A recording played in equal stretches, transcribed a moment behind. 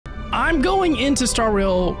I'm going into Star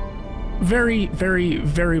Rail very, very,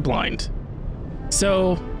 very blind.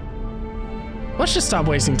 So let's just stop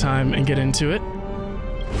wasting time and get into it.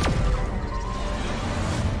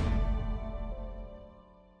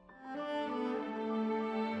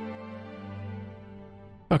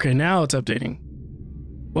 Okay, now it's updating.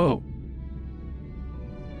 Whoa.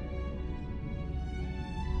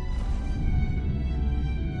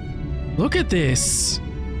 Look at this.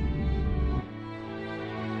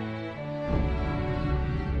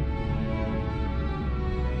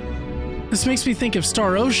 This makes me think of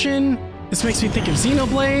Star Ocean. This makes me think of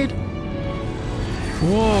Xenoblade.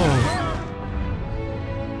 Whoa.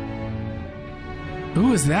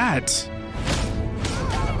 Who is that?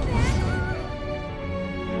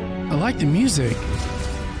 I like the music.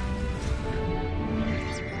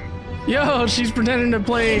 Yo, she's pretending to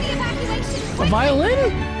play a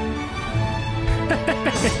violin?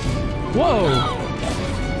 Whoa.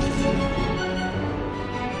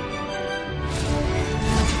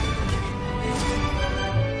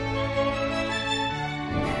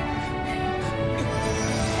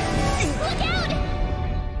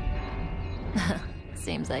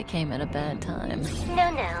 Seems I came at a bad time.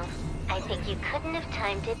 No. I think you couldn't have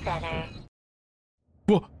timed it better.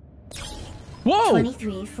 Whoa. Whoa!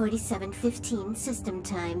 23:47:15 system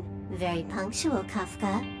time. Very punctual,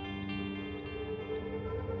 Kafka.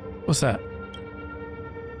 What's that?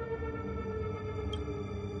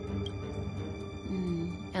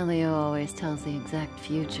 Elio always tells the exact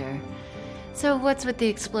future. So what's with the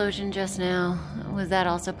explosion just now? Was that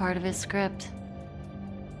also part of his script?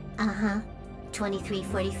 Uh-huh.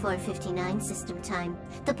 23:44:59 system time.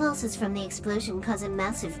 The pulses from the explosion cause a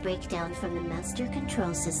massive breakdown from the master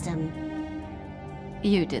control system.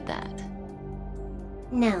 You did that.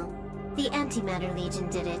 No. The Antimatter Legion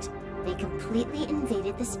did it. They completely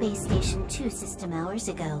invaded the space station 2 system hours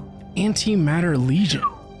ago. Antimatter Legion.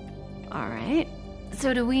 Alright.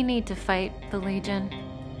 So do we need to fight the Legion?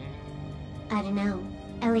 I don't know.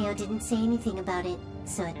 Elio didn't say anything about it,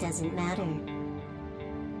 so it doesn't matter.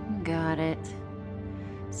 Got it.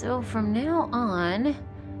 So from now on,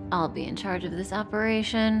 I'll be in charge of this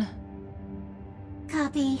operation.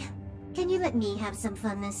 Copy. Can you let me have some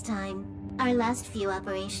fun this time? Our last few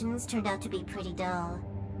operations turned out to be pretty dull.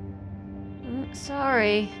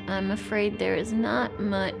 Sorry, I'm afraid there is not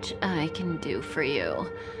much I can do for you.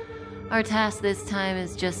 Our task this time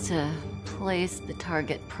is just to place the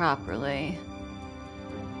target properly.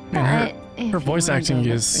 Man, her voice acting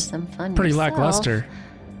is pretty lackluster.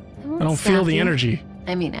 I don't feel the energy.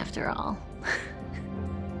 I mean, after all.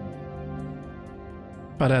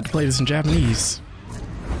 But I had to play this in Japanese.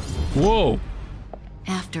 Whoa!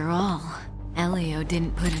 After all, Elio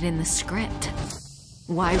didn't put it in the script.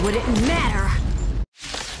 Why would it matter?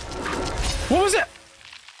 What was that?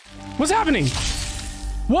 What's happening?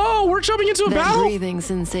 Whoa, we're jumping into a battle? Breathing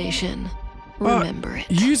sensation. Remember it.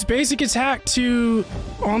 Use basic attack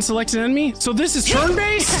on selected enemy. So this is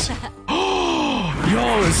turn-based?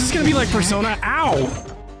 Yo, is this gonna be like Persona? Ow!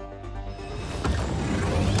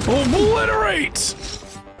 Obliterate!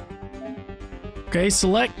 Okay,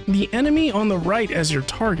 select the enemy on the right as your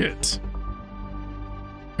target.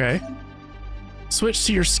 Okay. Switch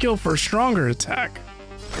to your skill for a stronger attack.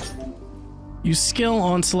 Use skill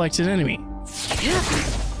on selected enemy.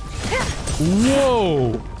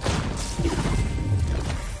 Whoa!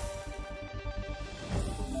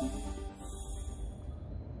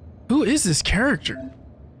 Who is this character?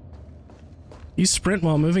 You sprint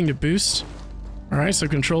while moving to boost. Alright, so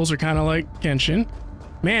controls are kind of like Genshin.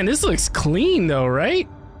 Man, this looks clean though, right?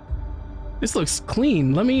 This looks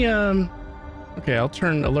clean. Let me, okay, I'll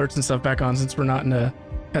turn alerts and stuff back on since we're not in a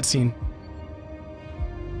cutscene.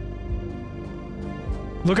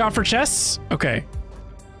 Look out for chests? Okay.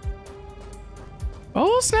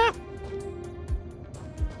 Oh, snap.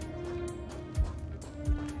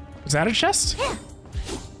 Is that a chest?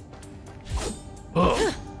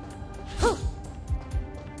 Oh.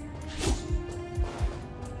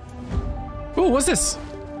 Ooh, what's this?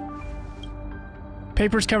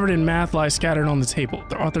 Papers covered in math lie scattered on the table.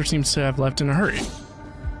 The author seems to have left in a hurry.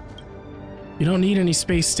 You don't need any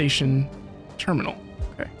space station terminal.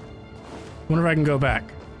 Okay. Wonder if I can go back.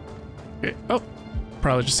 Okay. Oh,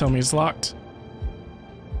 probably just tell me it's locked.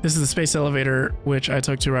 This is the space elevator which I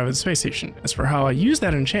took to arrive at the space station. As for how I use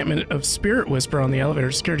that enchantment of Spirit Whisper on the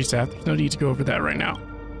elevator security staff, there's no need to go over that right now.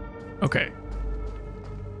 Okay.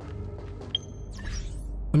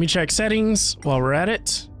 Let me check settings while we're at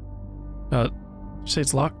it. Did you say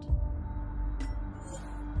it's locked?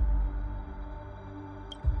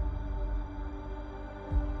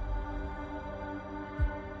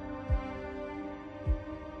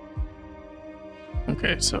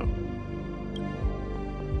 Okay, so...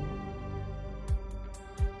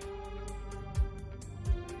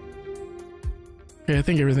 Okay, I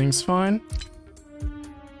think everything's fine.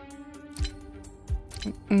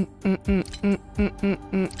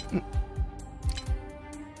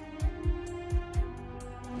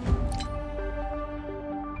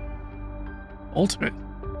 Ultimate.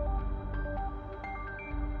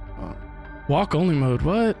 Walk only mode,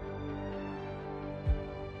 what?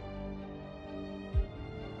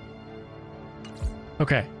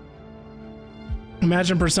 Okay.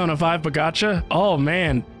 Imagine Persona 5 but gotcha? Oh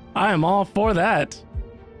man, I am all for that.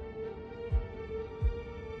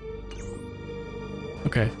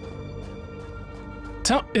 Okay.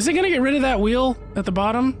 Is it gonna get rid of that wheel at the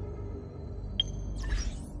bottom?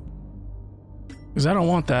 Because I don't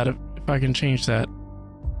want that if I can change that.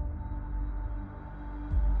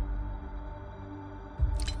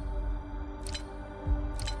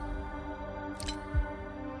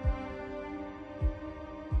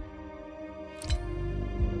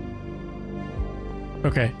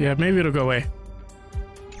 Okay, yeah, maybe it'll go away.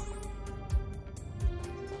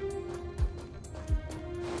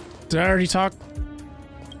 Did I already talk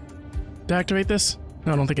to activate this?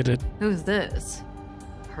 No, I don't think it did. Who's this?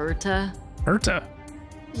 Herta? Herta?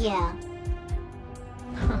 Yeah.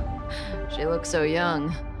 She looks so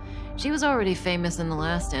young. She was already famous in the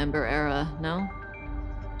last Amber era, no?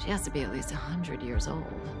 She has to be at least 100 years old.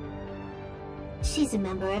 She's a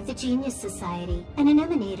member of the Genius Society and an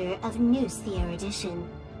emanator of Noose the Erudition.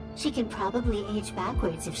 She could probably age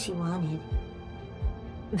backwards if she wanted.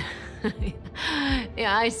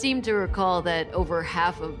 Yeah, I seem to recall that over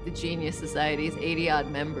half of the Genius Society's 80-odd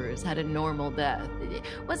members had a normal death.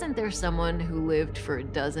 Wasn't there someone who lived for a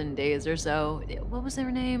dozen days or so? What was their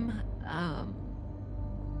name?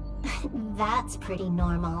 That's pretty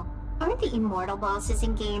normal. Aren't the immortal bosses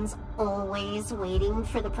in games always waiting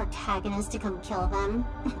for the protagonist to come kill them?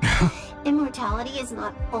 Immortality is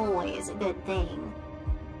not always a good thing.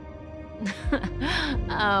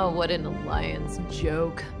 Oh, what an alliance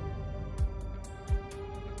joke.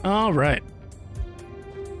 All right.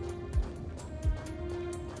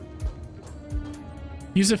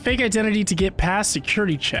 Use a fake identity to get past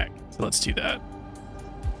security check. So let's do that.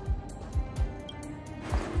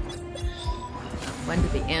 When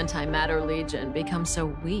did the Antimatter Legion become so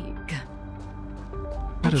weak?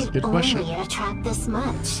 That is a good question. Only attract this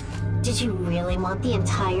much. Did you really want the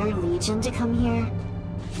entire Legion to come here?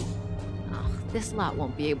 Oh, this lot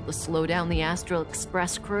won't be able to slow down the Astral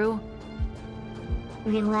Express crew.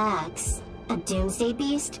 Relax. A Doomsday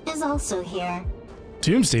Beast is also here.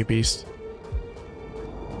 Doomsday Beast?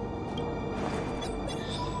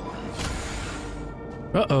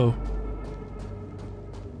 Uh-oh.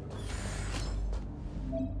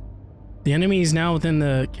 The enemy is now within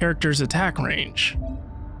the character's attack range.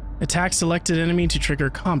 Attack selected enemy to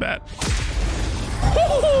trigger combat.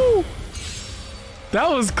 Woo-hoo! That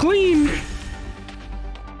was clean!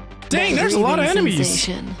 Dang, there's a lot of enemies!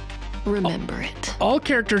 Sensation. Remember it. All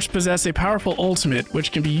characters possess a powerful ultimate,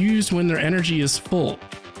 which can be used when their energy is full.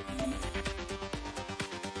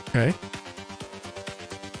 Okay.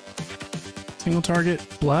 Single target,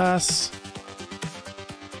 blast.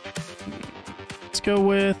 Let's go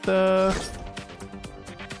with,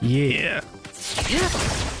 yeah.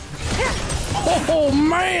 Oh,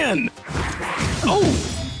 man! Oh!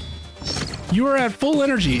 You are at full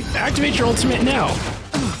energy. Activate your ultimate now.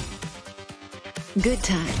 Good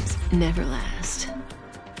times never last.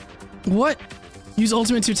 What? Use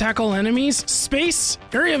ultimate to attack all enemies? Space?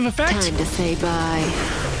 Area of effect? Time to say bye.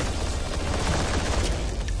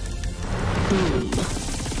 Boom.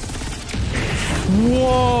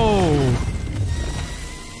 Whoa!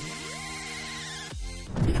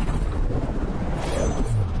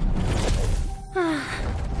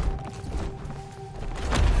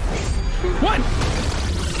 What?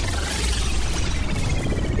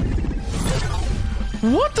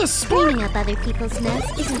 What the spark? Cleaning up other people's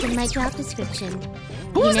mess isn't in my job description.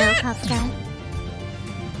 Who's you know, that? Hofstra?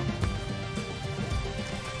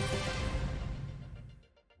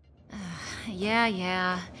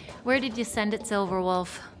 Yeah. Where did you send it,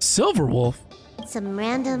 Silverwolf? Silverwolf? Some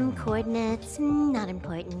random coordinates, not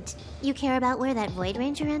important. You care about where that Void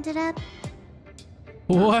Ranger ended up?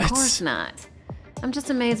 What? Of course not. I'm just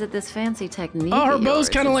amazed at this fancy technique. Oh, her of bow's yours,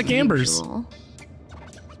 kind of as like Amber's. usual.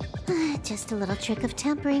 Just a little trick of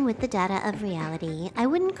tampering with the data of reality. I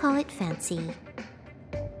wouldn't call it fancy.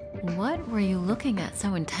 What were you looking at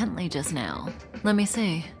so intently just now? Let me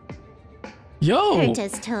see. Yo!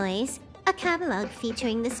 Herta's toys. A catalog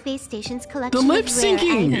featuring the space station's collection The lip of rare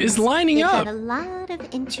syncing items. is lining They've up. got a lot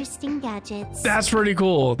of interesting gadgets. That's pretty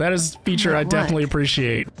cool. That is a feature I definitely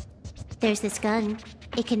appreciate. There's this gun.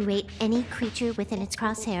 It can rate any creature within its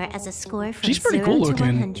crosshair as a score from She's pretty 0 cool to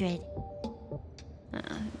looking. 100.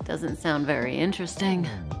 Doesn't sound very interesting.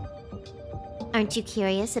 Aren't you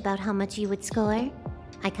curious about how much you would score?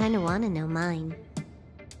 I kind of want to know mine.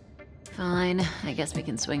 Fine, I guess we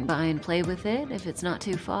can swing by and play with it if it's not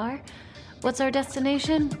too far. What's our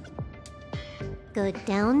destination? Go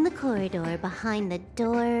down the corridor behind the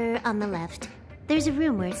door on the left. There's a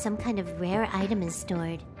room where some kind of rare item is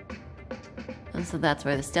stored. And so that's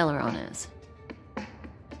where the Stellaron is.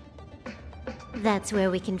 That's where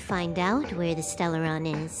we can find out where the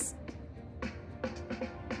Stellaron is.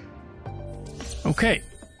 Okay.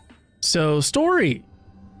 So, story.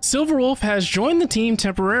 Silverwolf has joined the team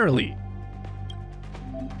temporarily.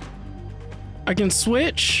 I can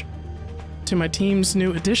switch to my team's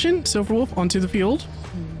new addition, Silverwolf, onto the field.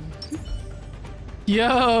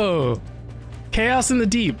 Yo! Chaos in the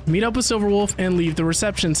Deep. Meet up with Silverwolf and leave the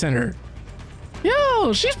reception center.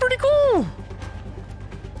 Yo, she's pretty cool!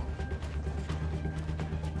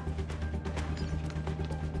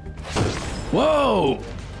 Whoa!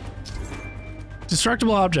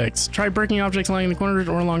 Destructible objects. Try breaking objects lying in the corners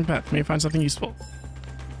or along the path. May find something useful.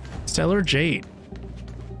 Stellar Jade.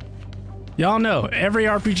 Y'all know, every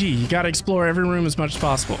RPG, you gotta explore every room as much as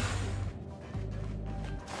possible.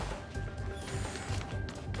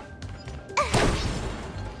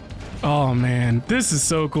 Oh man, this is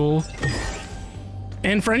so cool.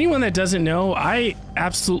 And for anyone that doesn't know, I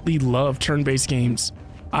absolutely love turn-based games.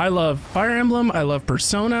 I love Fire Emblem, I love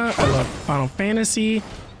Persona, I love Final Fantasy.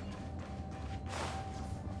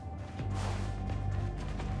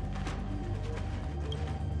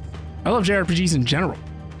 I love JRPGs in general.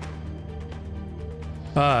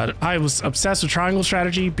 I was obsessed with triangle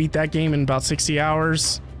strategy, beat that game in about 60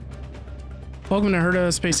 hours. Welcome to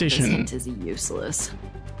Herta Space Station. This hint is useless.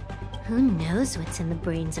 Who knows what's in the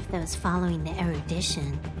brains of those following the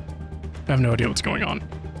erudition? I have no idea what's going on.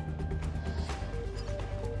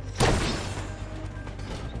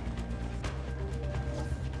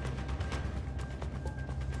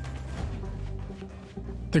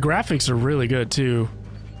 The graphics are really good too.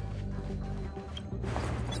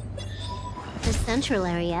 The central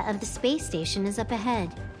area of the space station is up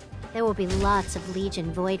ahead. There will be lots of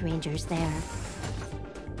Legion Void Rangers there.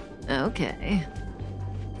 Okay.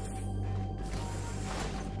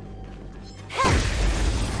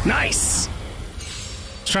 Nice!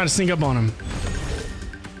 Trying to sneak up on him.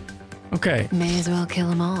 Okay. May as well kill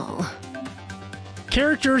them all.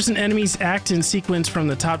 Characters and enemies act in sequence from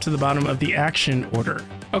the top to the bottom of the action order.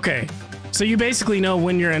 Okay, so you basically know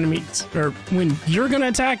when your enemies, or when you're gonna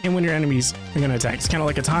attack and when your enemies are gonna attack. It's kind of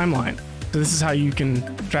like a timeline. So this is how you can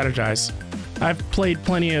strategize. I've played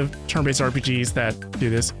plenty of turn-based RPGs that do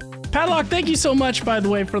this. Padlock, thank you so much, by the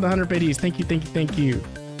way, for the 100 biddies. Thank you, thank you, thank you.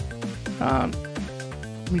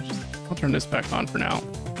 I'll turn this back on for now.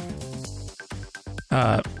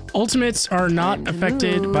 Ultimates are not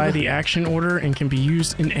affected by the action order and can be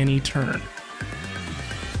used in any turn.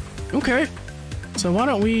 Okay. So why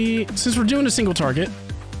don't we, since we're doing a single target.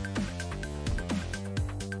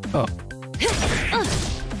 Oh.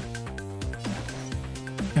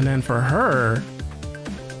 And then for her,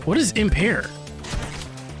 what is impair?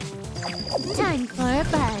 Time for a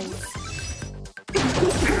buzz.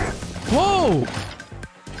 Whoa!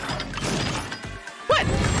 What?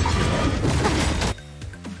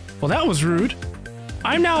 Well, that was rude.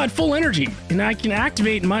 I'm now at full energy, and I can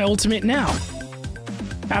activate my ultimate now.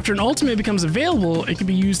 After an ultimate becomes available, it can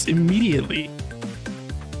be used immediately.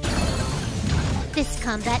 This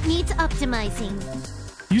combat needs optimizing.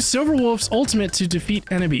 Use Silverwolf's ultimate to defeat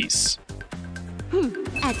enemies.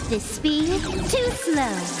 At this speed, too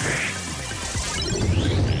slow.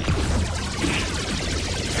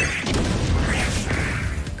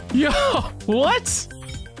 Yo, what?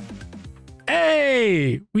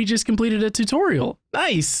 Hey, we just completed a tutorial.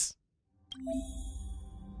 Nice.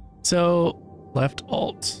 So, left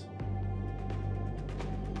alt.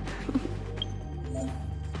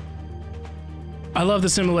 I love the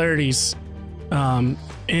similarities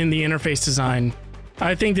in the interface design.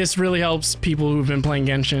 I think this really helps people who've been playing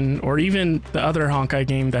Genshin or even the other Honkai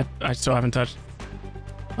game that I still haven't touched.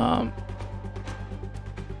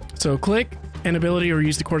 So click an ability or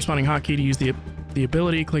use the corresponding hotkey to use the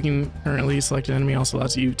ability. Clicking currently selected enemy also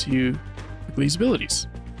allows you to quickly use abilities.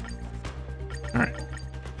 All right.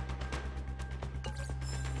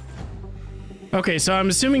 Okay, so I'm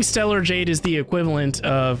assuming Stellar Jade is the equivalent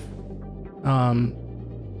of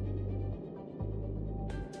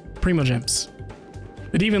Primogems.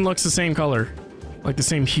 It even looks the same color, like the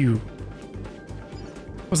same hue.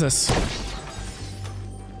 What's this?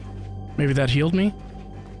 Maybe that healed me?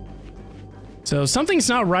 So something's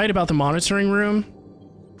not right about the monitoring room.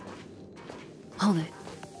 Hold it.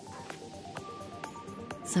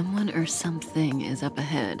 Someone or something is up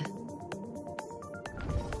ahead.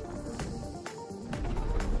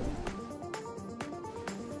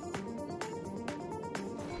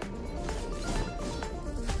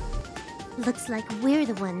 Looks like we're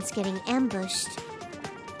the ones getting ambushed.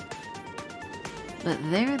 But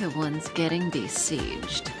they're the ones getting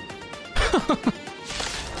besieged.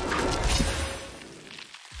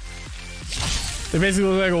 They basically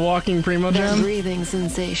look like a walking Primogem. That breathing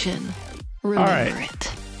sensation. Remember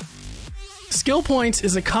it. Skill points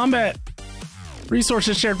is a combat resource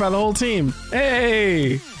that's shared by the whole team.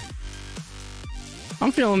 Hey!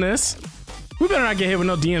 I'm feeling this. We better not get hit with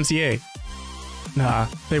no DMCA. Nah,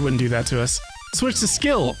 they wouldn't do that to us. Switch to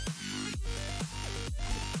skill.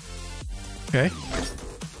 Okay.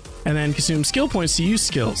 And then consume skill points to use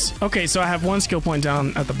skills. Okay, so I have one skill point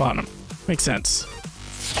down at the bottom. Makes sense.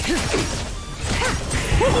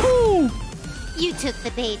 Woohoo! You took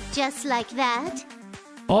the bait just like that.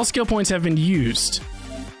 All skill points have been used.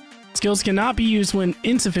 Skills cannot be used when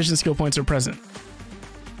insufficient skill points are present.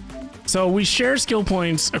 So we share skill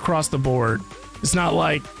points across the board. It's not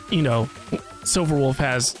like, you know, Silverwolf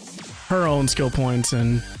has her own skill points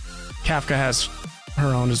and Kafka has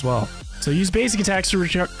her own as well. So use basic attacks to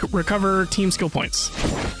recover team skill points.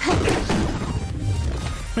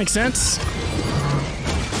 Makes sense.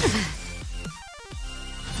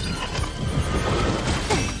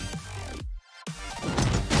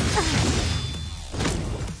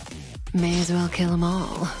 May as well kill them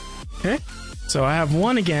all. Okay, so I have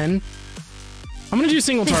one again. I'm gonna do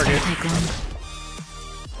single target. Take one.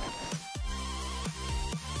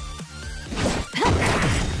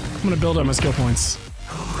 I'm gonna build up my skill points.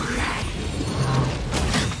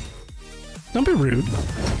 Don't be rude.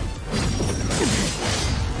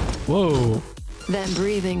 Whoa. That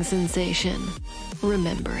breathing sensation.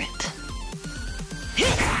 Remember it.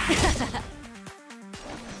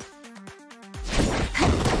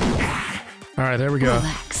 All right, there we go.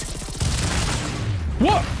 Relax.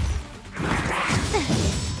 What?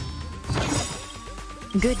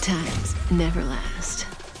 Good times never last.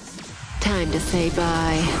 Time to say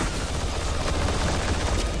bye.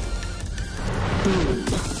 Boom.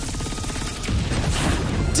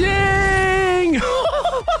 Dang! Not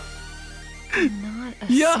a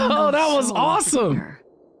Yo, single that was soul awesome. here.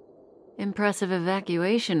 Impressive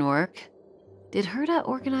evacuation work. Did Herta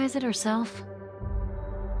organize it herself?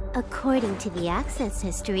 According to the access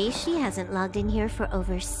history, she hasn't logged in here for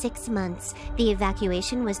over 6 months. The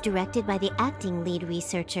evacuation was directed by the acting lead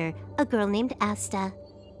researcher, a girl named Asta.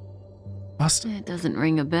 Asta? It doesn't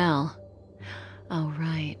ring a bell. Oh,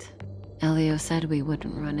 right. Elio said we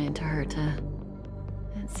wouldn't run into Herta.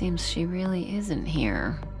 It seems she really isn't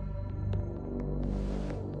here.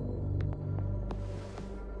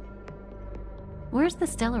 Where's the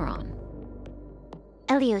Stellaron?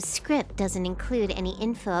 Elio's script doesn't include any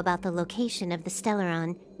info about the location of the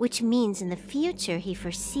Stellaron, which means in the future he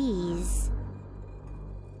foresees...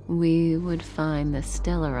 We would find the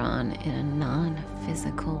Stellaron in a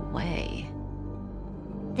non-physical way.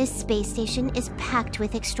 This space station is packed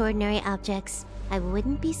with extraordinary objects. I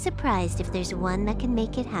wouldn't be surprised if there's one that can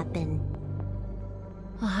make it happen.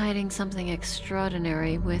 Well, hiding something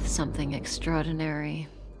extraordinary with something extraordinary.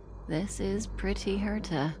 This is pretty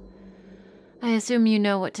Herta. I assume you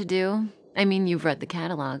know what to do. I mean, you've read the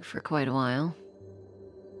catalog for quite a while.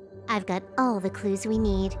 I've got all the clues we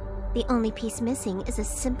need. The only piece missing is a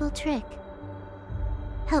simple trick.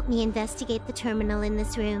 Help me investigate the terminal in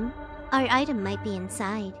this room. Our item might be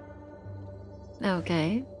inside.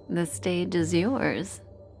 Okay, the stage is yours.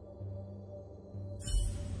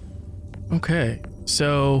 Okay,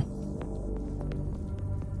 so...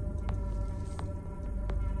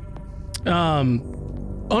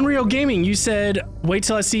 Unreal Gaming, you said, wait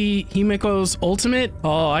till I see Himiko's ultimate?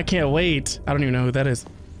 Oh, I can't wait. I don't even know who that is.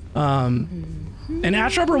 And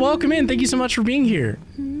Ashropper, welcome in. Thank you so much for being here.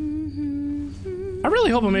 I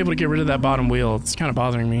really hope I'm able to get rid of that bottom wheel. It's kind of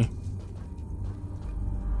bothering me.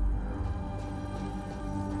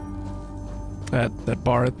 That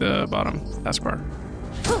bar at the bottom, taskbar.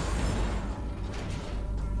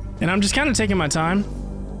 And I'm just kind of taking my time.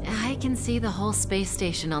 I can see the whole space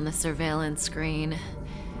station on the surveillance screen,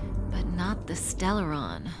 but not the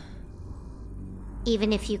Stellaron.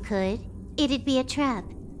 Even if you could, it'd be a trap.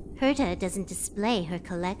 Herta doesn't display her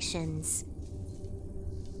collections.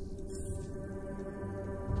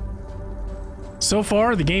 So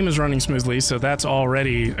far, the game is running smoothly, so that's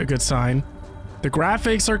already a good sign. The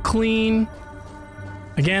graphics are clean.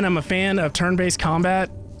 Again, I'm a fan of turn-based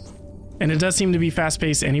combat, and it does seem to be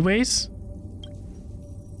fast-paced anyways.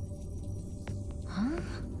 Huh?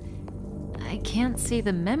 I can't see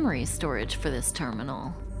the memory storage for this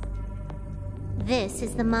terminal. This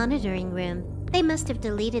is the monitoring room. They must have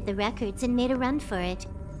deleted the records and made a run for it.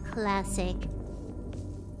 Classic.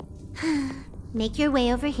 Make your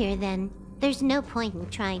way over here then. There's no point in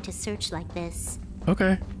trying to search like this.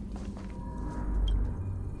 Okay.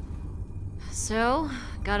 So,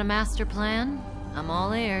 got a master plan? I'm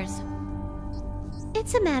all ears.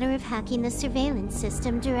 It's a matter of hacking the surveillance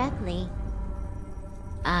system directly.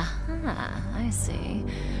 Aha, I see.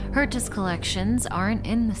 Herta's collections aren't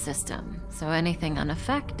in the system, so anything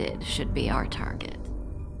unaffected should be our target.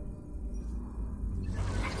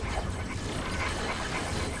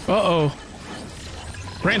 Uh-oh.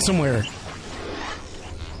 Ransomware.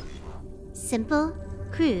 Simple,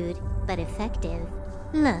 crude, but effective.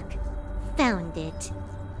 Look, found it.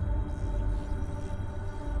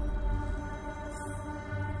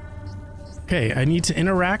 Okay, I need to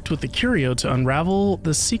interact with the curio to unravel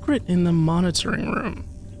the secret in the monitoring room.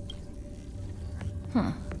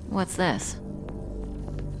 Huh, what's this?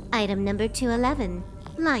 Item number 211,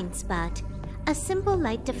 line spot. A simple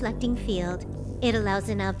light deflecting field. It allows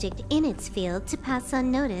an object in its field to pass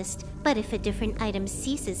unnoticed, but if a different item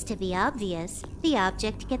ceases to be obvious, the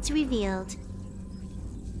object gets revealed.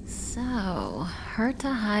 So,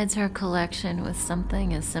 Herta hides her collection with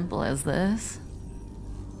something as simple as this?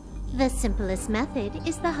 The simplest method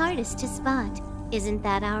is the hardest to spot. Isn't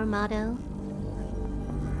that our motto?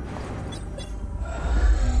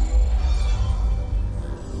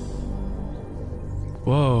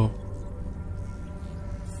 Whoa.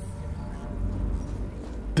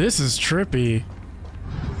 This is trippy.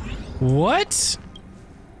 What?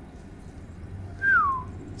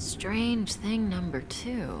 Strange thing number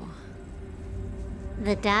 2.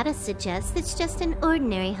 The data suggests it's just an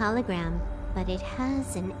ordinary hologram, but it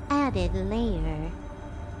has an added layer.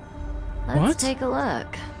 Let's take a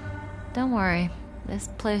look. Don't worry, this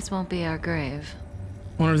place won't be our grave.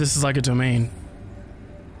 I wonder if this is like a domain.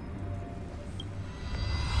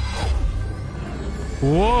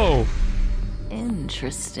 Whoa!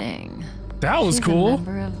 Interesting. That was She's cool. a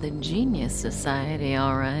member of the Genius Society,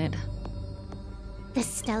 all right. The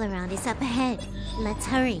Stellaron is up ahead. Let's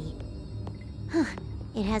hurry. Huh.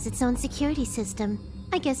 It has its own security system.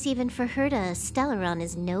 I guess even for Herta, Stellaron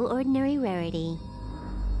is no ordinary rarity.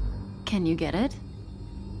 Can you get it?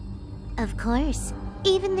 Of course.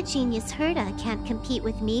 Even the genius Herta can't compete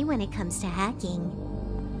with me when it comes to hacking.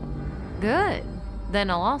 Good. Then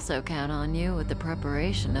I'll also count on you with the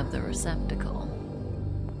preparation of the receptacle.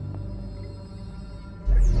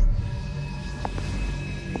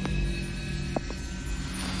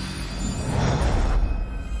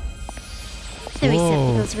 The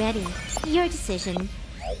receptacle's ready. Your decision.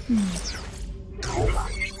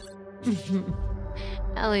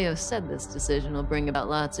 Elio said this decision will bring about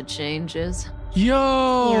lots of changes. He Yo!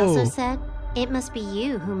 also said, it must be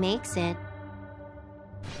you who makes it.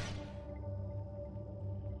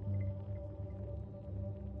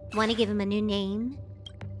 Want to give him a new name?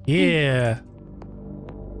 Yeah.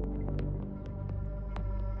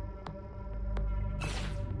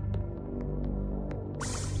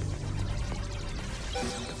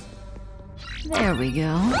 There we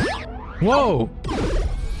go. Whoa!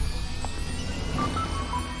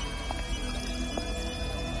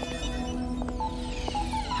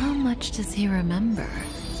 How much does he remember?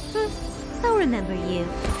 I'll remember you.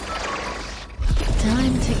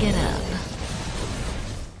 Time to get up.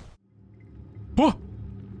 Whoa!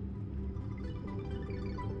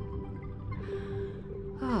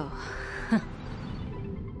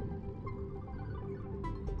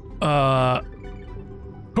 Oh.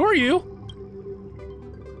 Who are you?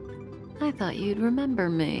 I thought you'd remember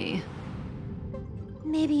me.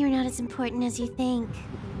 Maybe you're not as important as you think.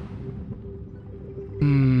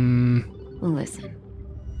 Listen,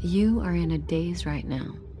 you are in a daze right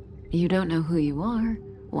now. You don't know who you are,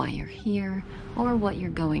 why you're here, or what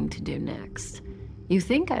you're going to do next. You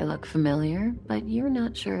think I look familiar, but you're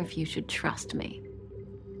not sure if you should trust me.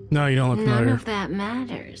 No, you don't look familiar. None of that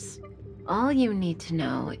matters. All you need to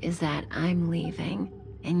know is that I'm leaving,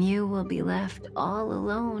 and you will be left all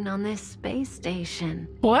alone on this space station.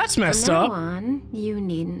 Well, that's messed From now up. on, you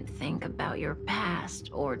needn't think about your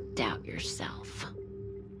past or doubt yourself.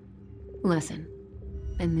 Listen,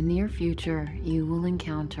 in the near future, you will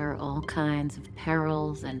encounter all kinds of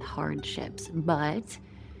perils and hardships, but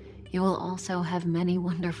You will also have many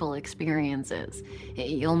wonderful experiences.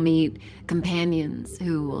 You'll meet companions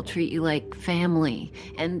who will treat you like family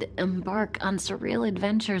and embark on surreal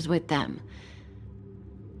adventures with them.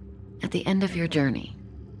 At the end of your journey,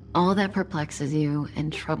 all that perplexes you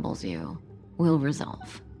and troubles you will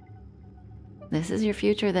resolve. This is your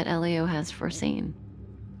future that Elio has foreseen.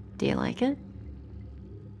 Do you like it?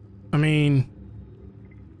 I mean,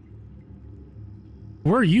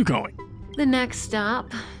 where are you going? The next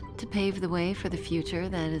stop, to pave the way for the future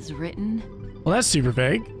that is written. Well, that's super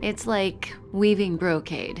vague. It's like weaving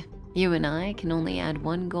brocade. You and I can only add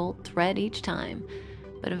one gold thread each time,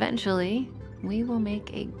 but eventually, we will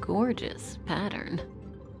make a gorgeous pattern.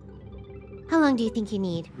 How long do you think you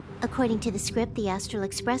need? According to the script, the Astral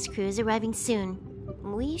Express crew is arriving soon.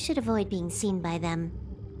 We should avoid being seen by them.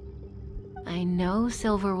 I know,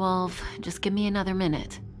 Silverwolf. Just give me another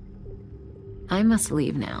minute. I must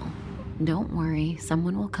leave now. Don't worry,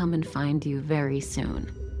 someone will come and find you very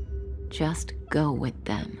soon. Just go with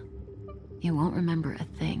them. You won't remember a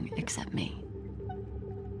thing except me.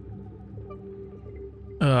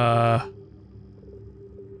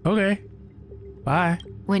 Okay. Bye.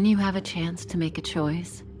 When you have a chance to make a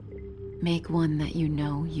choice, make one that you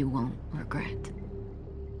know you won't regret.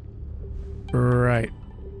 Right.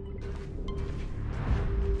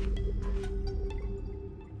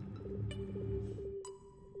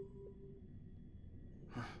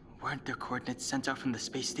 Weren't their coordinates sent out from the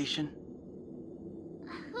space station?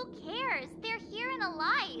 Who cares? They're here and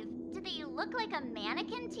alive. Do they look like a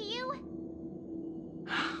mannequin to you?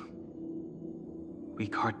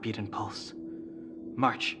 Weak heartbeat and pulse.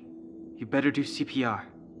 March, you better do CPR.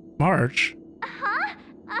 March? Huh?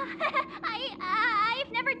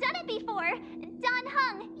 I've never done it before. Don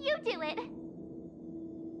Hung, you do it.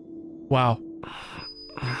 Wow.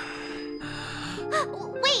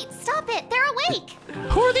 Wait, stop it. They're awake.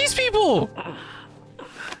 Who are these people?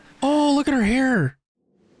 Oh, look at her hair.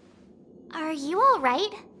 Are you all right?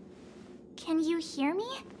 Can you hear me?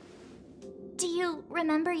 Do you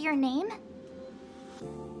remember your name?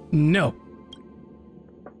 No.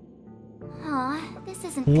 Aw, this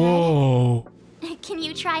isn't Whoa. good. Can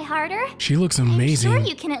you try harder? She looks amazing. I'm sure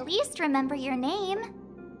you can at least remember your name.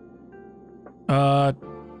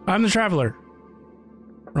 I'm the Traveler.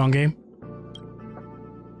 Wrong game.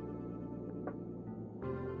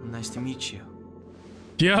 Nice to meet you.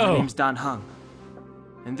 Yo. My name's Don Hung.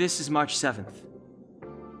 And this is March 7th.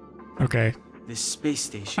 Okay. This space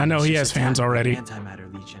station. I know was he just has fans attacked by already. the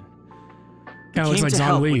Antimatter Legion. Kind of looks Came like to Zhang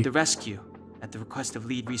help Li. with the rescue at the request of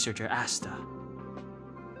lead researcher Asta.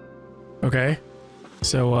 Okay.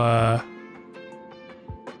 So,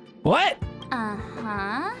 what?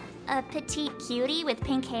 Uh-huh. A petite cutie with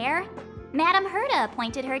pink hair? Madame Herta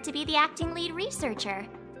appointed her to be the acting lead researcher.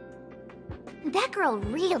 That girl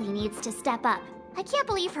really needs to step up. I can't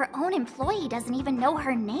believe her own employee doesn't even know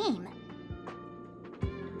her name.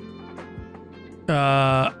 You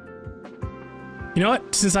know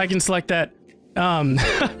what? Since I can select that,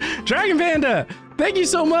 Dragon Panda, thank you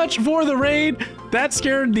so much for the raid. That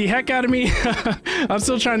scared the heck out of me. I'm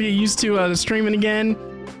still trying to get used to streaming again.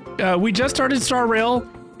 We just started Star Rail,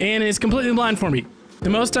 and it's completely blind for me. The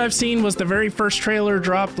most I've seen was the very first trailer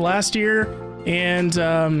dropped last year, and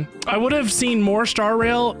I would have seen more Star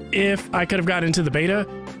Rail if I could have got into the beta,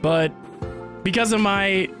 but because of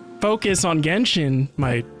my focus on Genshin,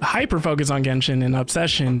 my hyper focus on Genshin and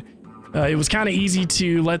obsession, it was kind of easy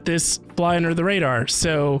to let this fly under the radar.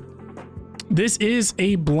 So this is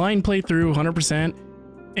a blind playthrough 100%,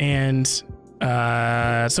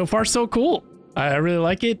 and so far so cool. I really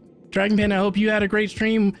like it. Dragon Panda, I hope you had a great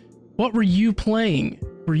stream. What were you playing?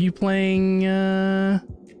 Were you playing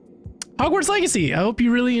Hogwarts Legacy? I hope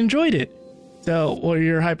you really enjoyed it. So, well,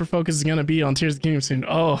 your hyper focus is gonna be on Tears of the Kingdom soon.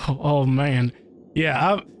 Oh man,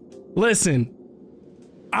 yeah. Listen,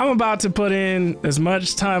 I'm about to put in as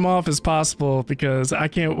much time off as possible because I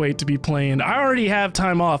can't wait to be playing. I already have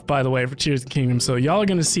time off, by the way, for Tears of the Kingdom, so y'all are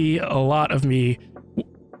gonna see a lot of me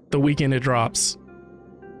the weekend it drops.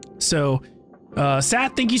 So,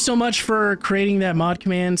 Sat, thank you so much for creating that mod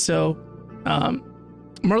command. So,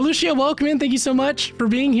 Marlucia, welcome in. Thank you so much for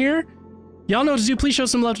being here. Y'all know what to do. Please show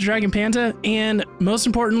some love to Dragon Panda. And most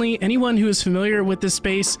importantly, anyone who is familiar with this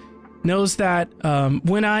space knows that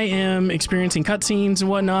when I am experiencing cutscenes and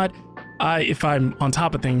whatnot, if I'm on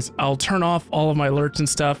top of things, I'll turn off all of my alerts and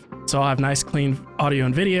stuff. So I'll have nice, clean audio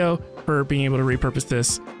and video for being able to repurpose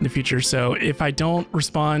this in the future. So if I don't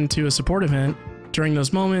respond to a support event during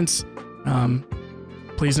those moments,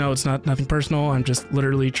 please know it's nothing personal. I'm just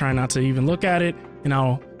literally trying not to even look at it, and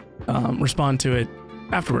I'll respond to it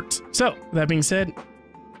afterwards. So that being said,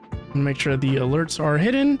 I'm gonna make sure the alerts are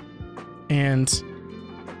hidden And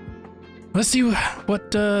let's see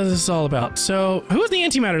what this is all about. So, who is the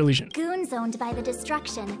Antimatter Legion? Goons owned by the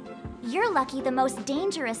destruction. You're lucky the most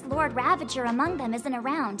dangerous Lord Ravager among them isn't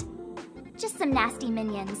around. Just some nasty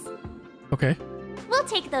minions. Okay. We'll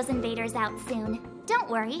take those invaders out soon. Don't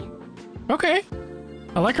worry. Okay.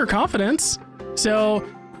 I like her confidence. So,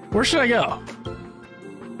 where should I go?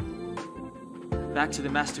 Back to the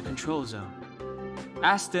Master Control Zone.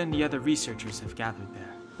 Asta and the other researchers have gathered there.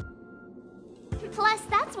 Plus,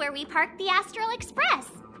 that's where we parked the Astral Express.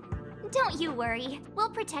 Don't you worry. We'll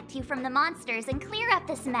protect you from the monsters and clear up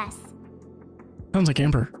this mess. Sounds like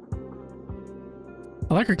Amber.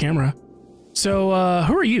 I like her camera. So,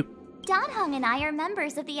 who are you? Don Hung and I are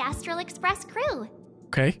members of the Astral Express crew.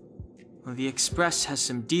 Okay. Well, the Express has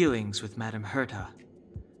some dealings with Madame Herta,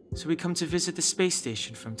 so we come to visit the space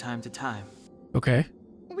station from time to time. Okay.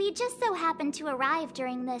 We just so happened to arrive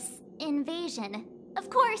during this invasion. Of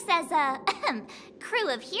course, as a crew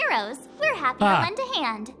of heroes, we're happy to lend a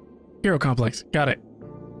hand. Hero complex. Got it.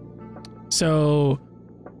 So,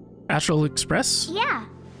 Astral Express? Yeah.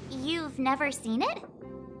 You've never seen it?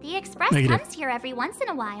 The Express Negative. comes here every once in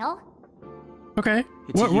a while. Okay.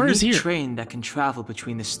 It's a Where is unique here? train that can travel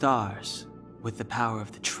between the stars with the power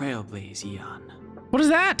of the Trailblaze Eon. What is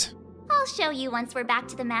that? I'll show you once we're back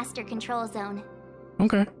to the Master Control Zone.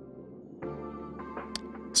 Okay.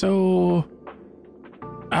 So,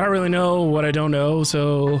 I don't really know what I don't know,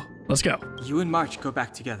 so let's go. You and March go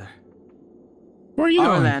back together. Where are you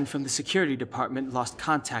going? Arlan from the security department lost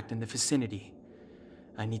contact in the vicinity.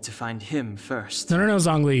 I need to find him first. No,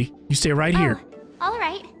 Zhongli. You stay right here. All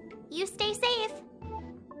right. You stay safe.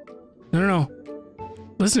 No.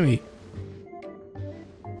 Listen to me.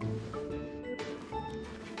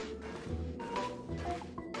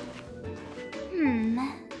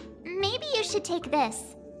 Maybe you should take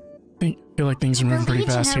this. I feel like things are moving pretty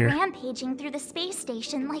Legion fast are here. rampaging through the space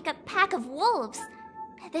station like a pack of wolves.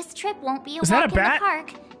 This trip won't be a Is that walk a bat? in the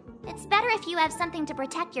park. It's better if you have something to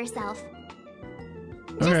protect yourself.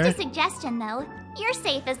 Okay. Just a suggestion, though. You're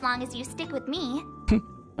safe as long as you stick with me.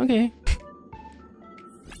 Okay.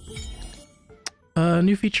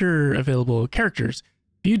 New feature available. Characters.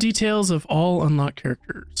 View details of all unlocked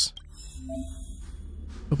characters.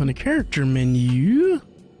 Open a character menu.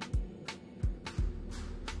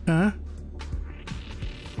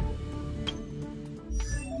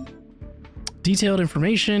 Detailed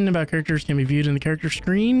information about characters can be viewed in the character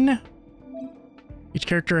screen. Each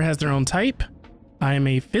character has their own type. I am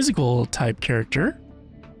a physical type character.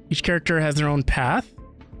 Each character has their own path.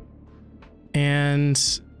 And...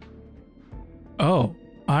 oh,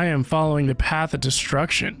 I am following the path of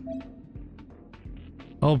destruction.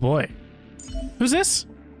 Oh boy. Who's this?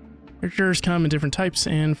 Characters come in different types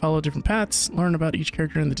and follow different paths. Learn about each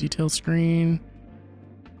character in the details screen.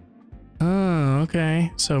 Oh,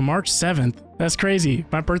 okay. So March 7th. That's crazy.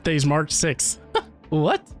 My birthday is March 6th.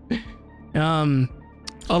 What? A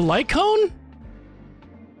light cone?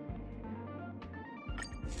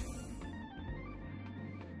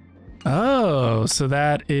 Oh, so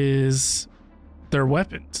that is their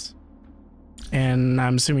weapons. And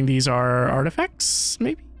I'm assuming these are artifacts,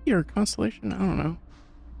 maybe? Or constellation? I don't know.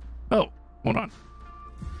 Oh, hold on.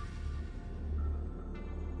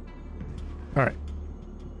 Alright.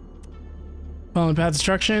 Following path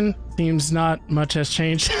destruction. Seems not much has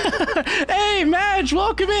changed. Hey, Madge,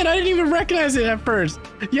 welcome in. I didn't even recognize it at first.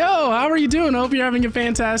 Yo, how are you doing? Hope you're having a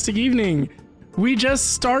fantastic evening. We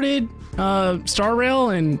just started Star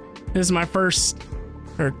Rail, and this is my first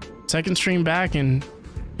or second stream back in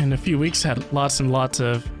a few weeks. Had lots and lots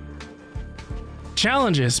of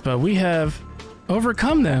challenges, but we have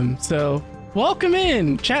overcome them. So welcome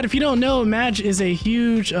in. Chat, if you don't know, Madge is a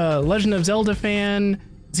huge Legend of Zelda fan,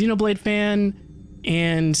 Xenoblade fan,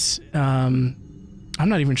 and I'm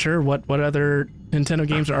not even sure what other Nintendo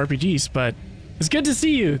games or RPGs, but it's good to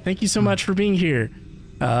see you. Thank you so much for being here.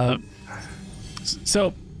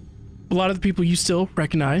 So a lot of the people you still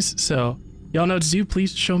recognize, so y'all know what to do.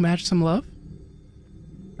 Please show Madge some love.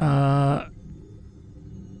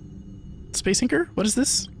 Space Inker? What is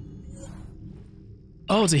this?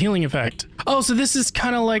 Oh, it's a healing effect. Oh, so this is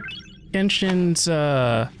kind of like Genshin's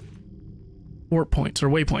warp points or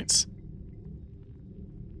waypoints.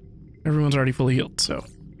 Everyone's already fully healed, so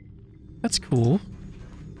that's cool.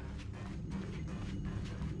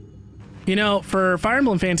 You know, for Fire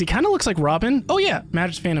Emblem fans, he kind of looks like Robin. Oh yeah,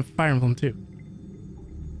 Madge's a fan of Fire Emblem too.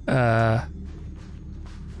 Yeah,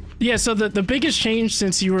 so the biggest change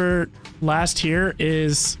since you were last here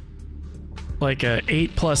is like a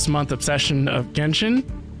 8+ month obsession of Genshin.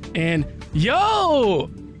 And yo,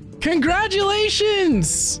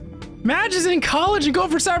 congratulations! Madge is in college and going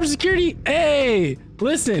for cybersecurity. Hey,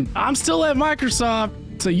 listen, I'm still at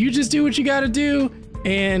Microsoft, so you just do what you gotta do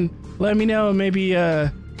and let me know. Maybe, you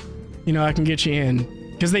know, I can get you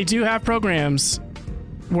in. Because they do have programs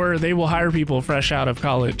where they will hire people fresh out of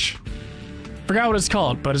college. Forgot what it's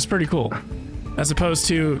called, but it's pretty cool. As opposed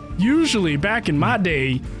to, usually back in my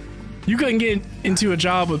day, you couldn't get into a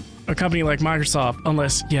job with a company like Microsoft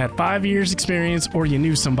unless you had 5 years experience or you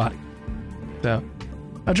knew somebody. So,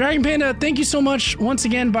 Dragon Panda, thank you so much once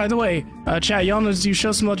again. By the way, chat, y'all know to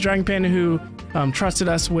show some love to Dragon Panda who trusted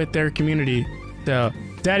us with their community. So,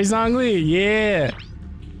 Daddy Zhongli, yeah.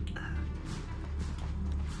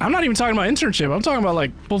 I'm not even talking about internship. I'm talking about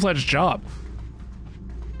like full-fledged job.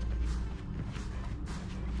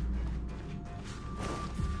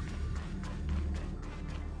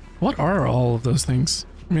 What are all of those things?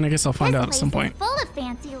 I mean, I guess I'll find out at some point. Full of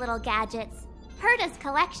fancy little gadgets. Herta's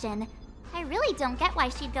collection. I really don't get why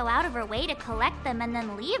she'd go out of her way to collect them and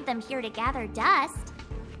then leave them here to gather dust.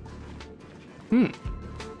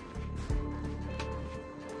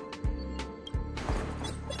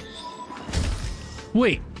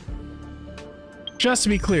 Wait. Just to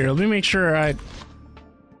be clear, let me make sure I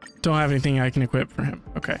don't have anything I can equip for him.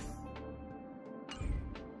 Okay.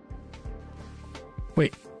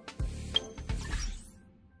 Wait.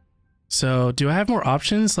 So, do I have more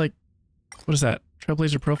options? Like, what is that?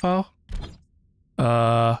 Trailblazer profile?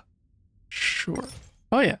 Sure.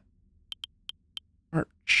 Oh, yeah.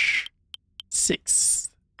 March 6th.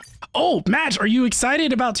 Oh, Madge, are you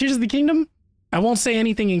excited about Tears of the Kingdom? I won't say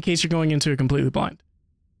anything in case you're going into it completely blind.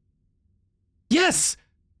 Yes!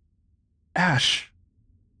 Ash.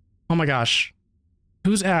 Oh my gosh.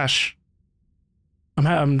 Who's Ash?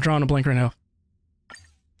 I'm drawing a blank right now.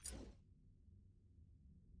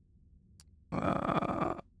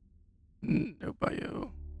 No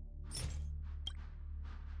bio.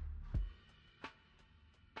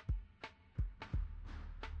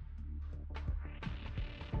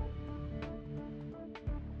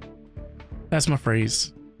 That's my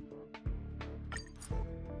phrase.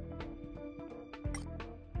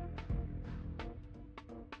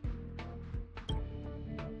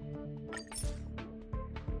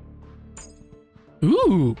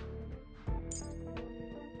 Ooh.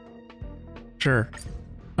 Sure.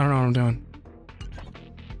 I don't know what I'm doing.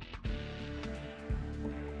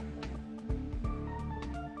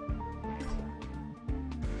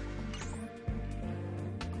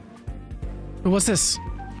 What's this?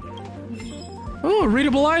 Oh, a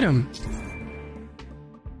readable item.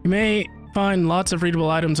 You may find lots of readable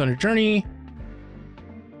items on your journey.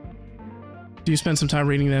 Do you spend some time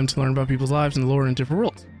reading them to learn about people's lives and the lore in different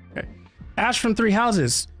worlds? Okay. Ash from Three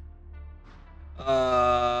Houses.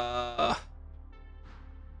 I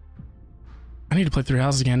need to play Three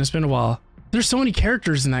Houses again. It's been a while. There's so many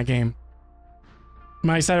characters in that game. Am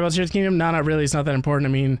I excited about Tears of the Kingdom? No, not really. It's not that important.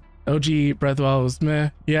 I mean, OG Breath of the Wild was meh.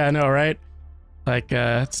 Yeah, I know, right? Like,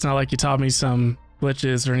 it's not like you taught me some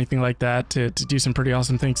glitches or anything like that to do some pretty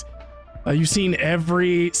awesome things. You've seen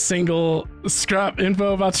every single scrap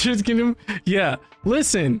info about Tears of the Kingdom? Yeah,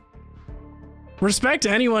 listen. Respect to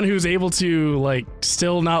anyone who's able to, like,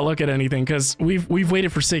 still not look at anything, because we've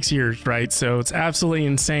waited for 6 years, right? So it's absolutely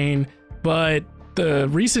insane. But the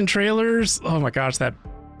recent trailers, oh my gosh, that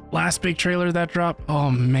last big trailer that dropped, oh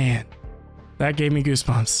man. That gave me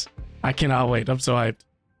goosebumps. I cannot wait. I'm so hyped.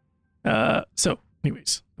 So,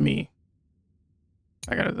 anyways,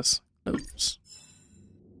 I got this. Oops.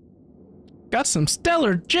 Got some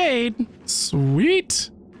stellar jade.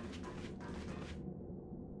 Sweet.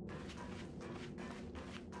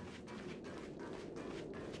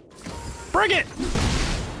 Bring it!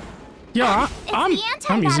 Yeah, I'm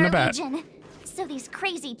using a bat. So these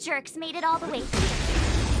crazy jerks made it all the way here.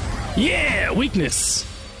 Yeah, weakness.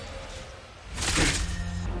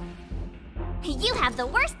 You have the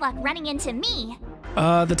worst luck running into me.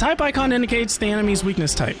 The type icon indicates the enemy's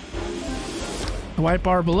weakness type. The white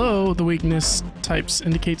bar below the weakness types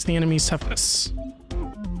indicates the enemy's toughness.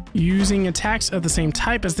 Using attacks of the same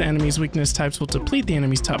type as the enemy's weakness types will deplete the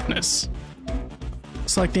enemy's toughness.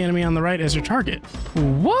 Select the enemy on the right as your target.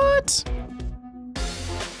 What?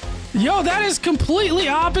 Yo, that is completely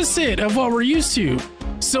opposite of what we're used to.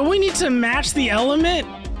 So we need to match the element?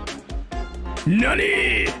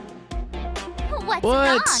 Nani! What's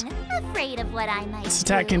wrong? Afraid of what I might This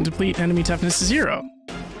attack can deplete enemy toughness to 0.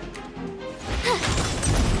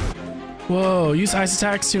 Whoa, use ice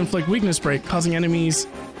attacks to inflict weakness break, causing enemies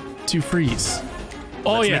to freeze.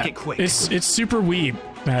 Oh, let's make it quick. It's super weeb,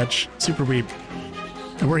 Madge. Super weeb.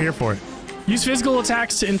 And we're here for it. Use physical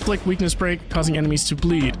attacks to inflict weakness break, causing enemies to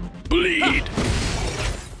bleed. Bleed!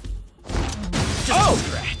 Just a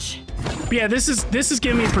stretch. But yeah, this is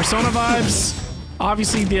giving me Persona vibes.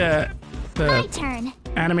 Obviously the My turn.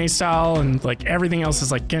 anime style and like everything else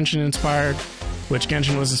is like Genshin inspired, which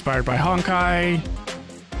Genshin was inspired by Honkai.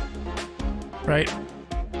 Right?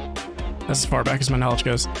 That's as far back as my knowledge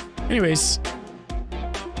goes. Anyways.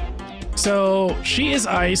 So she is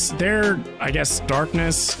ice. They're, I guess,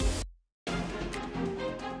 darkness.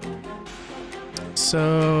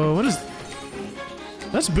 So what is...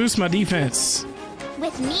 Let's boost my defense.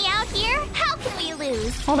 With me out here, how can we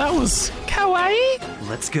lose? Oh, that was kawaii.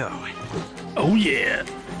 Let's go. Oh yeah.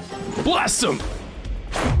 Blast him.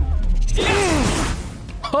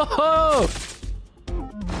 Ho ho.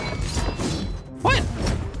 What?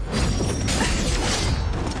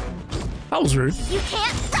 That was rude. You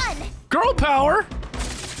can't run. Girl power.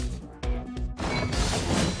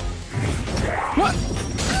 What?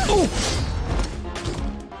 Oh.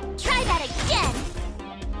 Try that again.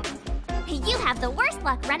 You have the worst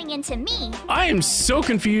luck running into me. I am so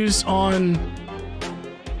confused on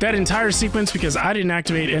that entire sequence because I didn't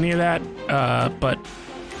activate any of that, but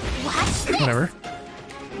Watch this. whatever.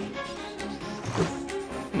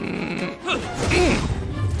 I'm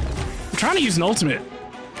trying to use an ultimate.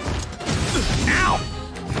 Ow!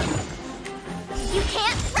 You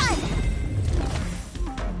can't run.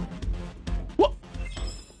 What?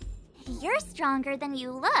 You're stronger than you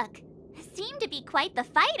look. Seem to be quite the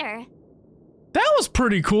fighter. That was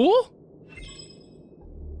pretty cool.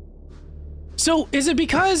 So, is it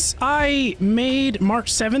because I made March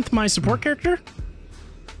 7th my support character?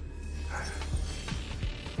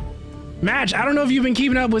 Madge, I don't know if you've been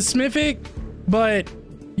keeping up with Smithic, but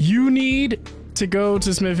you need to go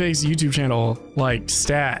to Smithick's YouTube channel, like,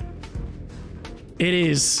 stat. It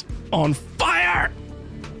is on fire!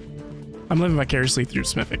 I'm living vicariously through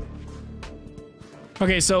Smithic.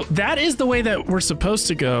 Okay, so that is the way that we're supposed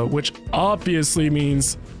to go, which obviously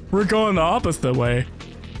means we're going the opposite way.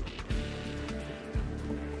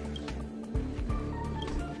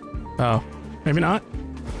 Oh, maybe not.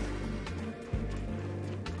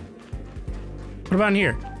 What about in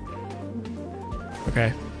here?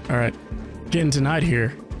 Okay, all right. Getting denied here.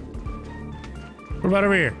 What about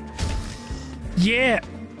over here? Yeah!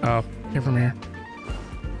 Oh, here from here.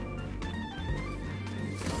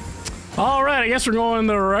 All right, I guess we're going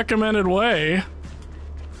the recommended way.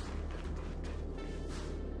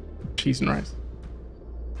 Cheese and rice.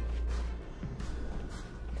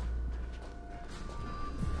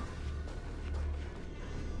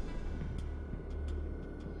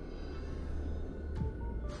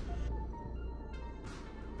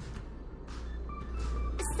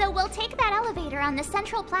 So we'll take that elevator on the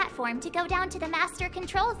central platform to go down to the master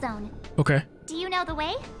control zone. Okay. Do you know the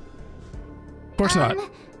way? Of course not.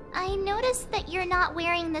 I noticed that you're not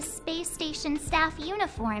wearing the space station staff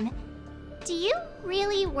uniform. Do you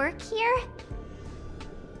really work here?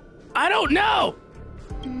 I don't know!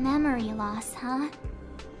 Memory loss, huh?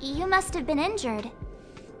 You must have been injured.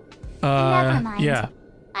 Never mind. Yeah.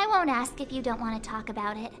 I won't ask if you don't want to talk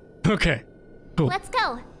about it. Okay. Cool. Let's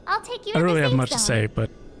go. I'll take you I to don't really the have safe much to zone. say, but...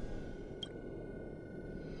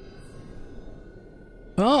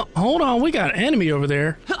 Oh, hold on. We got an enemy over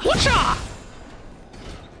there. Whatcha?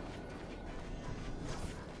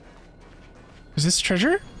 Is this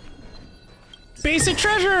treasure? Basic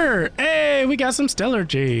treasure! Hey, we got some stellar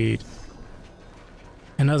jade.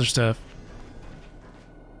 And other stuff.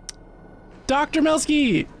 Dr.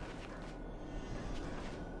 Melsky!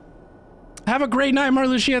 Have a great night,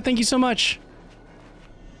 Marlucia. Thank you so much.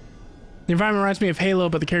 The environment reminds me of Halo,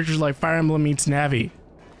 but the characters are like Fire Emblem meets Navi.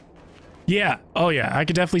 Yeah. Oh, yeah. I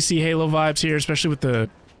could definitely see Halo vibes here, especially with the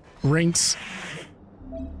rinks.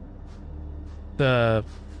 The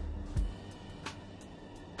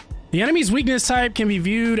enemy's weakness type can be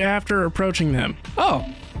viewed after approaching them. Oh.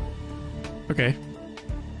 Okay.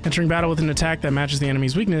 Entering battle with an attack that matches the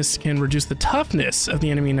enemy's weakness can reduce the toughness of the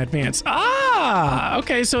enemy in advance. Ah!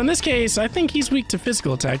 Okay, so in this case, I think he's weak to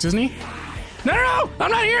physical attacks, isn't he? No, no, no! I'm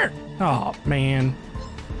not here! Oh, man.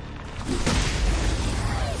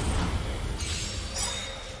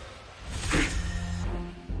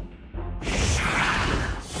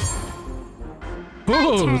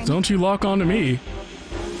 Oh, don't you lock onto me.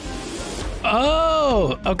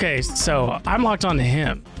 Oh, okay, so I'm locked onto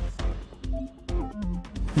him.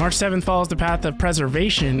 March 7th follows the path of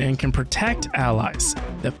preservation and can protect allies.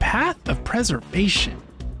 The path of preservation.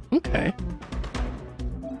 Okay.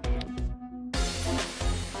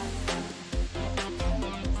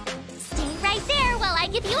 Stay right there while I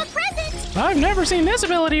give you a present. I've never seen this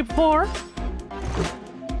ability before.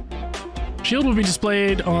 Shield will be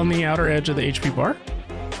displayed on the outer edge of the HP bar.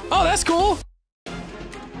 Oh, that's cool.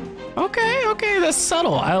 Okay, okay, that's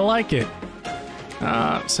subtle. I like it.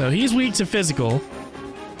 So he's weak to physical.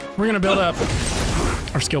 We're gonna build up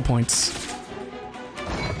our skill points.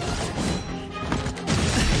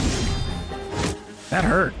 That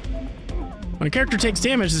hurt. When a character takes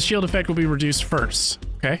damage, the shield effect will be reduced first.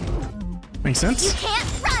 Okay. Makes sense. You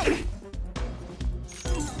can't run!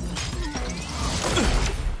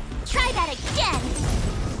 Try that again!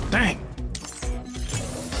 Dang.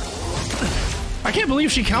 I can't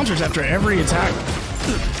believe she counters after every attack.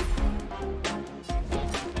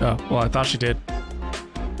 Oh, well, I thought she did.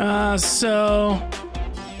 So...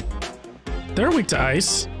 They're weak to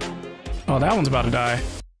ice. Oh, that one's about to die.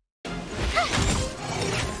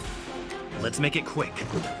 Let's make it quick.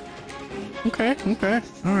 Okay, okay.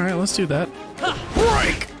 Alright, let's do that.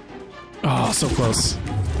 Break! Oh, so close.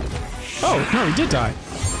 Oh, no, he did die.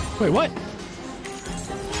 Wait, what?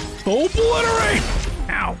 Obliterate!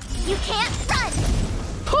 Ow. You can't run!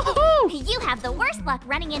 You have the worst luck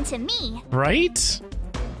running into me. Right?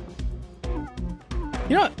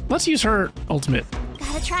 You know what? Let's use her ultimate.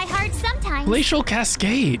 Gotta try hard sometimes. Glacial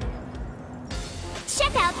Cascade.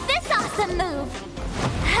 Check out this awesome move.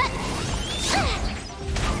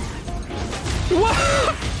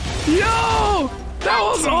 What? Yo! That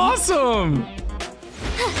was awesome!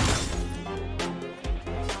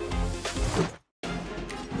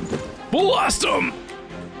 Blast him!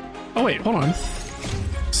 Oh wait, hold on.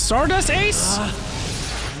 Stardust Ace?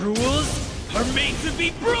 Rules are made to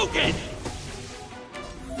be broken!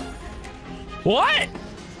 What?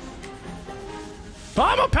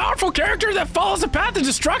 I'm a powerful character that follows a path of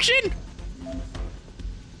destruction?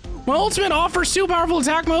 My ultimate offers two powerful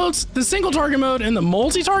attack modes, the single target mode and the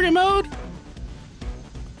multi-target mode?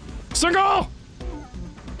 Single!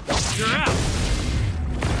 You're out!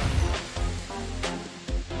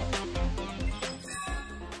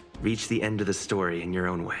 Reach the end of the story in your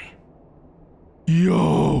own way.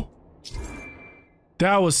 Yo!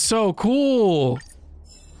 That was so cool!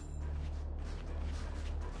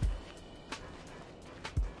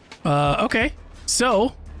 Okay.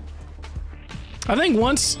 So, I think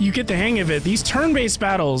once you get the hang of it, these turn-based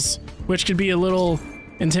battles, which could be a little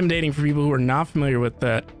intimidating for people who are not familiar with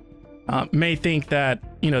that, may think that,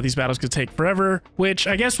 you know, these battles could take forever, which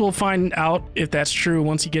I guess we'll find out if that's true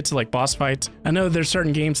once you get to, like, boss fights. I know there's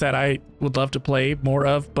certain games that I would love to play more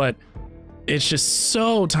of, but it's just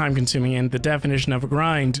so time-consuming, and the definition of a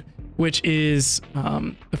grind, which is,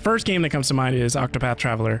 the first game that comes to mind is Octopath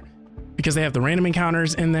Traveler, because they have the random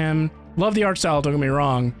encounters in them. Love the art style, don't get me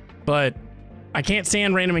wrong, but I can't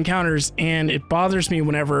stand random encounters, and it bothers me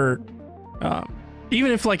whenever,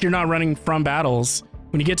 even if like you're not running from battles,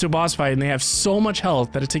 when you get to a boss fight and they have so much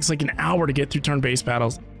health that it takes like an hour to get through turn-based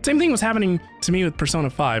battles. Same thing was happening to me with Persona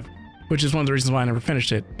 5, which is one of the reasons why I never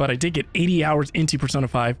finished it, but I did get 80 hours into Persona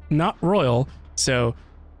 5, not Royal, so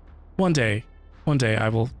one day I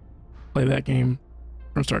will play that game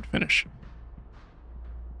from start to finish.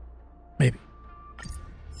 Maybe.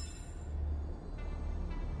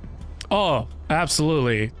 Oh,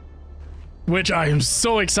 absolutely. Which I am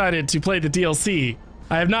so excited to play the DLC.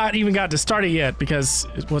 I have not even got to start it yet because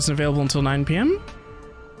it wasn't available until 9 p.m.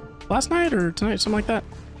 last night or tonight, something like that.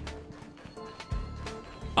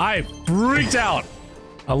 I freaked out.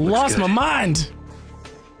 I lost my mind.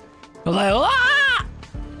 I was like, ah!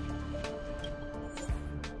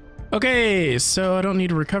 Okay, so I don't need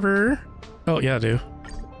to recover. Oh, yeah, I do.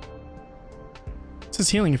 It says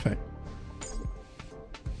healing effect.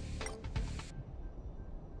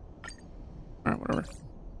 Alright, whatever.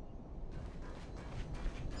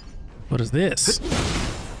 What is this?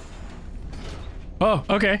 Oh,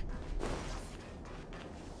 okay.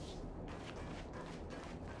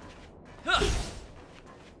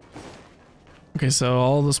 Okay, so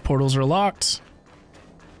all those portals are locked.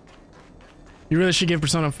 You really should give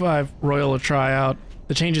Persona 5 Royal a try out.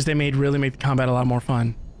 The changes they made really make the combat a lot more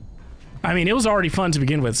fun. I mean, it was already fun to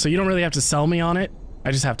begin with, so you don't really have to sell me on it.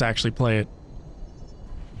 I just have to actually play it.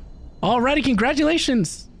 Alrighty,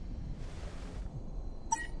 congratulations!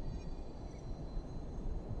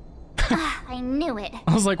 I knew it.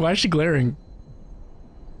 I was like, why is she glaring?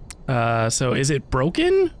 So is it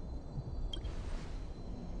broken?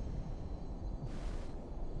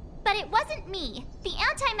 But it wasn't me. The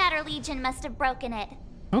Antimatter Legion must have broken it.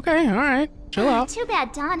 Okay, alright. Chill out. Too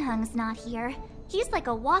bad Danhung's not here. He's like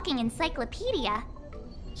a walking encyclopedia.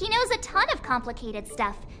 He knows a ton of complicated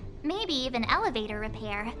stuff. Maybe even elevator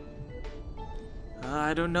repair.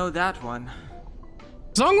 I don't know that one.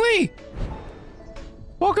 Zhongli!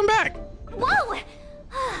 Welcome back! Whoa!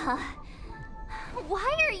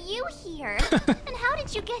 Why are you here? And how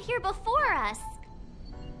did you get here before us?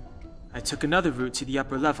 I took another route to the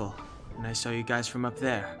upper level, and I saw you guys from up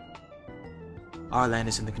there. Arlan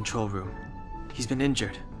is in the control room. He's been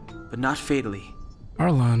injured, but not fatally.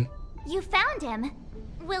 Arlan. You found him.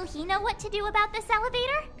 Will he know what to do about this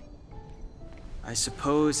elevator? I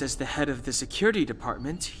suppose as the head of the security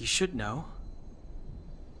department, he should know.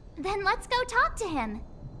 Then let's go talk to him.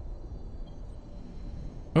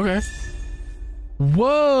 Okay.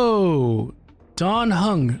 Whoa! Dawn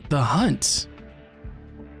Hung, the hunt.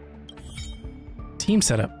 Team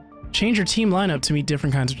setup. Change your team lineup to meet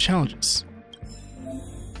different kinds of challenges.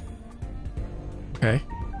 Okay.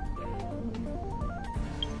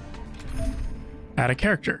 Add a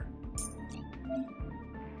character.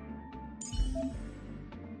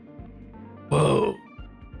 Whoa.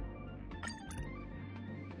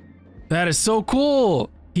 That is so cool.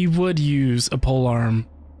 He would use a polearm.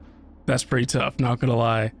 That's pretty tough, not gonna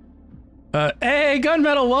lie. Hey,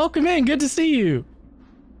 Gunmetal, welcome in. Good to see you.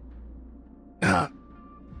 Have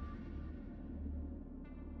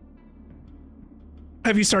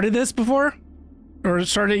you started this before? Or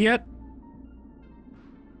started it yet?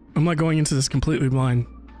 I'm not going into this completely blind.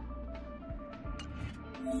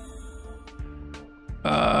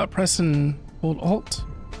 Press and hold Alt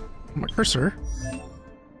on my cursor.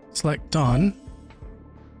 Select Dawn.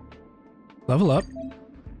 Level up.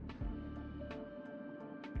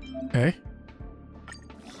 Okay.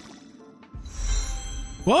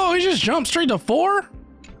 Whoa, he just jumped straight to 4?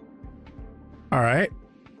 Alright.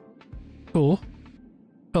 Cool.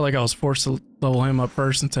 Felt like I was forced to level him up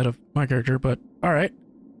first instead of my character, but alright.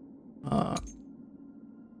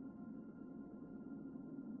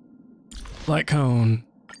 Light cone.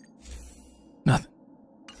 Nothing.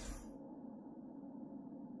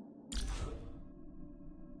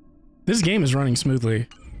 This game is running smoothly.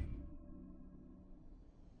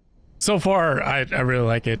 So far, I really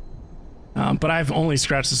like it. But I've only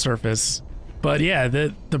scratched the surface. But yeah,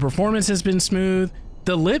 the performance has been smooth.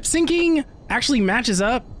 The lip syncing actually matches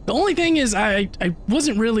up. The only thing is I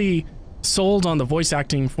wasn't really sold on the voice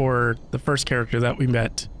acting for the first character that we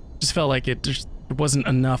met. Just felt like it wasn't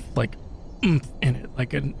enough like oomph in it.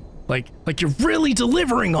 Like you're really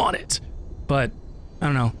delivering on it. But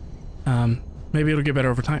I don't know. Maybe it'll get better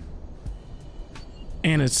over time.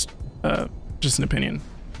 And it's just an opinion.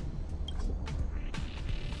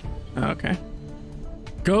 Okay.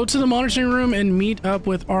 Go to the monitoring room and meet up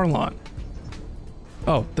with Arlan.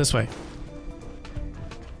 Oh, this way.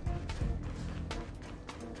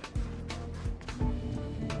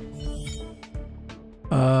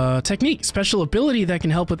 Technique, special ability that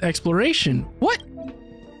can help with exploration. What?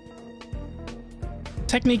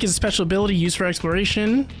 Technique is a special ability used for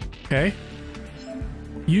exploration. Okay.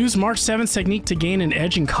 Use March 7th technique to gain an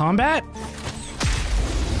edge in combat?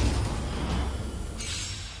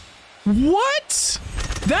 What?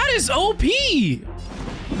 That is OP!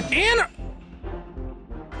 And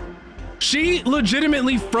she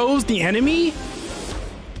legitimately froze the enemy?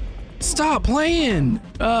 Stop playing!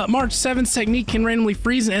 March 7th technique can randomly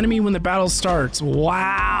freeze an enemy when the battle starts.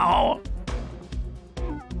 Wow!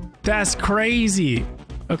 That's crazy.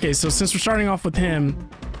 Okay, so since we're starting off with him,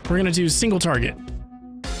 we're gonna do single target.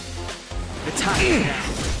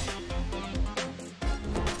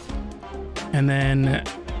 And then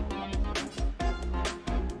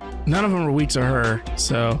none of them are weak to her,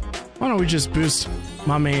 so why don't we just boost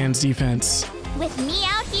my man's defense? With me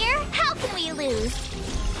out here, how can we lose?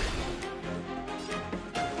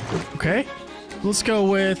 Okay, let's go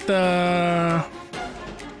with, do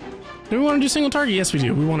we want to do single target? Yes, we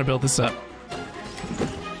do. We want to build this up.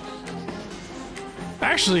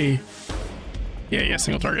 Actually, yeah,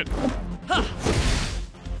 single target.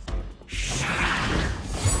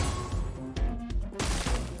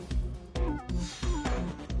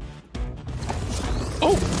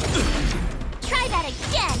 Oh! Try that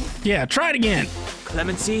again! Yeah, try it again!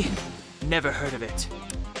 Clemency? Never heard of it.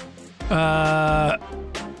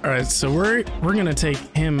 Alright, so we're gonna take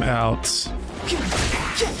him out.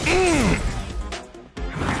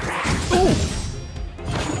 Oh!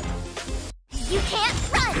 You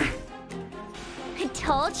can't run! I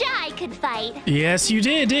told ya I could fight. Yes, you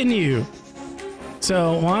did, didn't you?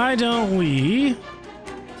 So why don't we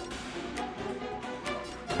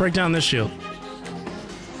break down this shield?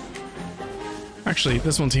 Actually,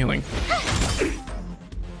 this one's healing.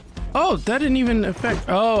 Oh, that didn't even affect.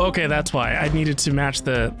 Oh, okay, that's why. I needed to match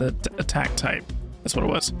the attack type. That's what it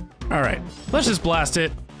was. All right, let's just blast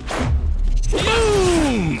it.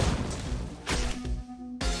 Boom!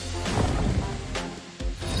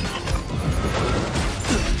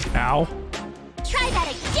 Ow. Try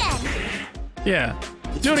that again. Yeah,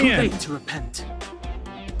 It's do it too again. late to repent.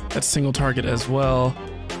 That's single target as well.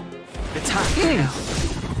 Attack now.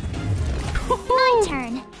 My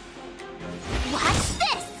turn. What?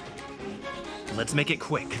 Let's make it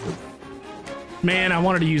quick. Man, I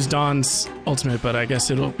wanted to use Dawn's ultimate, but I guess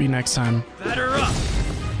it'll be next time. Batter up!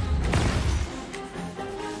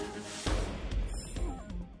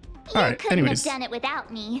 Alright, couldn't anyways. have done it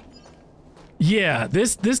without me. Yeah,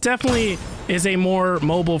 this definitely is a more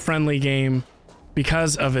mobile-friendly game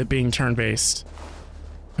because of it being turn-based,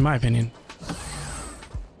 in my opinion.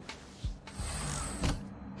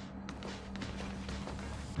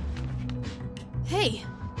 Hey,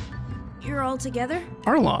 you're all together?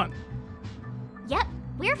 Arlon. Yep,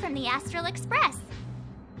 we're from the Astral Express.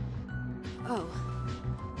 Oh.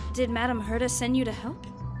 Did Madame Herta send you to help?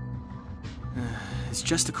 It's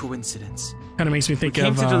just a coincidence. Kind of makes me think We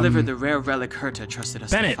came of to deliver the rare relic Herta trusted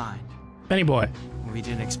us Bennett. to find. Benny Boy. We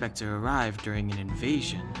didn't expect to arrive during an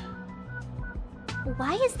invasion.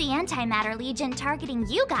 Why is the Antimatter Legion targeting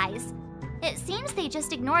you guys? It seems they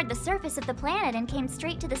just ignored the surface of the planet and came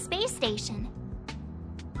straight to the space station.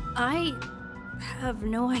 I have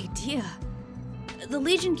no idea. The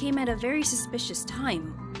Legion came at a very suspicious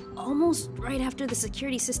time, almost right after the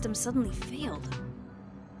security system suddenly failed.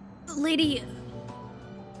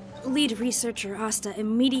 Lead researcher Asta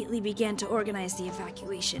immediately began to organize the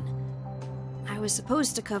evacuation. I was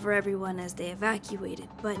supposed to cover everyone as they evacuated,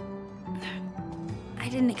 but I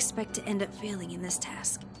didn't expect to end up failing in this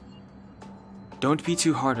task. Don't be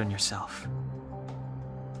too hard on yourself.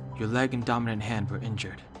 Your leg and dominant hand were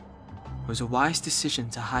injured. It was a wise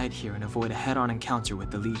decision to hide here and avoid a head-on encounter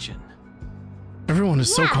with the Legion. Everyone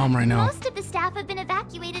is so calm right now. Most of the staff have been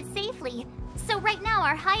evacuated safely. So right now,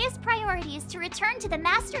 our highest priority is to return to the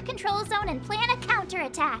Master Control Zone and plan a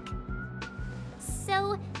counterattack.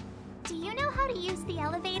 So, do you know how to use the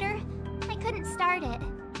elevator? I couldn't start it.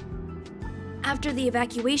 After the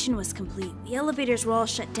evacuation was complete, the elevators were all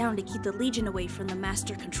shut down to keep the Legion away from the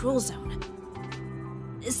Master Control Zone.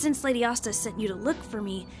 Since Lady Asta sent you to look for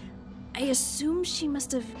me, I assume she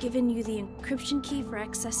must have given you the encryption key for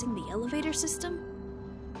accessing the elevator system?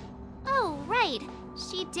 Oh, right.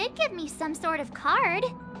 She did give me some sort of card.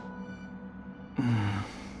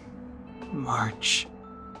 March.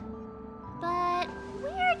 But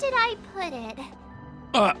where did I put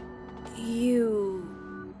it?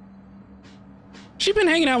 You... She been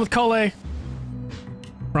hanging out with Cole.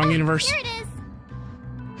 Wrong universe. Here it is.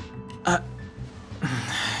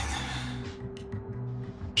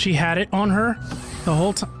 She had it on her the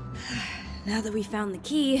whole time. Now that we found the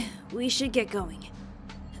key, we should get going.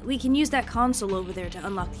 We can use that console over there to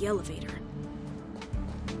unlock the elevator.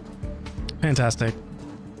 Fantastic.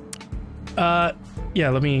 Yeah,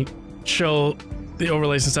 let me show the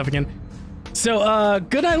overlays and stuff again. So,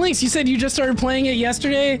 Good Night Links, you said you just started playing it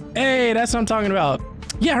yesterday? Hey, that's what I'm talking about.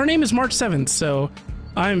 Yeah, her name is March 7th, so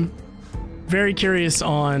I'm very curious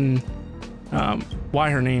on why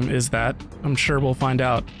her name is that. I'm sure we'll find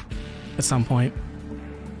out at some point.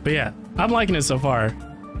 But yeah, I'm liking it so far.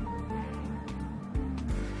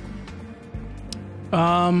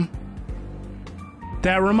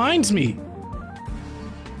 That reminds me.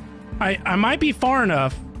 I might be far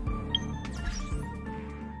enough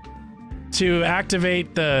to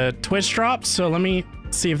activate the Twitch drop, so let me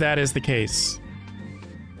see if that is the case.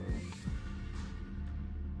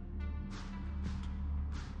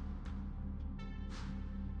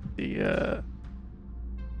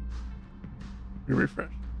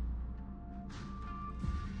 Refresh.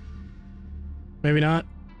 Maybe not.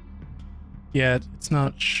 Yeah, it's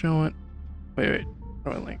not showing. Wait.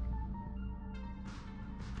 Throw a link.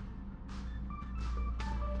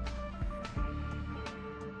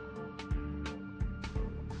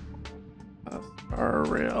 Star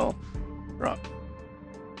Rail drop.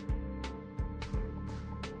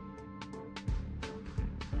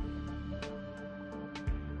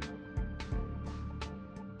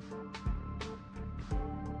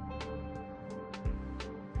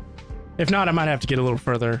 If not, I might have to get a little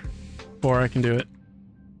further before I can do it.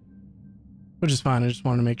 Which is fine, I just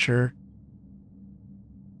wanted to make sure.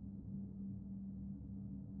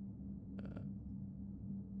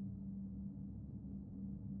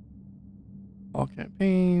 All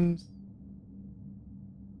campaigns.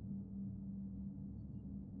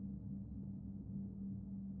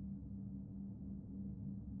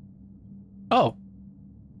 Oh.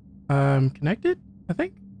 I'm connected, I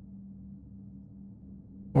think.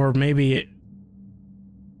 Or maybe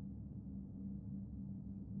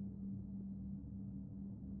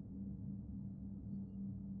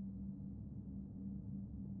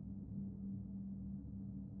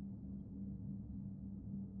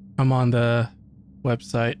I'm on the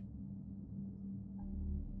website.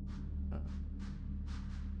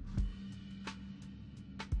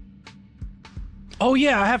 Oh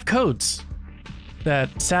yeah, I have codes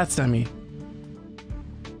that Sat sent me.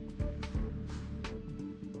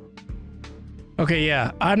 Okay,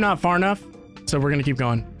 yeah, I'm not far enough, so we're gonna keep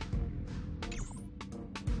going.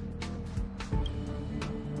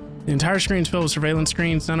 The entire screen is filled with surveillance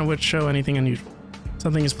screens, none of which show anything unusual.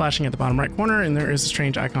 Something is flashing at the bottom right corner, and there is a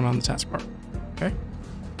strange icon on the taskbar. Okay.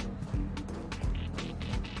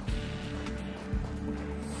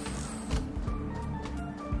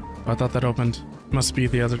 Oh, I thought that opened. Must be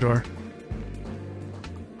the other door.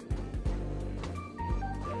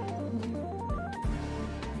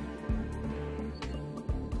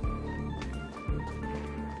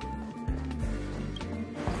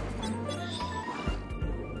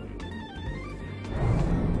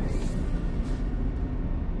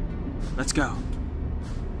 Let's go.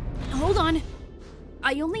 Hold on.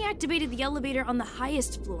 I only activated the elevator on the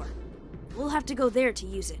highest floor. We'll have to go there to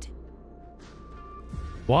use it.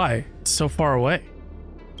 Why? It's so far away.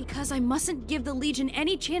 Because I mustn't give the Legion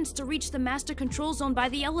any chance to reach the master control zone by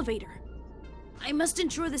the elevator. I must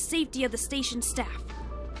ensure the safety of the station staff.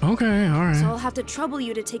 Okay, alright. So I'll have to trouble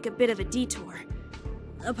you to take a bit of a detour.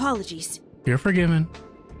 Apologies. You're forgiven.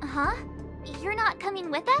 Huh? You're not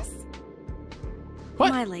coming with us?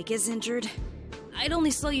 What? My leg is injured. I'd only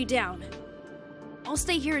slow you down. I'll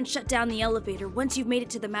stay here and shut down the elevator once you've made it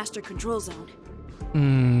to the master control zone.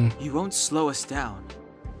 You won't slow us down.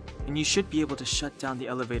 And you should be able to shut down the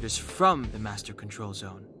elevators from the master control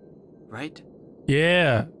zone, right?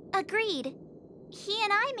 Yeah. Agreed. He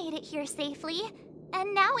and I made it here safely,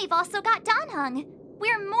 and now we've also got Danheng.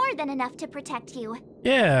 We're more than enough to protect you.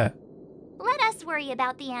 Yeah. Let us worry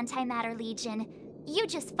about the Antimatter Legion. You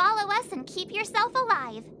just follow us and keep yourself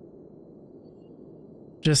alive.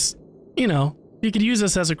 Just, you know, you could use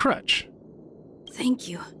us as a crutch. Thank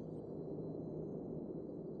you.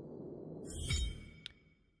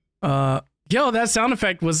 Yo, that sound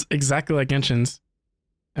effect was exactly like Genshin's.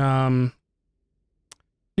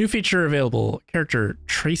 New feature available. Character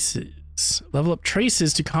traces. Level up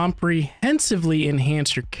traces to comprehensively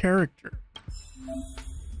enhance your character.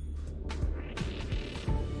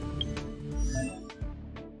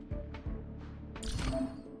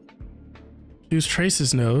 Use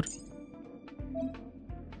traces node.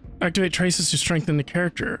 Activate traces to strengthen the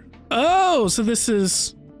character. Oh, so this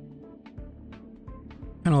is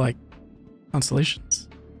kind of like constellations.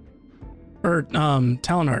 Or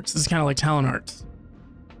Talon Arts. This is kind of like Talon Arts.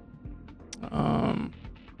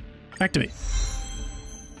 Activate.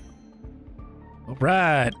 All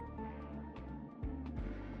right.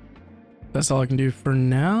 That's all I can do for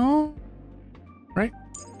now, right?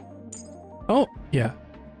 Oh, yeah.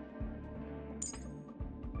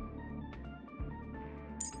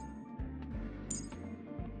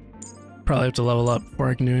 Probably have to level up before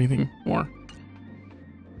I can do anything more.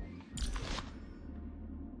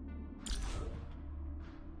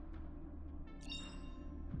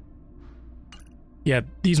 Yeah,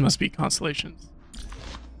 these must be constellations.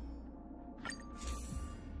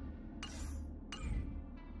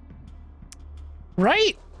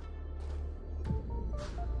 Right?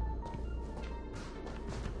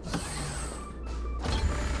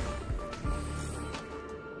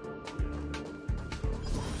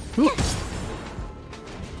 Ooh.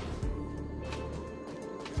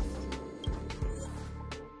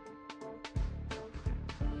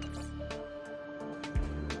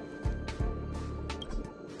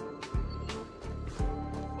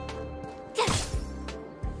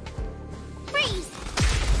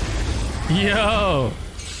 Yo!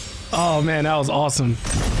 Oh man, that was awesome.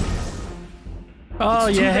 Oh,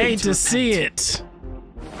 you hate to see it.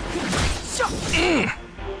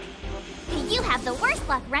 You have the worst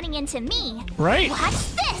luck running into me. Right?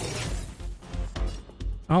 Watch this.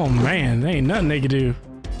 Oh man, there ain't nothing they could do.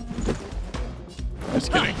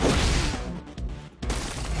 Just kidding.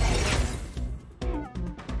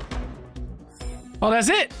 Oh, that's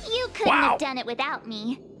it? You couldn't have done it without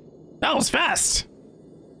me. That was fast.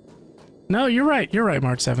 No, you're right. You're right,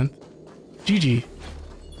 March 7th. GG.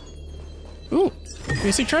 Ooh,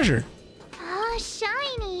 basic treasure. Oh,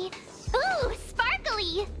 shiny. Ooh,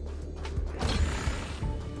 sparkly.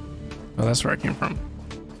 Oh, that's where I came from.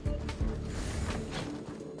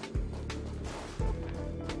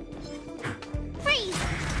 Freeze.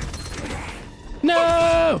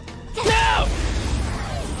 No! No!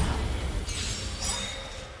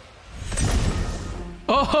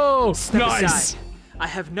 Oh, Step nice. aside. I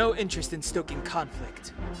have no interest in stoking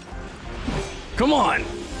conflict. Come on.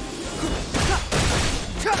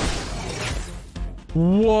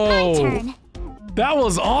 Whoa. My turn. That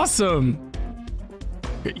was awesome.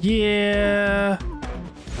 Yeah.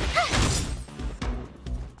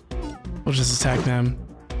 We'll just attack them.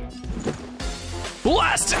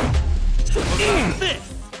 Blast! I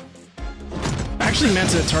actually meant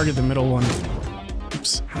to target the middle one.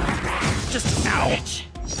 moves. Just Ow.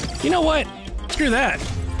 You know what? Screw that.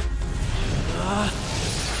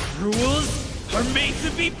 Rules are made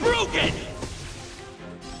to be broken!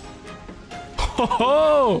 Ho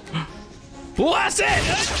ho! Blast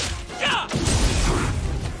it!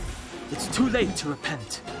 It's too late to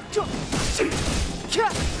repent.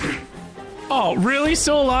 Oh, really?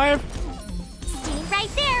 Still alive? Stay right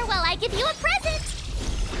there while I give you a present.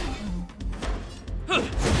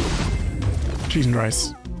 Cheese and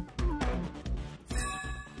rice.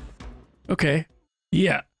 Okay.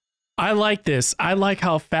 Yeah. I like this. I like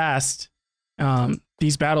how fast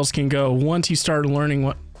these battles can go once you start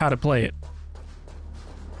learning how to play it.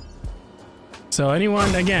 So anyone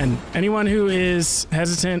who is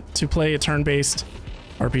hesitant to play a turn-based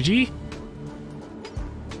RPG,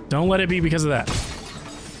 don't let it be because of that.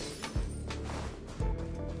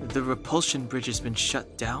 The repulsion bridge has been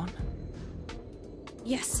shut down?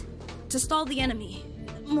 Yes, to stall the enemy,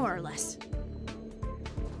 more or less.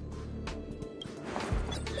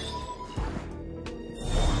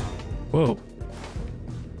 Whoa.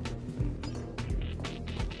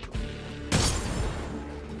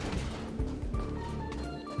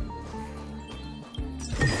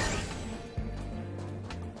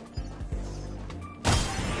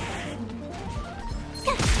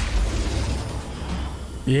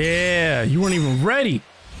 Yeah, you weren't even ready.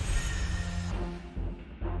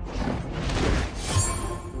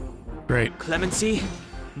 Great. Clemency?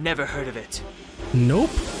 Never heard of it. Nope.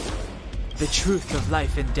 The truth of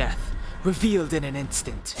life and death, revealed in an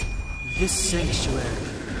instant. This sanctuary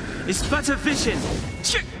is but a vision.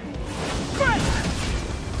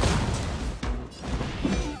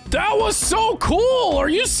 That was so cool! Are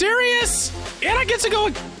you serious? And I get to go.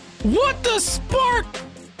 What the spark?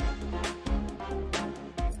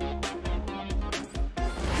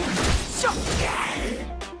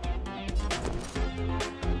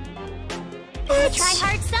 I try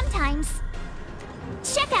hard sometimes.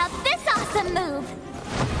 Check out this awesome move.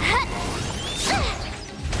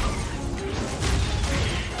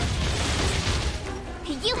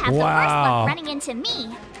 You have the worst luck running into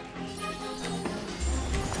me.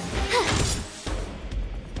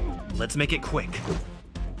 Let's make it quick.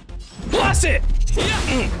 Blast it!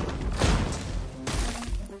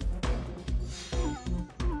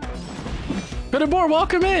 Fedibor,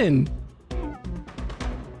 welcome in.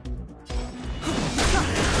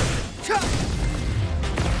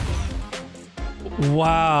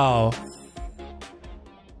 Wow.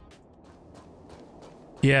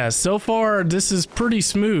 Yeah, so far this is pretty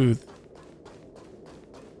smooth.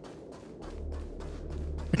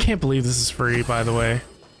 I can't believe this is free, by the way.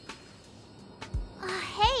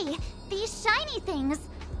 Hey, these shiny things.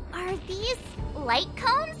 Are these light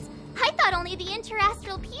cones? I thought only the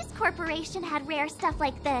Interastral Peace Corporation had rare stuff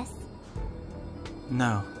like this.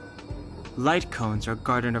 No. Light cones are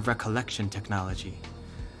Garden of Recollection technology.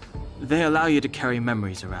 They allow you to carry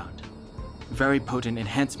memories around. Very potent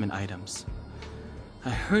enhancement items. I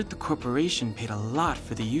heard the corporation paid a lot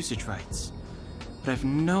for the usage rights, but I've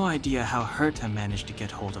no idea how Herta managed to get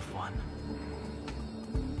hold of one.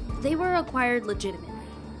 They were acquired legitimately.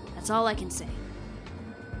 That's all I can say.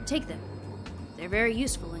 Take them. They're very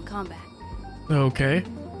useful in combat. Okay.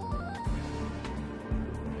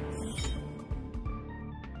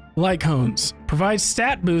 Light cones. Provide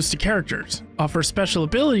stat boosts to characters. Offer special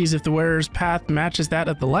abilities if the wearer's path matches that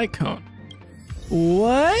of the light cone.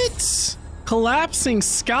 What? Collapsing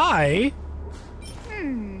Sky?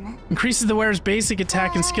 Increases the wearer's basic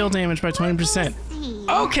attack and skill damage by 20%.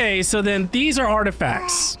 Okay, so then these are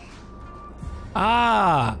artifacts.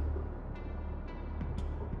 Ah.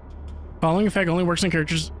 Following effect only works on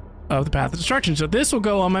characters of the path of destruction, so this will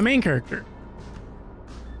go on my main character.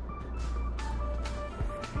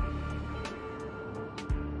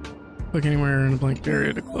 Click anywhere in a blank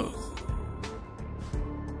area to close.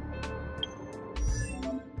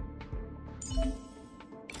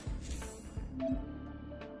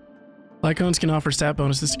 Light cones can offer stat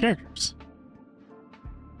bonuses to characters.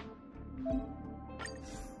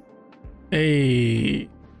 Hey.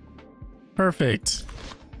 Perfect.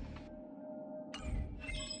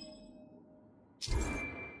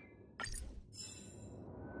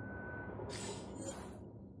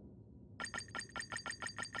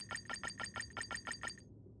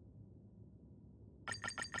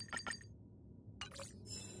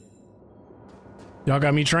 Y'all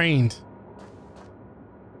got me trained.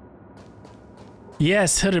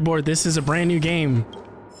 Yes, Hooded this is a brand new game.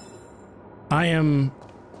 I am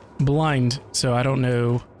blind, so I don't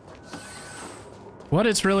know what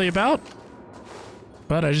it's really about.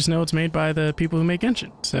 But I just know it's made by the people who make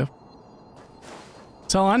Genshin, so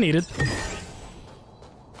that's all I needed.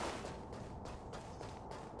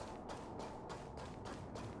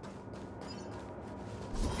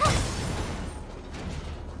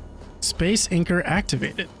 Space anchor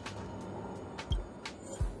activated.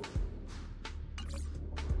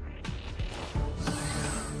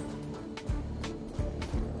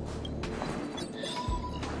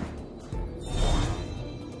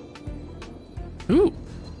 Ooh.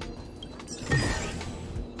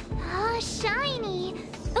 Oh, shiny.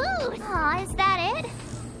 Ooh. Aw, is that it?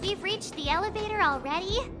 We've reached the elevator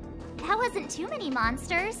already? That wasn't too many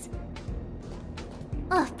monsters.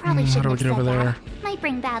 Oh, probably How shouldn't do we have get said over that. there? Might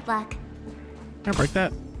bring bad luck. Can I break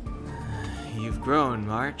that? You've grown,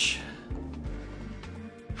 March.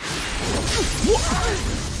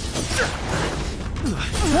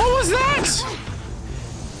 What was that?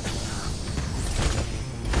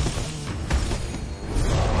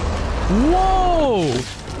 Whoa!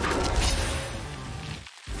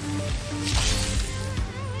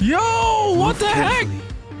 Yo, what the heck?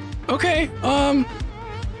 Okay,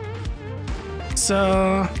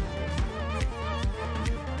 so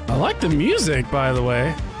I like the music, by the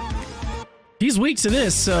way. He's weak to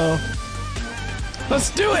this, so let's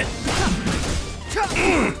do it.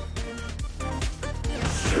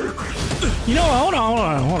 You know, hold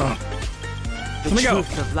on. The Let me go.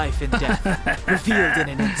 truth of life and death, revealed in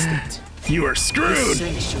an instant. You are The screwed.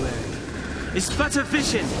 sanctuary is but a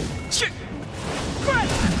vision.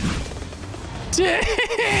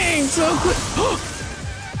 Dang, so quick.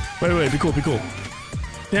 Wait, be cool.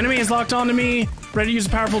 The enemy is locked onto me. Ready to use a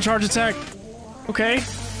powerful charge attack. Okay.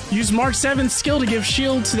 Use Mark 7's skill to give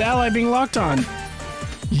shield to the ally being locked on.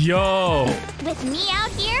 Yo. With me out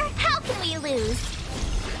here, how can we lose?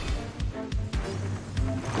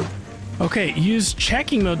 Okay, use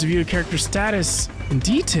checking mode to view a character's status in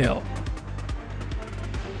detail.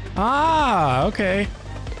 Ah, okay.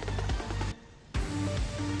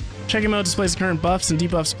 Checking mode displays the current buffs and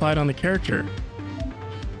debuffs applied on the character.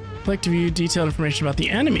 Click to view detailed information about the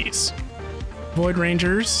enemies. Void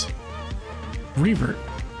Rangers. Revert.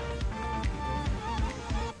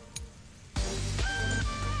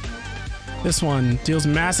 This one deals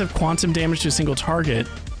massive quantum damage to a single target.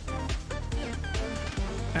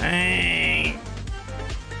 Dang.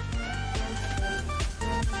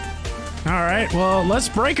 All right, well, let's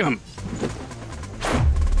break them.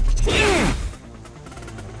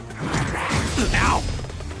 Ow.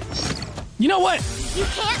 You know what? You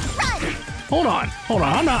can't run! Hold on.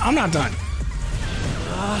 I'm not done.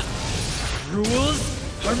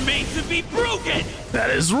 Rules are made to be broken! That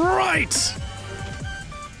is right.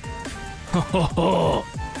 Ho.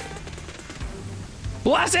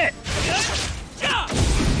 Blast it.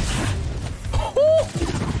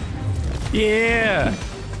 Yeah.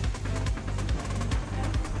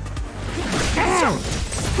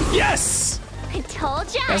 Yes. I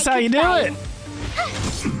told ya. That's how you do it.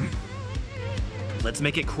 Let's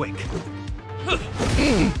make it quick.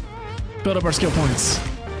 Build up our skill points.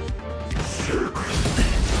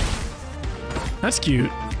 That's cute.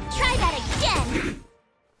 Try that again.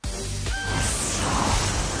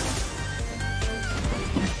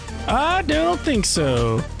 I don't think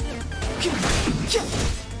so.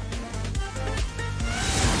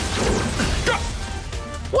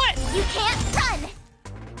 What? You can't run.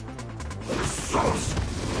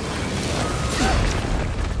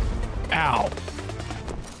 Ow.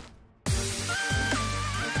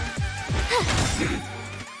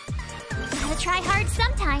 Gotta try hard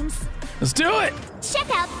sometimes. Let's do it. Check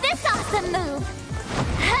out this awesome move.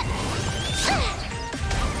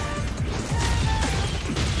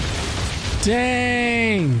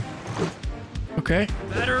 Dang. Okay.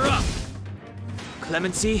 Batter up.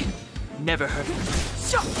 Clemency never hurt.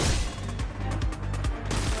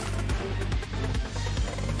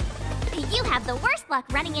 You have the worst luck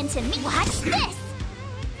running into me. Watch this.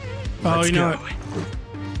 Oh, Let's you know go. what?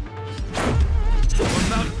 What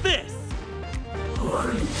about this?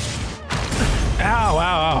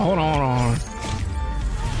 Ow. Hold on.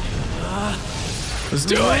 Let's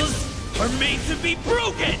do it. Rules are made to be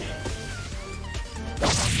broken!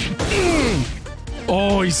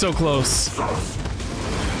 Oh, he's so close.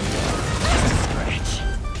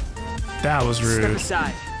 That was Step rude.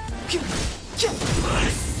 aside.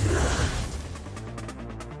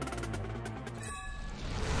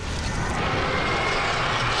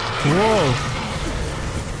 Whoa.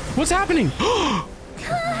 What's happening?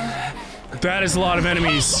 That is a lot of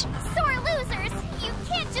enemies. Sore losers. You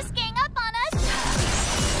can't just gang up on us.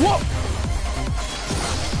 Whoa.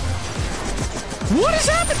 What is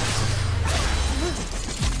happening?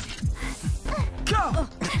 Go!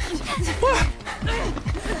 What?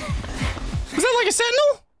 Was that like a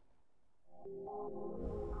sentinel?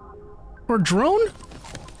 Or a drone?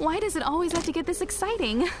 Why does it always have to get this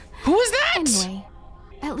exciting? Who is that? Anyway,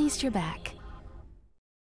 at least you're back.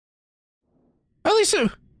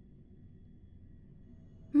 Lisa!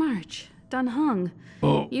 March, Dunhung,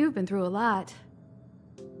 Oh. you've been through a lot.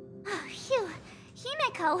 Oh, phew.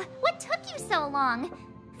 Himeko, what took you so long?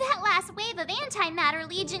 That last wave of antimatter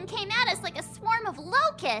legion came at us like a swarm of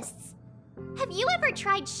locusts. Have you ever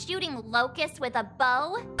tried shooting locusts with a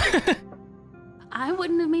bow? I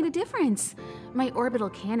wouldn't have made a difference. My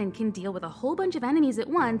orbital cannon can deal with a whole bunch of enemies at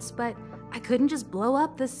once, but I couldn't just blow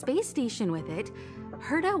up the space station with it.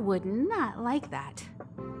 Herta would not like that.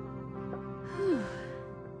 Whew.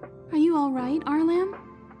 Are you all right, Arlam?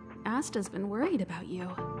 Asta's been worried about you.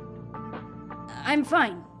 I'm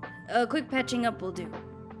fine. A quick patching up will do.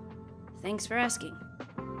 Thanks for asking.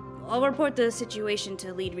 I'll report the situation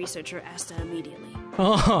to lead researcher Asta immediately.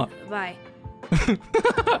 Oh. Bye.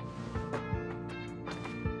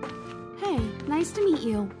 Hey, nice to meet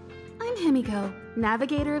you. I'm Himiko,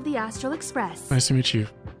 navigator of the Astral Express. Nice to meet you.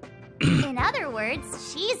 In other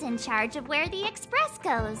words, she's in charge of where the express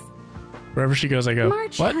goes. Wherever she goes, I go.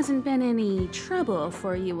 March What? hasn't been any trouble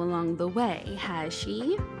for you along the way, has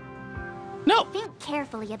she? No. Think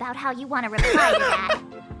carefully about how you want to reply to that.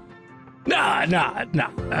 Nah.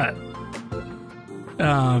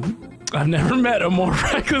 I've never met a more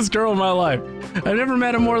reckless girl in my life. I've never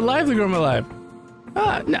met a more lively girl in my life.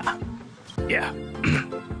 Nah. Yeah.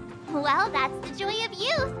 Well, that's the joy of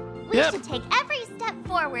youth. We Yep. should take every step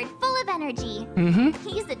forward full of energy. Mm-hmm.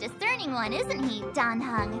 He's a discerning one, isn't he,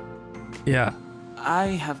 Danhung? Yeah. I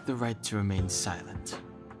have the right to remain silent.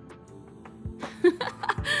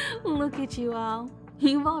 Look at you all.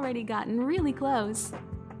 You've already gotten really close.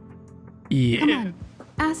 Yeah. Come on.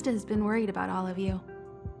 Asta's been worried about all of you.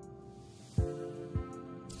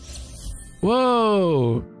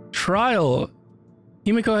 Whoa. Trial.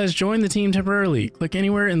 Himiko has joined the team temporarily. Click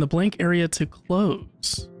anywhere in the blank area to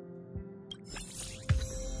close.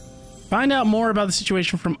 Find out more about the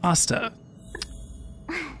situation from Asta.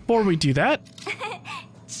 Before we do that,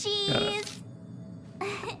 Cheese.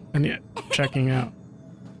 I need checking out.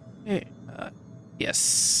 Hey,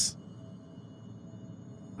 yes.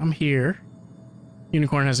 I'm here.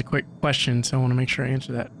 Unicorn has a quick question, so I want to make sure I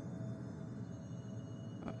answer that.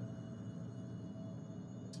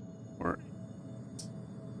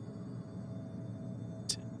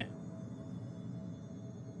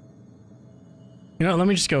 You know, let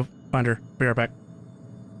me just go find her. Be right back.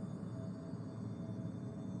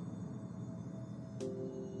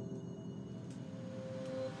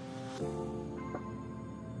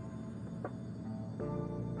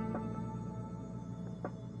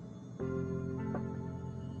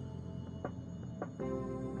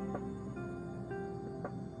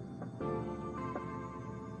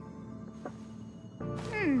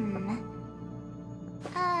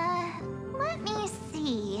 Let me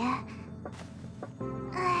see.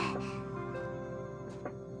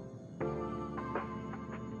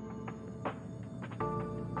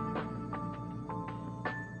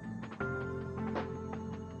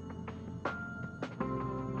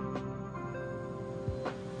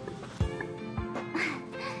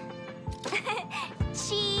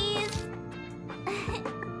 Cheese.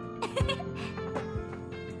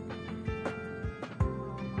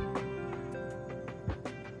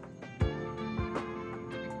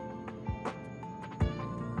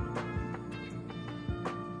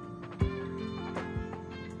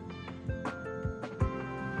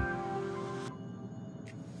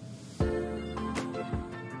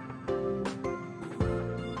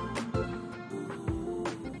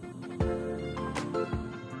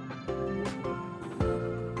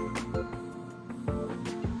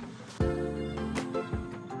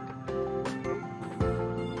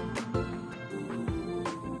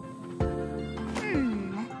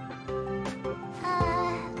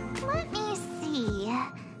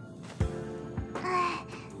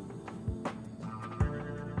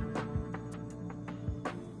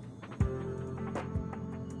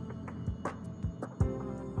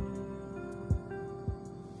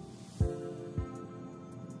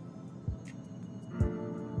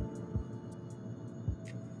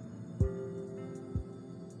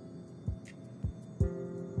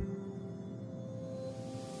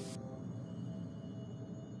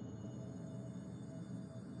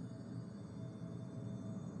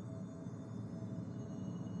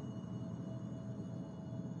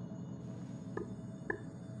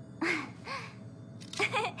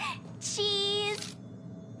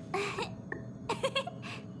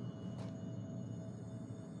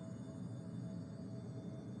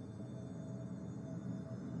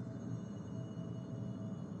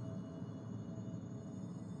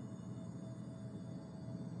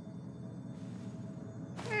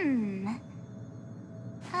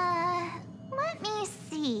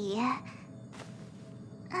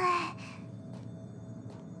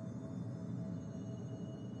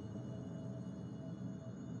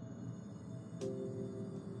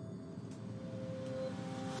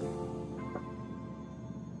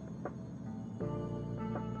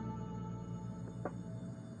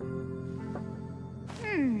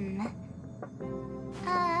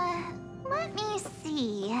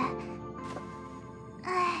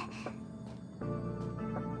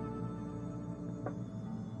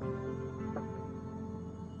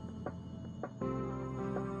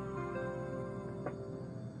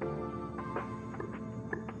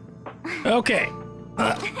 Okay.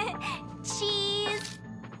 Cheese.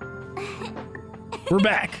 We're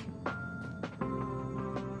back.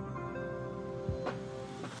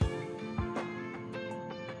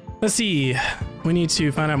 Let's see. We need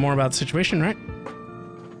to find out more about the situation, right?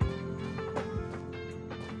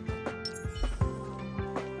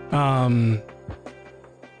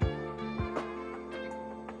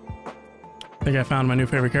 I think I found my new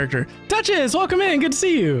favorite character. Duchess, welcome in. Good to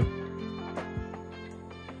see you.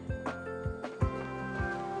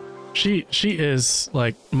 She is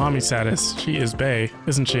like mommy status. She is bae,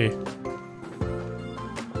 isn't she?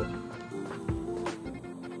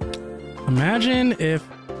 Imagine if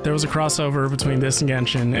there was a crossover between this and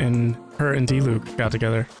Genshin and her and D-Luke got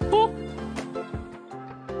together. Oh.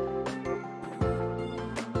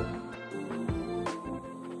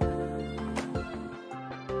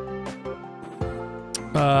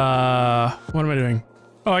 What am I doing?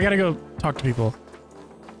 Oh, I gotta go talk to people.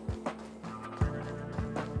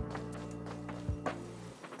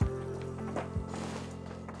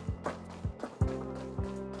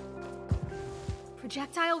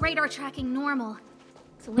 Projectile radar tracking normal.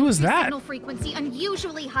 Who is that? Signal frequency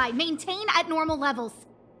unusually high. Maintain at normal levels.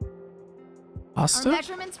 Asta? Our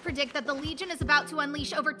measurements predict that the Legion is about to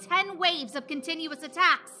unleash over 10 waves of continuous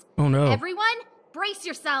attacks. Oh no. Everyone, brace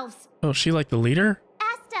yourselves. Oh, is she like the leader?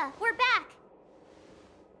 Asta, we're back.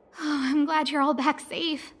 Oh, I'm glad you're all back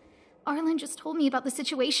safe. Arlen just told me about the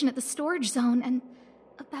situation at the storage zone and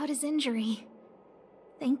about his injury.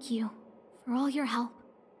 Thank you for all your help.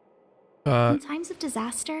 In times of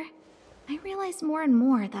disaster, I realize more and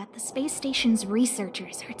more that the space station's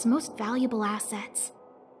researchers are its most valuable assets.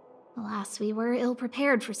 Alas, we were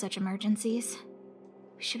ill-prepared for such emergencies.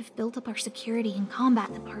 We should have built up our security and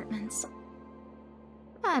combat departments.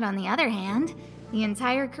 But on the other hand, the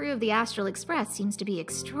entire crew of the Astral Express seems to be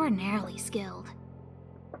extraordinarily skilled.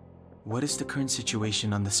 What is the current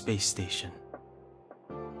situation on the space station?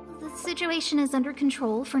 The situation is under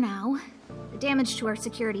control for now. The damage to our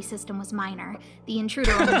security system was minor. The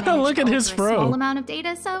intruder only managed Look to at his alter a fro. small amount of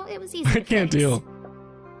data, so it was easy to I can't fix. deal.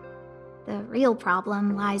 The real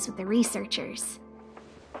problem lies with the researchers.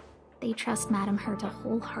 They trust Madame Herta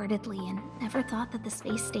wholeheartedly and never thought that the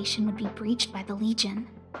space station would be breached by the Legion.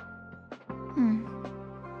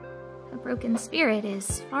 A broken spirit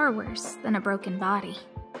is far worse than a broken body.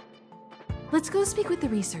 Let's go speak with the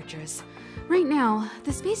researchers. Right now,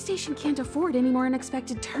 the space station can't afford any more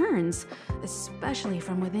unexpected turns, especially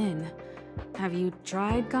from within. Have you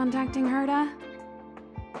tried contacting Herta?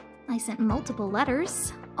 I sent multiple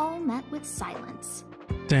letters, all met with silence.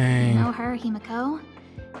 Dang. You know her, Himiko?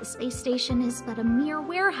 The space station is but a mere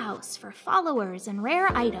warehouse for followers and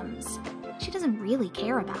rare items. She doesn't really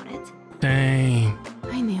care about it. Dang.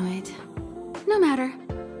 I knew it. No matter.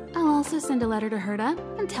 I'll also send a letter to Herta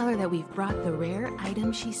and tell her that we've brought the rare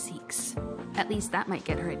item she seeks. At least that might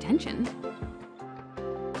get her attention.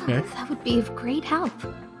 Okay. Oh, that would be of great help.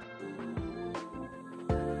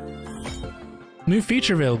 New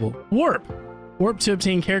feature available. Warp. Warp to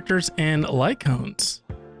obtain characters and light cones.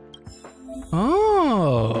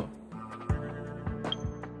 Oh.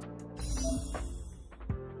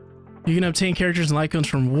 You can obtain characters and light cones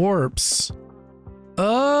from warps.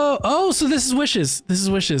 Oh, so this is wishes. This is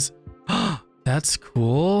wishes. That's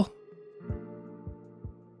cool.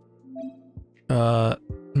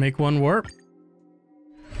 Make one warp.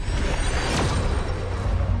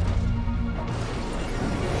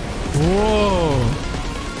 Whoa.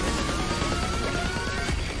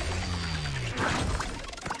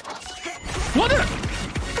 What a...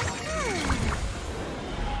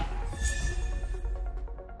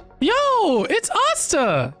 Yo, it's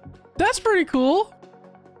Asta. That's pretty cool.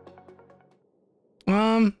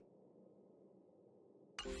 Oh.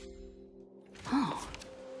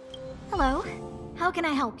 Hello. How can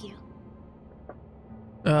I help you?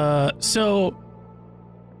 So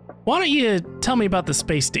why don't you tell me about the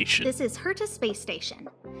space station? This is Herta Space Station.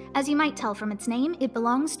 As you might tell from its name, it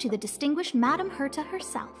belongs to the distinguished Madame Herta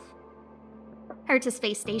herself. Herta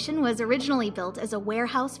Space Station was originally built as a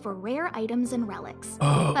warehouse for rare items and relics.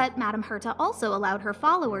 Oh. But Madame Herta also allowed her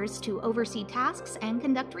followers to oversee tasks and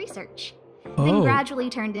conduct research. Oh. Then gradually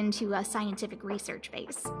turned into a scientific research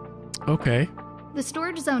base. Okay. The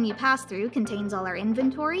storage zone you pass through contains all our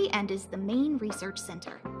inventory and is the main research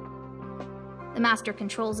center. The master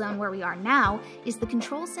control zone where we are now is the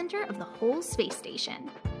control center of the whole space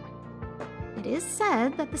station. It is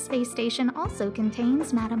said that the space station also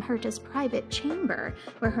contains Madame Herta's private chamber,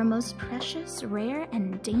 where her most precious, rare,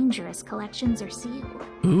 and dangerous collections are sealed.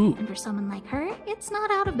 Ooh. And for someone like her, it's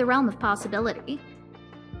not out of the realm of possibility.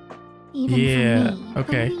 Even Yeah, for me,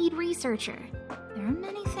 okay. the lead researcher, There are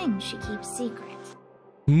many things she keeps secret.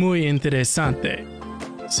 Muy interesante.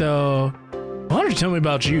 So, why don't you tell me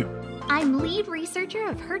about you? I'm lead researcher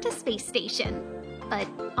of Herta Space Station. But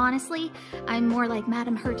honestly, I'm more like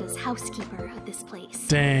Madame Herta's housekeeper of this place.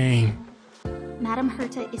 Dang. Madame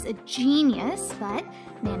Herta is a genius, but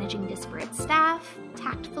managing disparate staff,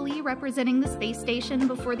 tactfully representing the space station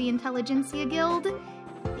before the Intelligentsia Guild,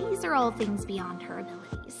 these are all things beyond her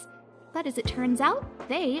abilities. But as it turns out,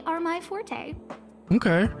 they are my forte.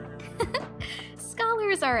 Okay.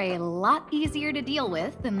 Scholars are a lot easier to deal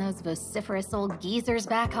with than those vociferous old geezers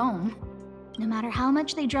back home. No matter how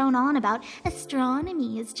much they drone on about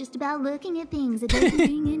astronomy is just about looking at things that doesn't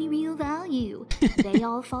bring any real value, they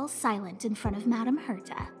all fall silent in front of Madame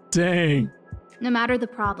Herta. Dang. No matter the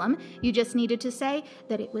problem, you just needed to say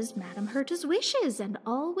that it was Madame Herta's wishes and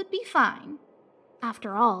all would be fine.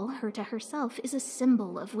 After all, Herta herself is a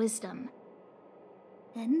symbol of wisdom.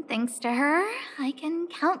 And thanks to her, I can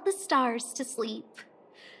count the stars to sleep.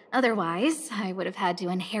 Otherwise, I would have had to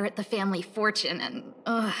inherit the family fortune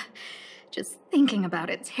and, just thinking about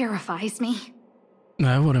it terrifies me.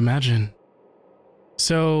 I would imagine.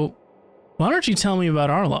 So, why don't you tell me about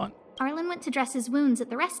Arlon? Arlen went to dress his wounds at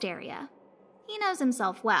the rest area. He knows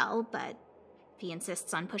himself well, but if he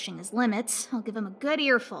insists on pushing his limits, I'll give him a good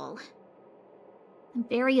earful. I'm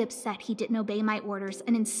very upset he didn't obey my orders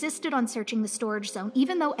and insisted on searching the storage zone,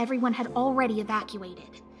 even though everyone had already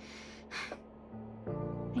evacuated.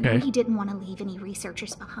 I know he didn't want to leave any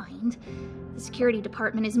researchers behind. The security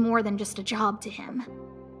department is more than just a job to him.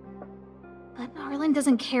 But Arlen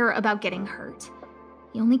doesn't care about getting hurt.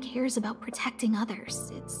 He only cares about protecting others.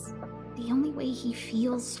 It's the only way he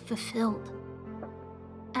feels fulfilled.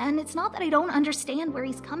 And it's not that I don't understand where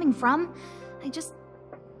he's coming from. I just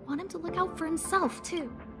want him to look out for himself,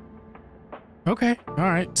 too. Okay,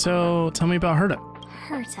 alright, so tell me about Herta.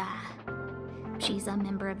 Herta. She's a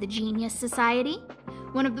member of the Genius Society,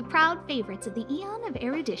 one of the proud favorites of the Eon of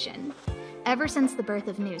Erudition. Ever since the birth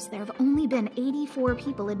of Nous, there have only been 84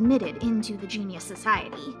 people admitted into the Genius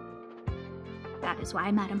Society. That is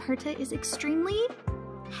why Madame Herta is extremely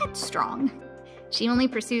headstrong. She only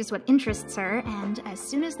pursues what interests her, and as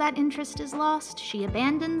soon as that interest is lost, she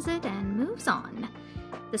abandons it and moves on.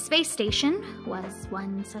 The space station was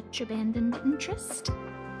one such abandoned interest.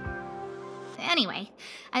 Anyway,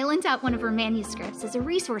 I lent out one of her manuscripts as a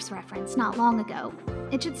resource reference not long ago.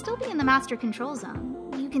 It should still be in the master control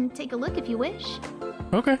zone. You can take a look if you wish.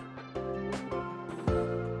 Okay.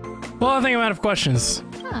 Well, I think I'm out of questions.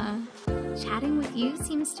 Chatting with you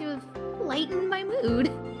seems to have lightened my mood.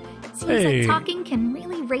 It seems like talking can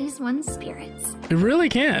really raise one's spirits. It really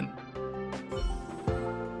can.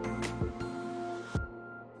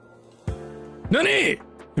 Nani!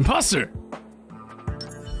 Imposter!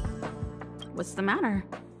 What's the matter?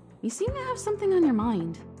 You seem to have something on your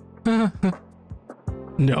mind.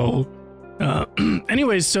 No.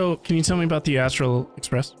 Anyways, so can you tell me about the Astral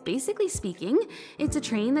Express? Basically speaking, it's a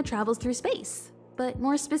train that travels through space. But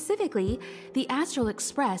more specifically, the Astral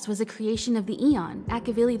Express was a creation of the Eon,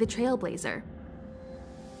 Akavili the Trailblazer.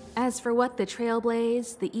 As for what the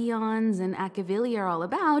Trailblaze, the Eons, and Akavili are all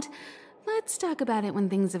about, let's talk about it when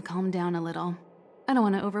things have calmed down a little. I don't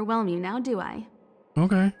want to overwhelm you now, do I?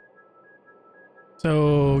 Okay.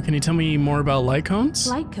 So, can you tell me more about light cones?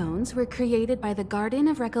 Light cones were created by the Garden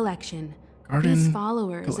of Recollection. These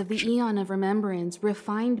followers of the Eon of Remembrance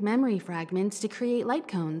refined memory fragments to create light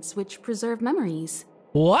cones, which preserve memories.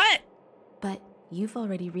 What? But you've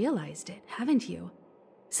already realized it, haven't you?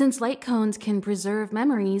 Since light cones can preserve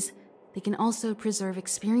memories, they can also preserve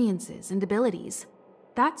experiences and abilities.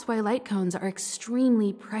 That's why light cones are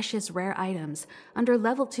extremely precious rare items under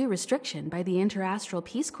Level 2 restriction by the Interastral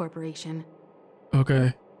Peace Corporation.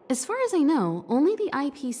 Okay. As far as I know, only the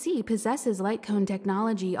IPC possesses light cone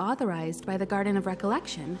technology authorized by the Garden of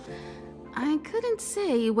Recollection. I couldn't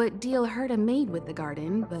say what deal Herta made with the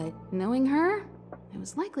Garden, but knowing her, it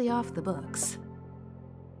was likely off the books.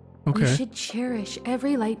 Okay. You should cherish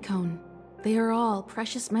every light cone. They are all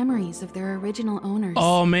precious memories of their original owners.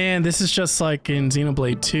 Oh man, this is just like in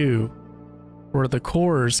Xenoblade 2, where the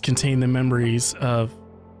cores contain the memories of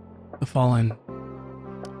the fallen.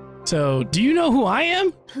 So, do you know who I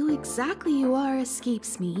am? Who exactly you are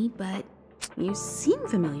escapes me, but you seem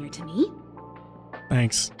familiar to me.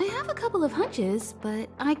 Thanks. I have a couple of hunches, but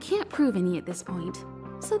I can't prove any at this point.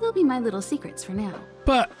 So they'll be my little secrets for now.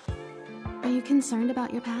 But... Are you concerned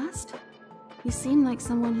about your past? You seem like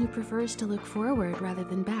someone who prefers to look forward rather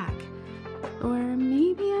than back. Or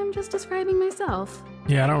maybe I'm just describing myself.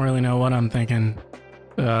 Yeah, I don't really know what I'm thinking.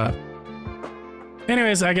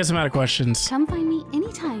 Anyways, I guess I'm out of questions. Come find me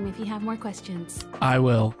anytime if you have more questions. I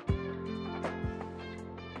will.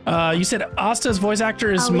 You said Asta's voice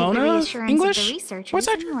actor is I'll leave the Mona? reassurance English? of the researchers Voice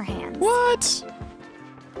actor? in your hands. What?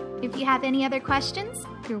 If you have any other questions,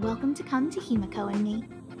 you're welcome to come to Himiko and me.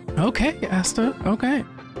 Okay, Asta. Okay.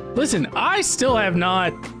 Listen, I still have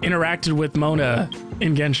not interacted with Mona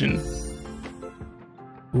in Genshin.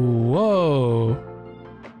 Whoa.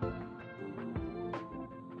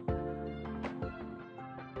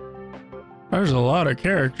 There's a lot of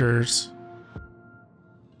characters.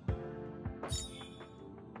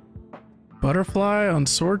 Butterfly on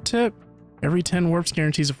sword tip. Every 10 warps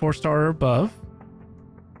guarantees a 4-star or above.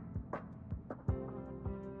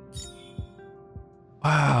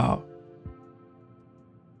 Wow.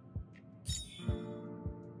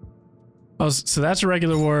 Oh, so that's a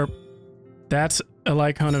regular warp. That's a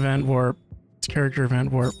Lycone event warp. It's character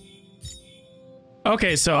event warp.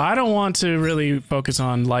 Okay, so I don't want to really focus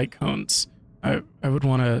on Lycones. I would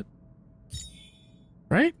want to...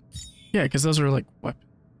 Right? Yeah, because those are like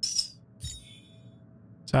weapons.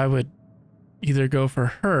 So I would either go for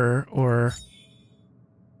her or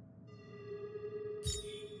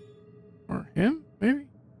him, maybe?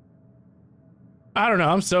 I don't know.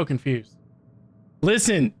 I'm so confused.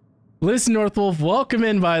 Listen, Northwolf. Welcome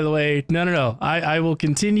in, by the way. No. I will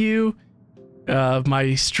continue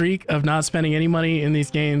my streak of not spending any money in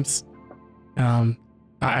these games.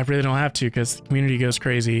 I really don't have to because the community goes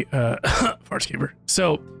crazy. Farscaper.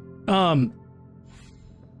 So,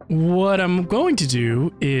 what I'm going to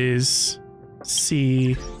do is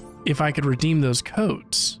see if I could redeem those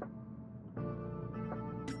codes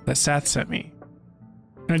that Seth sent me.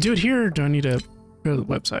 Can I do it here, or do I need to go to the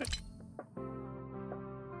website?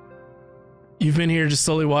 You've been here just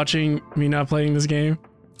slowly watching me not playing this game?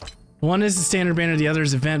 One is the standard banner, the other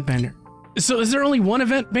is event banner. So is there only one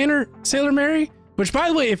event banner, Sailor Mary? Which, by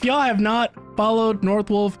the way, if y'all have not followed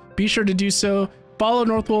Northwolf, be sure to do so. Follow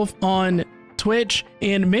Northwolf on Twitch,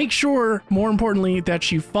 and make sure, more importantly,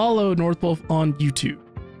 that you follow Northwolf on YouTube.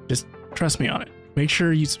 Just trust me on it. Make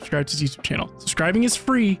sure you subscribe to his YouTube channel. Subscribing is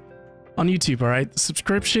free on YouTube, all right? The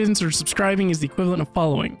subscriptions or subscribing is the equivalent of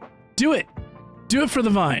following. Do it. Do it for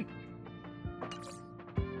the Vine.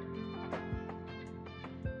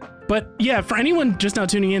 But yeah, for anyone just now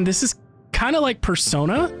tuning in, this is kind of like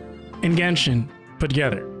Persona and Genshin put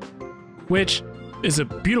together, which is a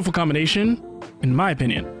beautiful combination, in my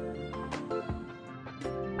opinion.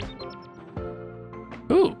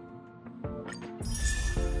 Ooh.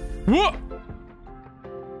 Whoa!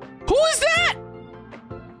 Who is that?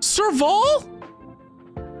 Serval?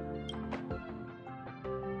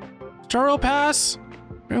 Star Rail Pass?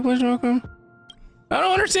 Trailblaze welcome. I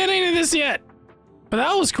don't understand any of this yet. But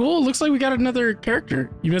that was cool. Looks like we got another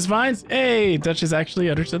character. You miss Vines? Hey, Dutch has actually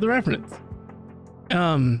understood the reference.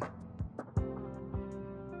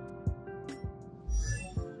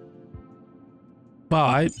 Wow,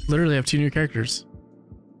 I literally have 2 new characters.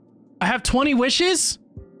 I have 20 wishes?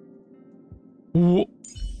 Whoa.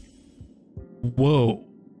 Whoa.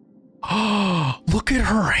 Oh, look at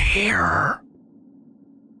her hair.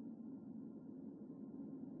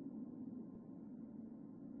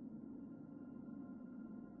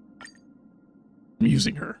 I'm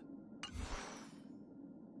using her.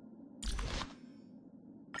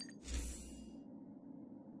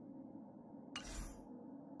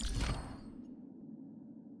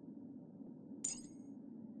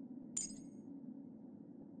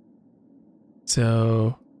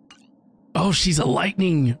 So, oh, she's a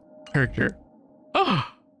lightning character. Oh,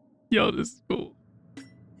 yo, this is cool.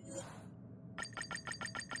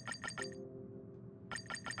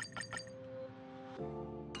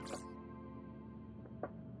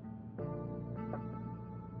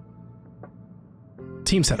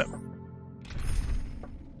 Team setup.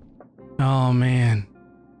 Oh man.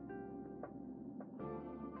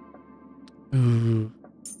 Ooh.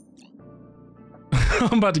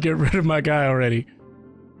 I'm about to get rid of my guy already.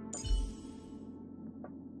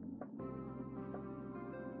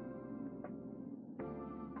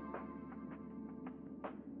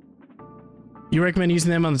 You recommend using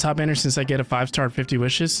them on the top banner since I get a 5-star 50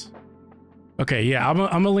 wishes? Okay, yeah, I'm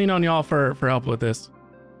gonna lean on y'all for help with this.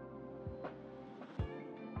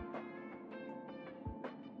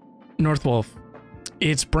 Northwolf.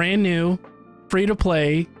 It's brand new, free to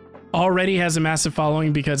play, already has a massive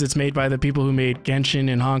following because it's made by the people who made Genshin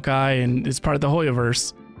and Honkai, and it's part of the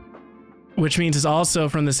Hoyoverse, which means it's also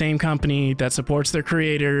from the same company that supports their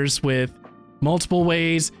creators with multiple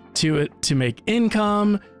ways to make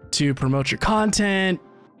income, to promote your content.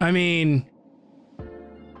 I mean,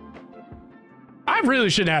 I really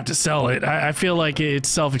shouldn't have to sell it. I feel like it's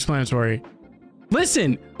self-explanatory.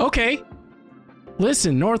 Listen, okay.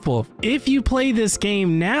 Listen, Northwolf, if you play this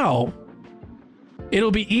game now,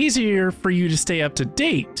 it'll be easier for you to stay up to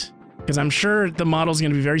date, because I'm sure the model's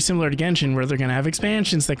going to be very similar to Genshin, where they're going to have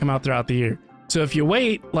expansions that come out throughout the year. So if you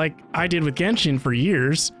wait, like I did with Genshin for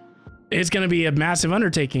years, it's going to be a massive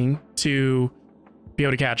undertaking to be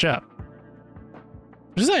able to catch up.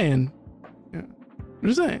 Just saying. Yeah.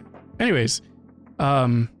 Just saying. Anyways,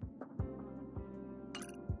 I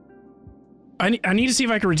need to see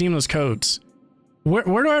if I can redeem those codes. Where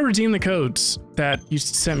do I redeem the codes that you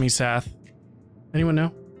sent me, Sath? Anyone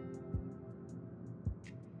know?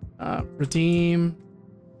 Redeem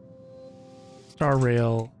Star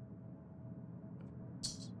Rail.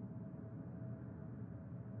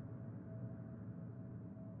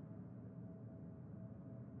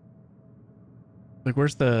 Like,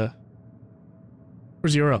 where's the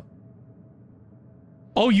URL?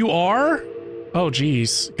 Oh, you are? Oh,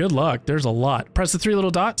 geez. Good luck. There's a lot. Press the 3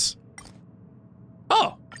 little dots.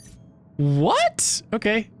 Oh! What?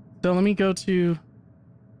 Okay. So let me go to...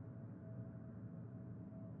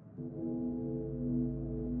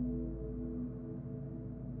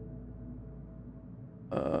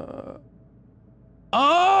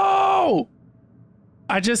 Oh!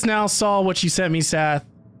 I just now saw what you sent me, Sath,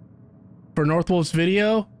 for Northwolf's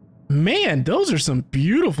video. Man, those are some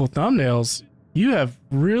beautiful thumbnails. You have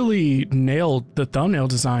really nailed the thumbnail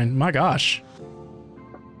design. My gosh.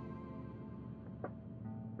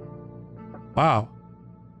 Wow.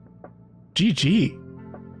 GG.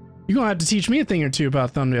 You're gonna have to teach me a thing or two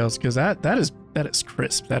about thumbnails, because that is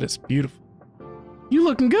crisp. That is beautiful. You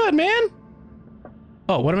looking good, man.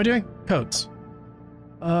 Oh, what am I doing? Codes.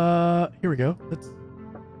 Here we go. Let's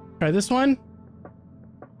try this one.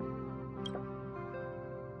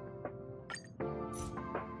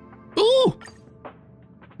 Ooh!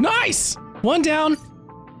 Nice! One down.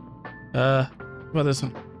 How about this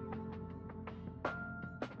one?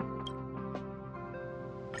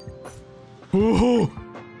 Ooh!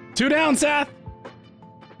 2 down, Seth!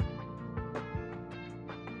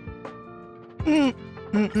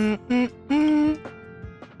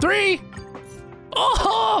 3!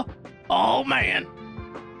 Oh! Oh, man.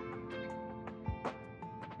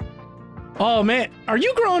 Oh, man. Are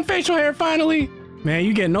you growing facial hair finally? Man,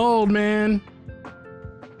 you getting old, man.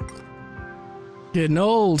 Getting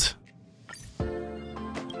old.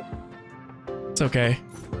 It's okay.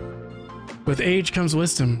 With age comes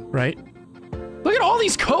wisdom, right? Look at all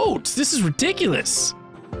these codes. This is ridiculous.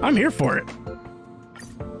 I'm here for it.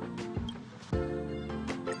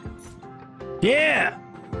 Yeah.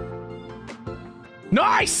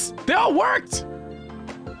 Nice. They all worked.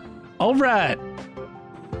 All right.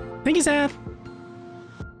 Thank you, Seth.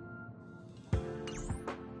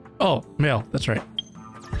 Oh, mail. That's right.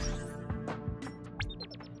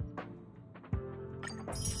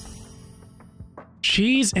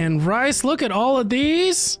 Cheese and rice. Look at all of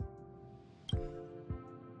these.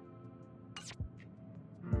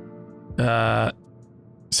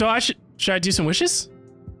 So should I do some wishes?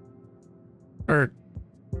 Or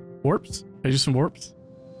warps? Should I do some warps?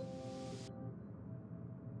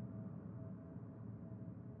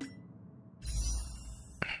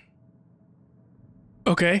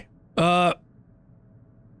 Okay.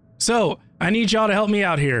 So I need y'all to help me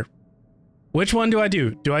out here. Which one do I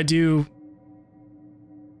do? Do I do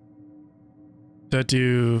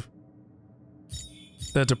the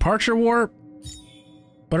departure warp,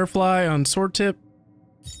 butterfly on sword tip,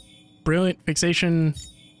 brilliant fixation,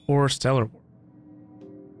 or stellar warp?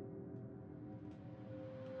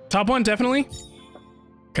 Top one, definitely.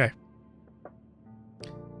 Okay.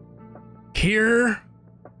 Here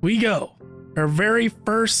we go. Our very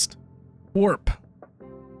first warp.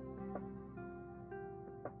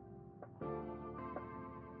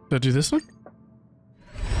 Do I do this one?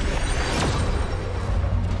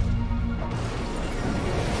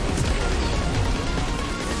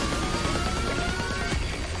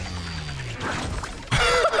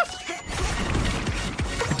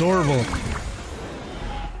 Adorable.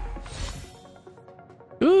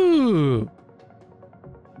 Ooh.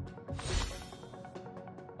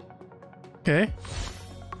 Okay.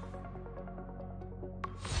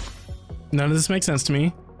 None of this makes sense to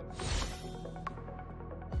me.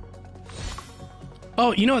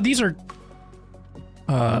 Oh, you know what? These are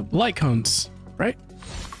light cones, right?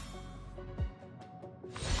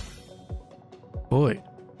 Boy.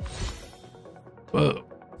 Whoa.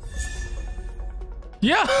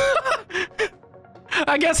 Yeah!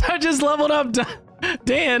 I guess I just leveled up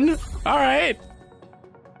Dan. Alright.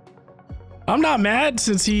 I'm not mad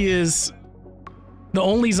since he is the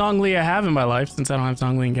only Zhongli I have in my life, since I don't have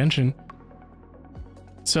Zhongli in Genshin.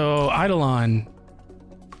 So, Eidolon.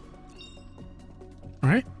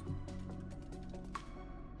 Right?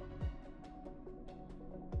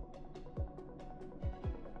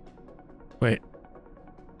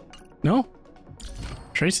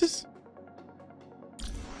 Traces?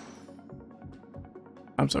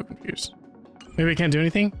 I'm so confused. Maybe I can't do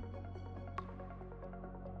anything?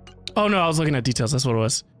 Oh no, I was looking at details. That's what it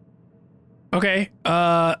was. Okay.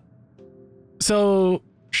 So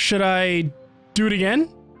should I do it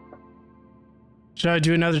again? Should I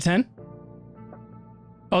do another 10?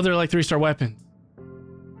 Oh, they're like 3-star weapons.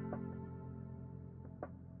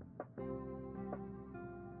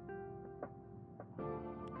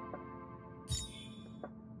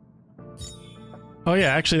 Oh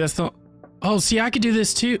yeah, actually that's the... Oh, see, I could do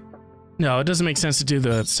this too. No, it doesn't make sense to do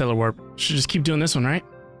the stellar warp. Should just keep doing this one, right?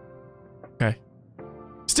 Okay.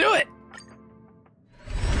 Let's do it!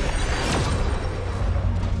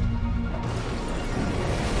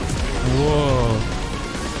 Whoa.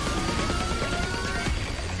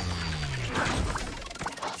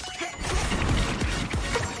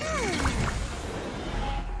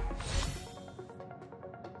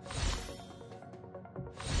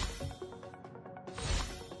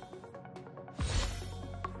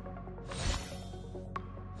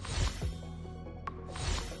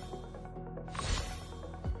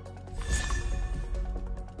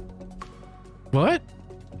 What?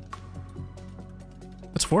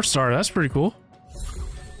 That's 4-star. That's pretty cool.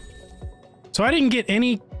 So I didn't get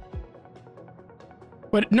any...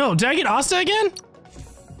 But no, did I get Asta again?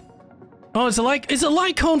 Oh, it's a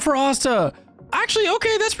light cone for Asta. Actually,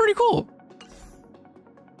 okay, that's pretty cool.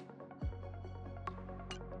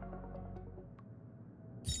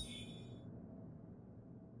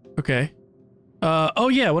 Okay. Oh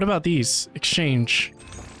yeah, what about these? Exchange.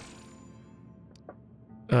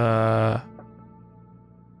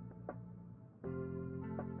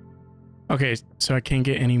 Okay, so I can't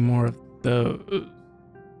get any more of those.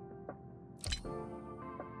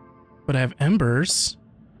 But I have embers.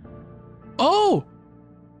 Oh!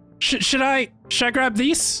 Should I grab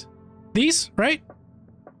these? These, right?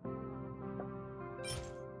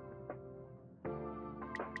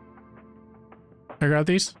 Should I grab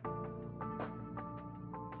these?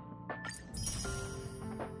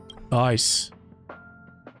 Nice.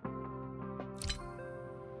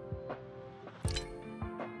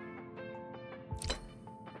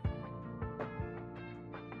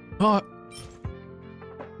 Oh.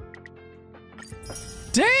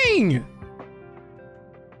 Dang!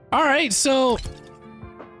 Alright, so...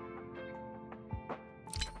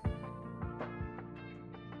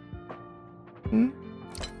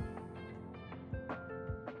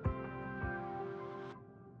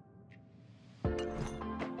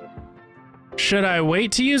 Should I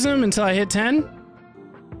wait to use them until I hit 10?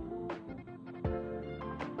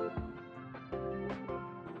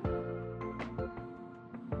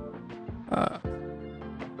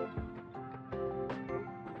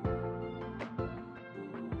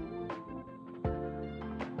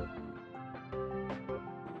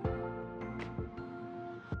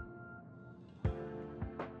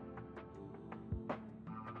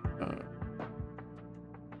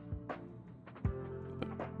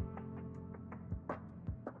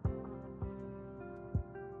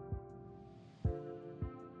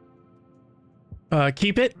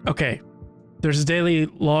 Keep it? Okay. There's a daily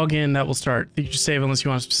login that will start. You just save unless you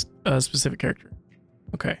want a specific character.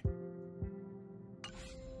 Okay.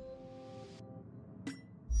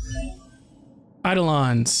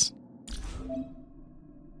 Eidolons.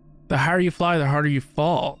 The higher you fly, the harder you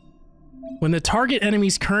fall. When the target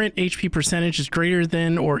enemy's current HP percentage is greater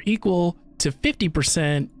than or equal to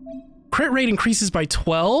 50%, crit rate increases by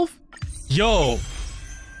 12? Yo!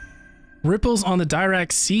 Ripples on the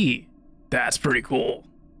Dirac Sea. That's pretty cool.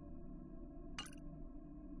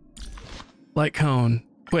 Light cone.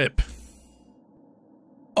 Whip.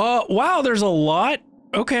 Wow, there's a lot.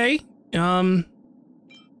 Okay.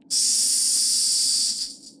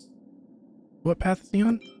 What path is he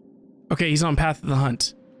on? Okay, he's on Path of the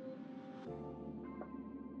Hunt.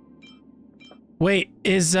 Wait,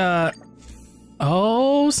 is,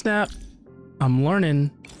 oh, snap. I'm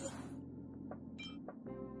learning.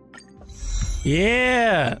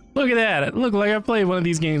 Yeah! Look at that. It looked like I played one of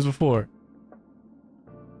these games before.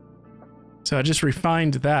 So I just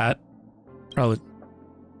refined that. Probably.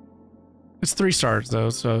 It's 3 stars,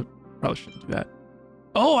 though, so probably shouldn't do that.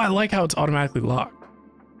 Oh, I like how it's automatically locked.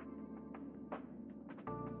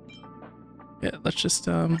 Yeah, let's just,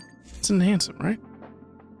 let's enhance him, right?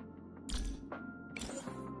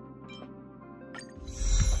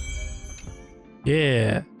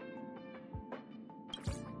 Yeah.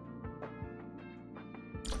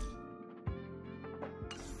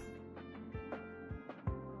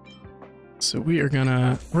 So we're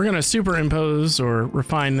gonna superimpose or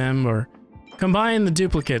refine them or combine the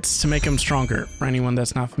duplicates to make them stronger for anyone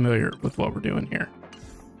that's not familiar with what we're doing here.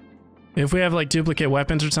 If we have like duplicate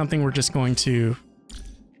weapons or something, we're just going to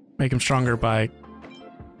make them stronger by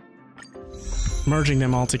merging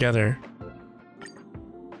them all together.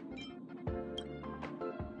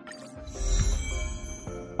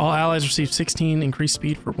 All allies receive 16 increased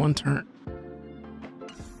speed for 1 turn.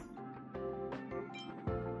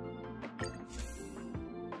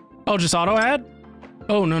 Oh, just auto add?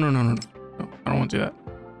 Oh, no. No, I don't want to do that.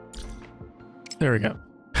 There we go.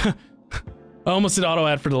 I almost did auto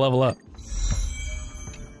add for the level up.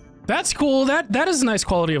 That's cool. That is a nice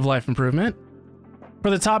quality of life improvement. For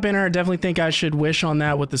the top banner, I definitely think I should wish on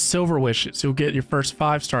that with the silver wishes. You'll get your first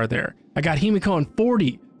 5-star there. I got Himiko on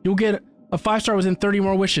 40. You'll get a 5-star within 30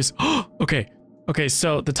 more wishes. Okay. Okay,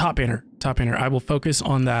 so the top banner. I will focus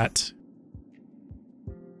on that.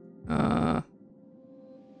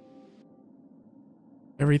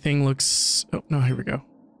 Everything looks... Oh, no, here we go.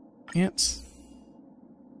 Ants.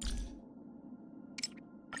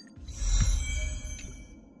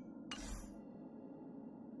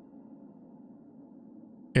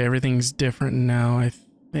 Okay, everything's different now, I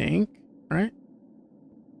think, right?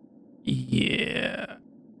 Yeah.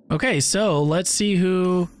 Okay, so let's see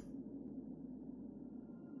who...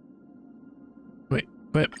 Wait,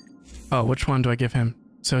 whip. Oh, which one do I give him?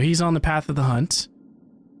 So he's on the path of the hunt.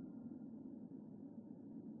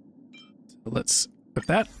 So let's put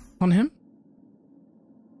that on him.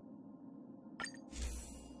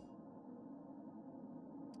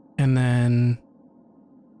 And then...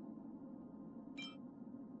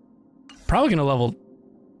 Probably gonna level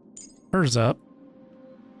hers up.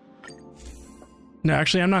 No,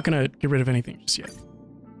 actually, I'm not gonna get rid of anything just yet.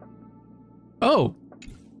 Oh,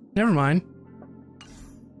 never mind.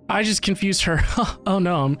 I just confused her. Oh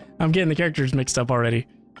no, I'm getting the characters mixed up already.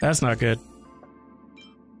 That's not good.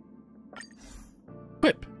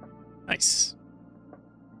 Whip. Nice.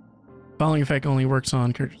 Following effect only works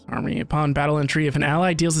on character's army. Upon battle entry, if an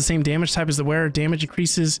ally deals the same damage type as the wearer, damage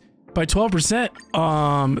increases by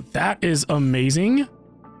 12%. That is amazing.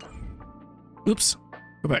 Oops.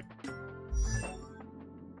 Go back.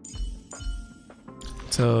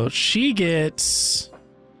 So she gets...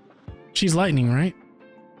 She's lightning, right?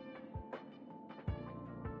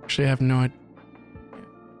 Actually, I have no idea.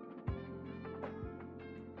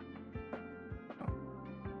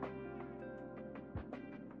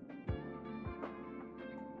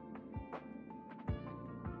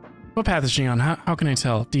 What path is she on? How can I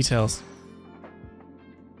tell? Details.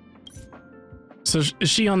 So is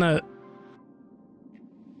she on the...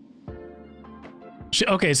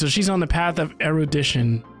 Okay, so she's on the path of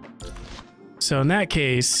erudition. So in that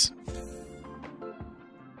case...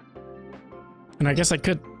 And I guess I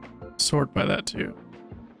could sort by that too.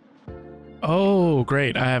 Oh,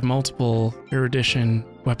 great. I have multiple erudition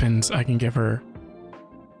weapons I can give her.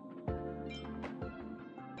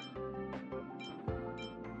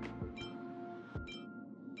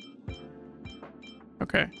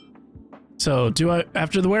 Okay. So,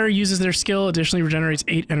 after the wearer uses their skill, additionally regenerates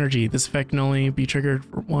 8 energy. This effect can only be triggered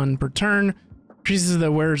for 1 per turn. Increases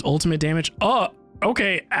the wearer's ultimate damage. Oh,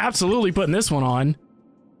 okay. Absolutely putting this one on.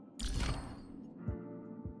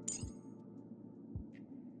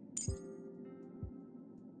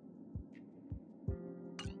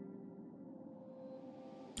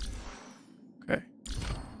 Okay.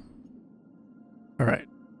 All right.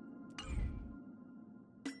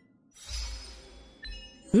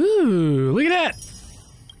 Ooh, look at that!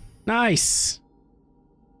 Nice!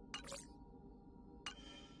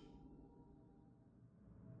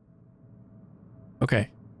 Okay.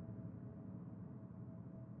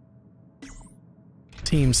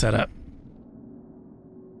 Team setup.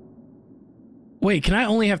 Wait, can I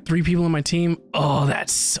only have 3 people on my team? Oh, that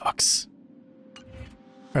sucks.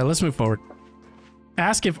 Alright, let's move forward.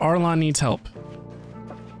 Ask if Arlon needs help.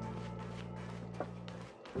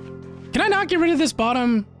 Can I not get rid of this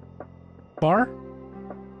bottom bar?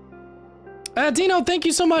 Dino, thank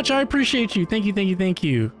you so much. I appreciate you. Thank you, thank you, thank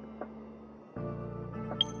you.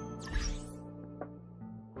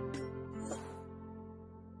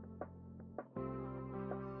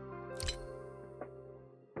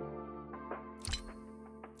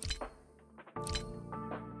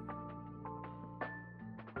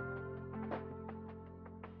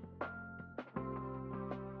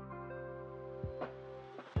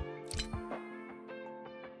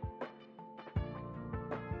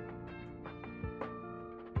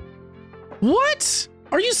 What?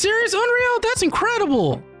 Are you serious, Unreal? That's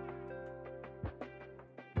incredible.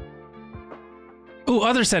 Oh,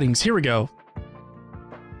 other settings. Here we go.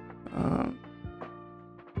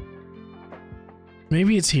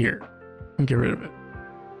 Maybe it's here. I can get rid of it.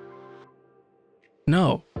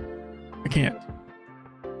 No, I can't.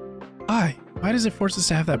 Why does it force us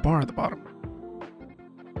to have that bar at the bottom?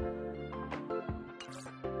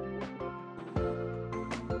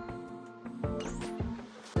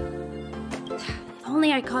 If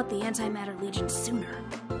only I caught the Antimatter Legion sooner.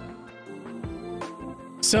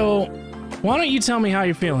 So, why don't you tell me how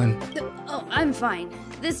you're feeling? Oh, I'm fine.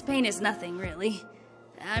 This pain is nothing, really.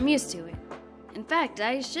 I'm used to it. In fact,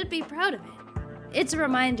 I should be proud of it. It's a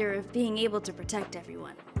reminder of being able to protect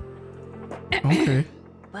everyone. Okay.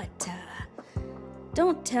 But,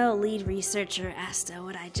 don't tell lead researcher Asta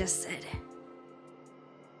what I just said.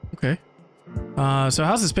 Okay. So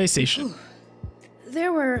how's the space station?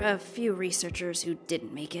 There were a few researchers who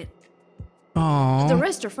didn't make it. Aww. The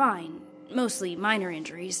rest are fine, mostly minor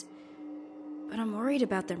injuries. But I'm worried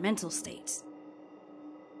about their mental states.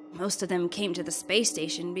 Most of them came to the space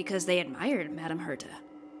station because they admired Madame Herta.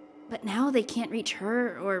 But now they can't reach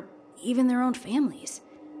her or even their own families.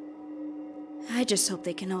 I just hope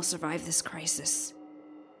they can all survive this crisis.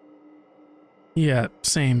 Yeah,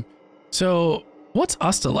 same. So, what's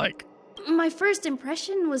Asta like? My first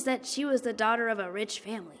impression was that she was the daughter of a rich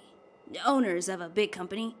family, owners of a big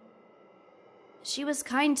company. She was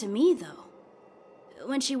kind to me, though.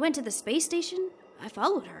 When she went to the space station, I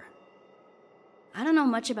followed her. I don't know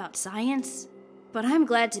much about science, but I'm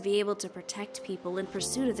glad to be able to protect people in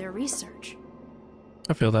pursuit of their research.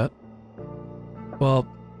 I feel that. Well,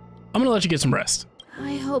 I'm gonna let you get some rest.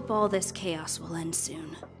 I hope all this chaos will end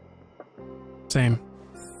soon. Same.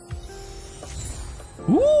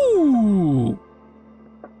 Ooh!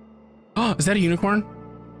 Oh, is that a unicorn?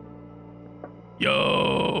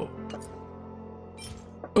 Yo!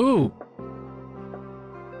 Ooh!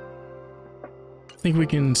 I think we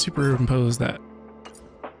can superimpose that.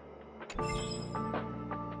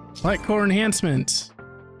 Light core enhancement.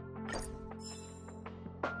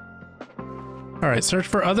 Alright, search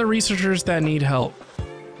for other researchers that need help.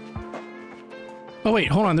 Oh wait,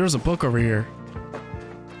 hold on, there's a book over here.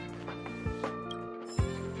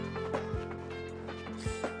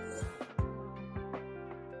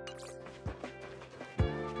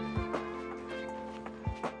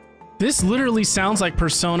 This literally sounds like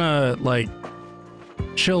Persona, like,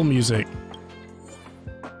 chill music.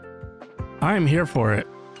 I am here for it.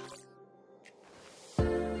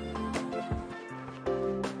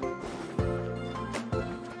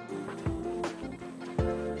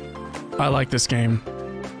 I like this game.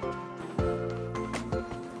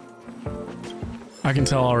 I can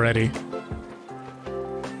tell already.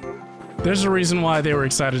 There's a reason why they were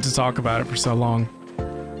excited to talk about it for so long.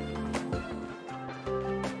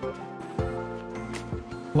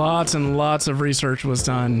 Lots and lots of research was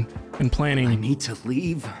done and planning. I need to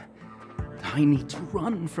leave. I need to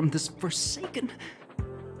run from this forsaken...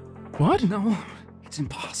 What? No, it's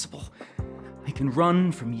impossible. I can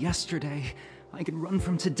run from yesterday. I can run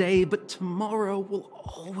from today, but tomorrow will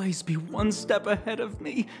always be one step ahead of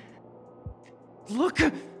me. Look!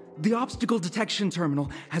 The obstacle detection terminal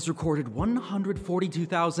has recorded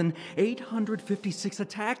 142,856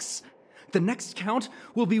 attacks. The next count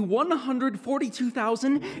will be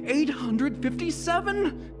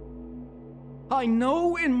 142,857. I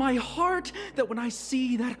know in my heart that when I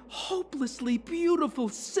see that hopelessly beautiful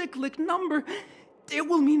cyclic number, it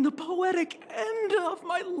will mean the poetic end of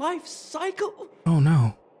my life cycle. Oh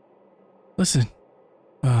no. Listen,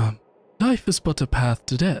 life is but a path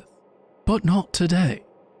to death, but not today.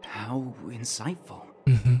 How insightful.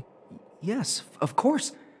 Mm-hmm. Yes, of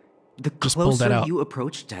course. The Just pull that closer out. you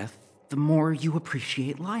approach death, the more you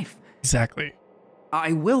appreciate life. Exactly.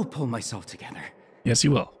 I will pull myself together. Yes,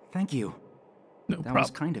 you will. Thank you. No That problem.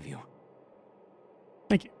 was kind of you.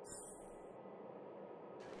 Thank you.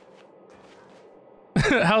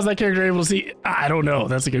 How's that character able to see? I don't know.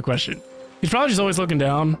 That's a good question. He's probably just always looking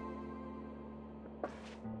down.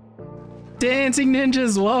 Dancing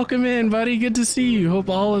Ninjas, welcome in, buddy. Good to see you. Hope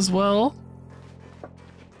all is well.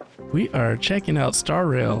 We are checking out Star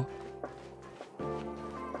Rail.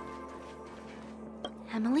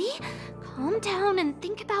 Emily, calm down and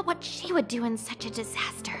think about what she would do in such a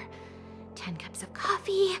disaster. 10 cups of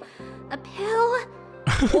coffee, a pill,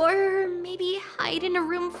 or maybe hide in a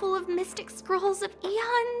room full of mystic scrolls of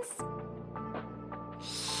eons.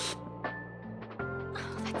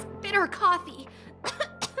 Oh, that's bitter coffee.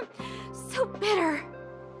 So bitter.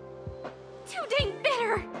 Too dang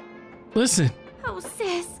bitter. Listen, Oh,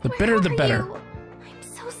 sis. the where bitter the are better. you? I'm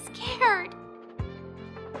so scared.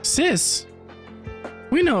 Sis,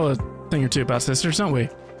 we know a thing or two about sisters, don't we?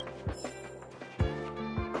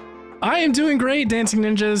 I am doing great, Dancing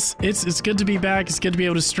Ninjas. It's good to be back. It's good to be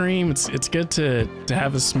able to stream. It's good to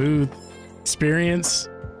have a smooth experience.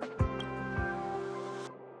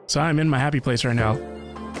 So I'm in my happy place right now.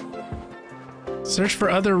 Search for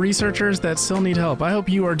other researchers that still need help. I hope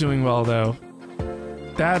you are doing well, though.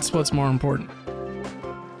 That's what's more important.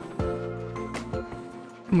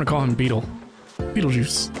 I'm gonna call him Beetle.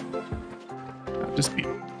 Beetlejuice. No, just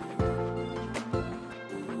Beetle.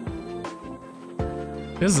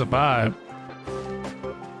 This is a vibe.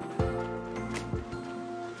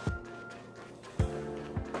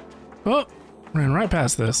 Oh, ran right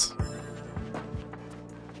past this.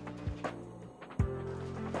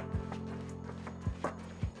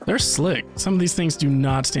 They're slick. Some of these things do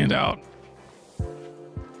not stand out.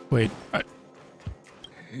 Wait,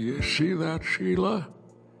 You see that, Sheila?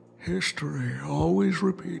 History always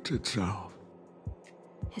repeats itself.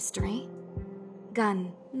 History?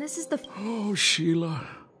 Gun, this is the... Oh, Sheila.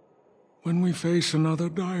 When we face another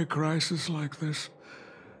dire crisis like this,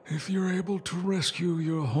 if you're able to rescue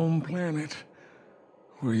your home planet,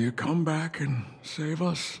 will you come back and save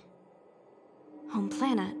us? Home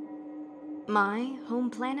planet? My home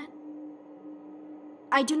planet?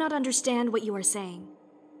 I do not understand what you are saying.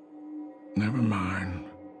 Never mind.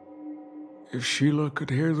 If Sheila could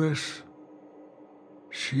hear this,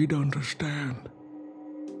 she'd understand.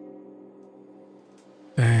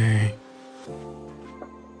 dang.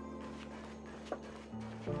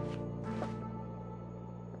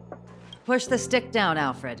 Push the stick down,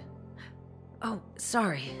 Alfred. Oh,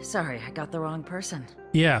 sorry, I got the wrong person.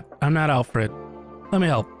 Yeah, I'm not Alfred. Let me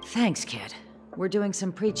help. Thanks, kid. We're doing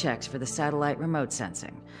some pre-checks for the satellite remote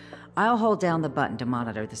sensing. I'll hold down the button to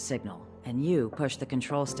monitor the signal, and you push the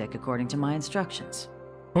control stick according to my instructions.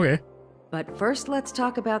 Okay. But first, let's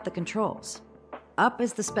talk about the controls. Up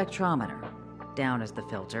is the spectrometer, down is the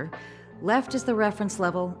filter, left is the reference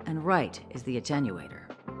level, and right is the attenuator.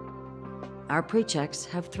 Our pre-checks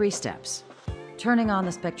have 3 steps. Turning on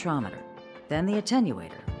the spectrometer, then the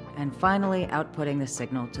attenuator, and finally outputting the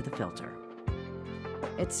signal to the filter.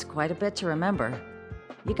 It's quite a bit to remember.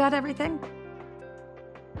 You got everything?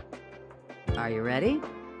 Are you ready?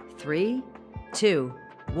 3, 2,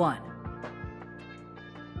 1.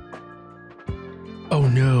 Oh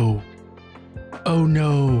no. Oh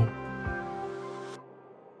no.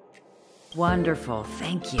 Wonderful,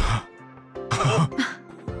 thank you.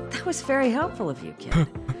 That was very helpful of you, kid.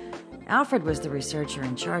 Alfred was the researcher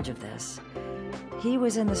in charge of this. He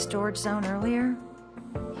was in the storage zone earlier.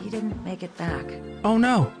 He didn't make it back. Oh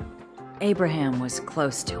no. Abraham was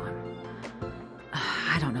close to him.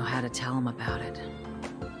 I don't know how to tell him about it.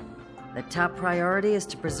 The top priority is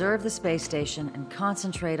to preserve the space station and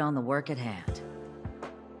concentrate on the work at hand.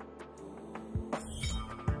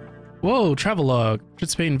 Whoa, travelogue.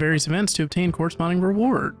 Participate in various events to obtain corresponding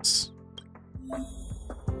rewards.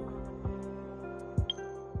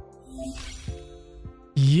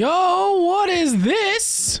 Yo, what is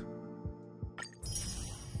this?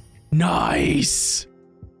 Nice.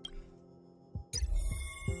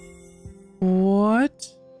 What?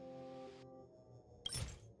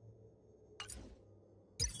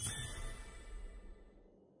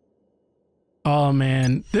 Oh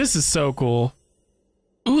man, this is so cool.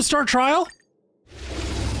 Ooh, start trial?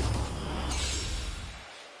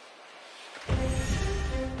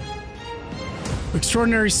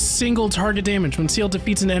 Extraordinary single target damage. When Seal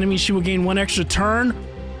defeats an enemy, she will gain 1 extra turn.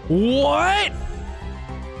 What?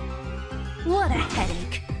 What a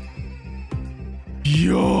headache.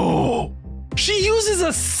 Yo! She uses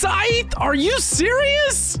a scythe? Are you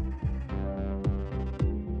serious?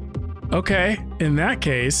 Okay, in that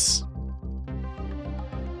case...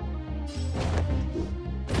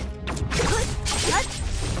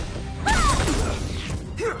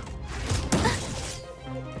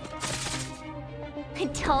 I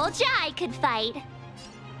told ya I could fight.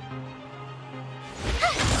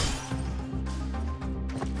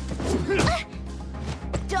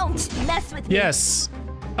 Don't mess with me. Yes,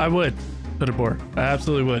 I would. Bor. I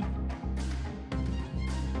absolutely would.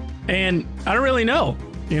 And I don't really know.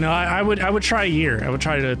 You know, I would try a year. I would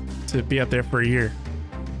try to be up there for a year.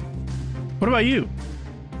 What about you?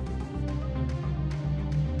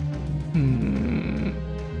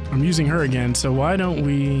 I'm using her again, so why don't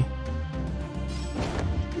we...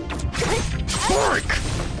 Fork!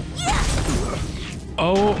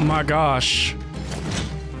 Oh my gosh.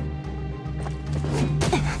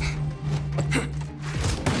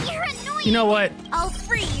 You're annoying. You know what? I'll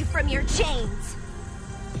free you from your chains.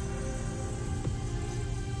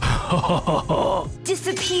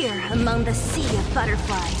 Disappear among the sea of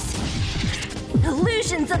butterflies.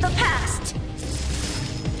 Illusions of the past.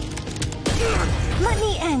 Let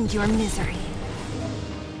me end your misery.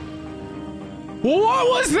 What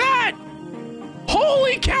was that?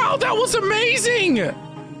 Holy cow, that was amazing!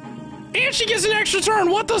 And she gets an extra turn.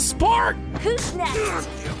 What the spark? Who's next?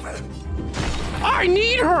 I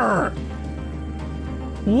need her!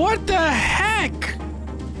 What the heck?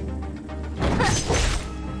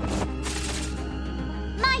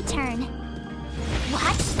 My turn.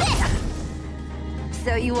 Watch this!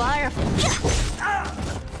 So you are a...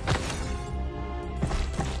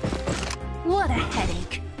 What a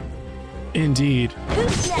headache. Indeed.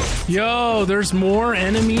 Who's next? Yo, there's more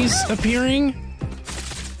enemies appearing?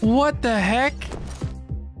 What the heck?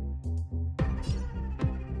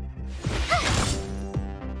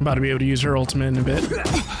 I'm about to be able to use her ultimate in a bit.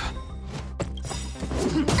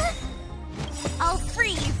 I'll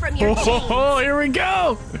free you from your chains. Oh, here we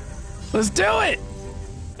go! Let's do it!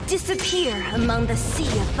 Disappear among the sea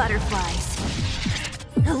of butterflies.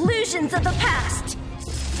 Illusions of the past.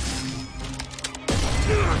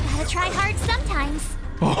 Gotta try hard sometimes.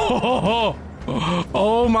 Oh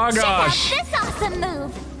my gosh. Check out this awesome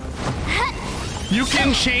move. You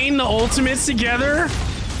can chain the ultimates together?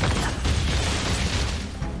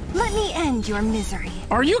 Let me end your misery.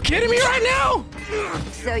 Are you kidding me right now?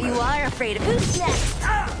 So you are afraid of who's next?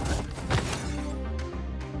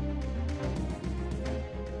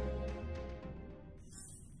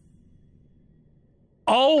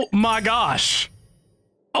 Oh my gosh.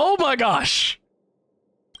 Oh my gosh.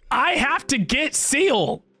 I have to get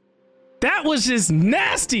Seal. That was just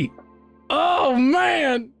nasty. Oh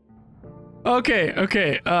man. Okay,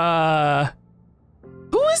 okay.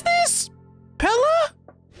 Who is this? Pella?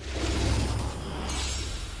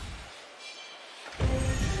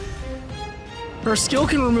 Her skill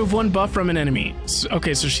can remove one buff from an enemy.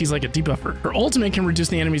 Okay, so she's like a debuffer. Her ultimate can reduce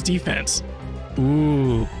the enemy's defense.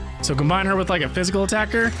 Ooh. So combine her with like a physical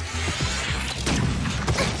attacker.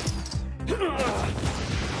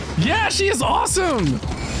 Yeah, she is awesome!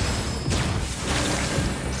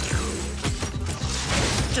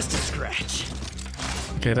 Just a scratch.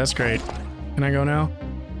 Okay, that's great. Can I go now?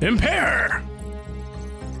 Impair!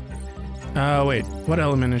 Wait, what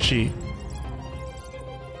element is she?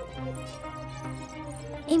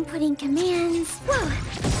 Inputting commands. Whoa.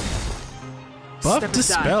 Buff Step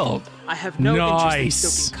dispelled. aside. I have no Nice. interest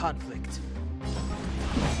in stoking conflict.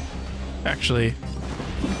 Actually,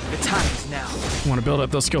 The time is now. I want to build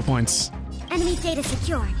up those skill points. Enemy data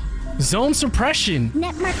secured. Zone suppression.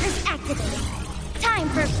 Net markers activated. Time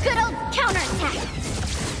for good old counterattack.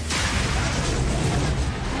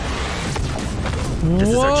 This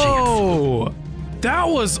is our chance. Whoa! That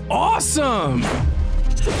was awesome!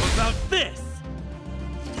 How about this?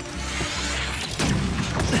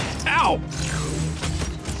 Ow!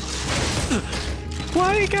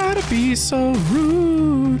 Why you gotta be so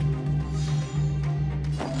rude?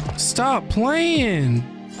 Stop playing!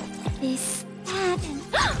 This, that, and...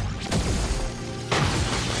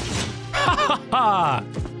 Ha ha ha!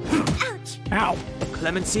 Ouch! Ow!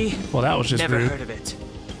 Clemency? Well, that was just Never rude. heard of it.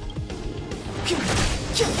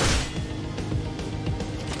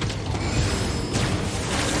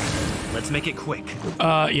 Let's make it quick.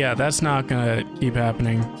 Yeah, that's not gonna keep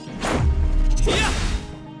happening.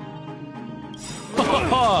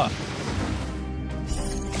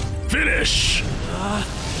 Finish!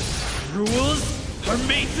 Rules are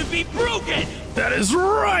made to be broken! That is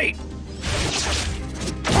right!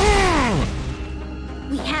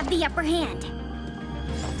 We have the upper hand.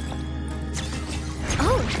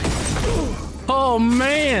 Oh! Oh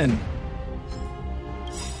man!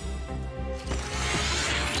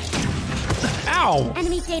 Ow!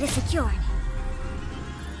 Enemy data secured.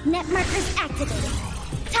 Net markers activated.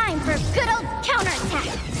 Time for good old counterattack.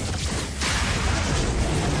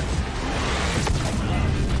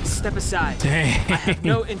 Step aside. Dang. I have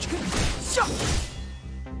no interest.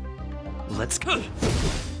 Let's go.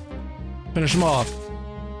 Finish him off.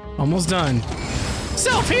 Almost done.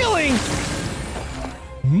 Self-healing!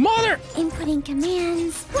 Mother! Inputting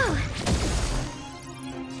commands. Whoa!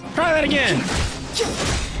 Try that again!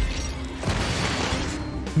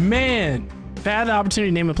 Man! If I had the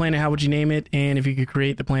opportunity to name a planet, how would you name it? And if you could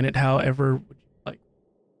create the planet, however would you like?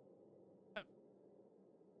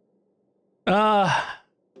 I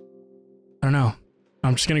don't know.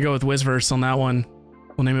 I'm just gonna go with Wizzverse on that one.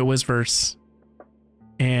 We'll name it Wizzverse.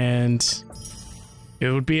 And it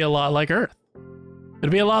would be a lot like Earth. It'd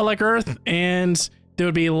be a lot like Earth, and there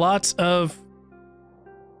would be lots of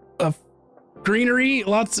greenery,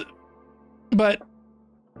 but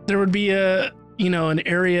there would be an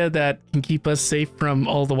area that can keep us safe from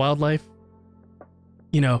all the wildlife.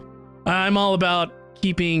 You know, I'm all about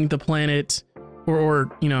keeping the planet or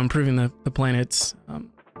improving the planet's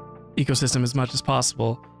ecosystem as much as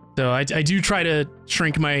possible. So I do try to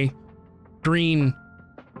shrink my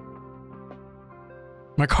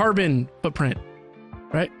carbon footprint,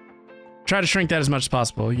 right? Try to shrink that as much as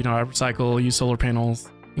possible. You know, I recycle, use solar panels,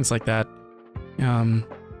 things like that.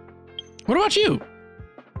 What about you?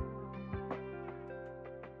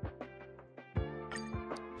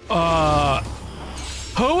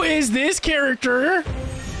 Who is this character?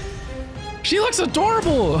 She looks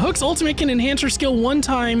adorable. Hook's ultimate can enhance her skill one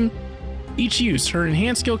time each use. Her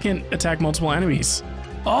enhanced skill can attack multiple enemies.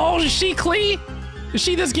 Oh, is she Klee? Is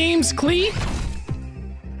she this game's Klee?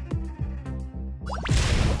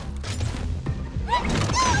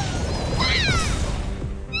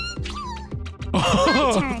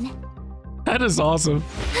 My turn. That is awesome.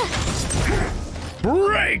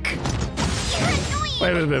 Break!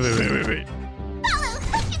 Wait. Follow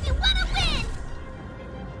Hook if you want to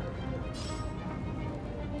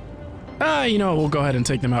win. You know, we'll go ahead and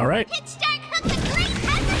take them out, right? Pitch dark Hook the Great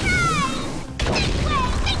has arrived.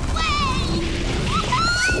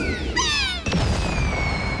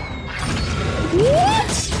 This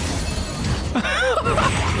What?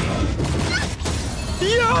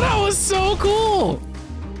 Yo, that was so cool!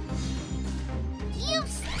 You've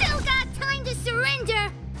still got time to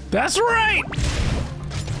surrender. That's right!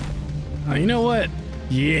 You know what?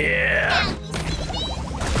 Yeah!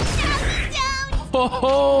 Ho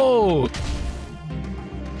ho!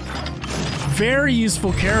 Very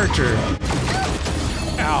useful character.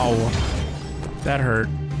 Ow. That hurt.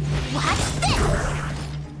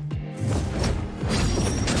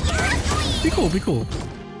 Be cool, be cool.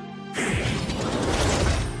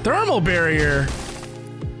 Thermal barrier.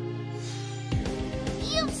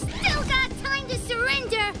 You've still got time to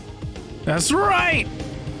surrender. That's right.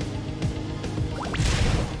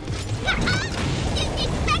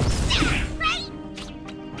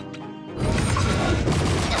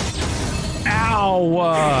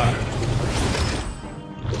 Ow.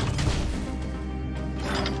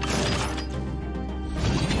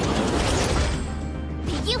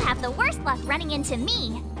 You have the worst luck running into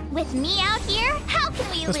me. With me out here, how can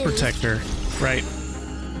we lose? Let's protect her, right?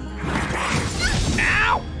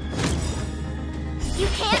 Ow! You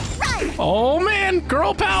can't run! Oh man,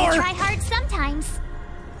 girl power! You try hard sometimes.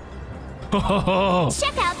 Oh.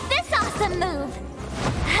 Check out this awesome move!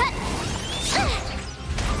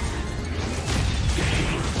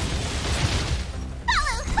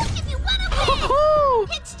 Follow Hook if you want to win!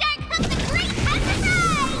 Pitch dark Hook the Great has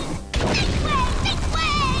arrived! This way!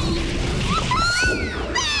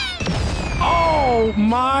 Oh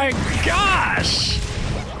my gosh!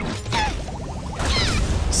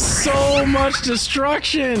 So much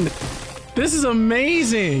destruction! This is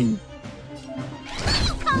amazing!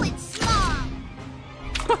 You call it small!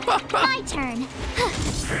 My turn!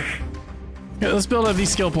 Yeah, let's build up these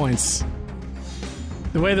skill points.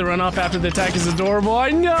 The way they run off after the attack is adorable, I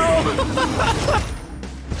know!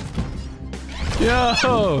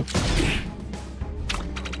 Yo!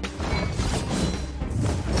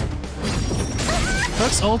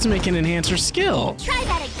 Hook's ultimate can enhance her skill. Try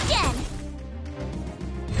that again!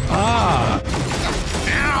 Ah!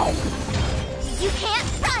 Ow! You can't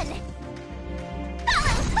run!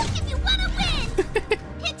 Follow Hook if you want to win!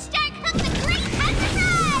 Pitch dark Hook the Great has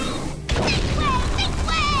arrived! This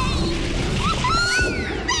way!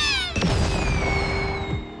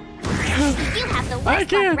 You have the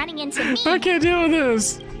worst luck running into me! I can't deal with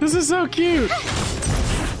this! This is so cute!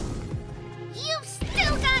 You've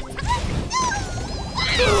still got time!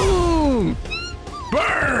 Boom!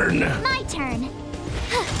 Burn! My turn!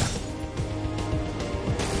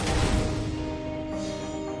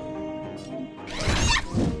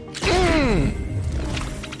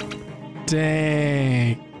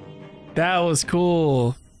 Dang. That was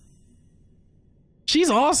cool. She's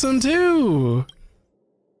awesome too.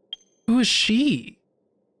 Who is she?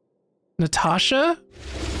 Natasha?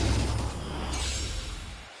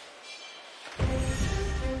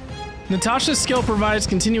 Natasha's skill provides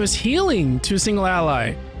continuous healing to a single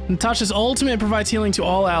ally. Natasha's ultimate provides healing to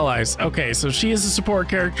all allies. Okay, so she is a support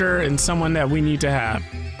character and someone that we need to have.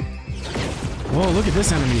 Whoa, look at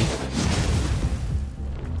this enemy.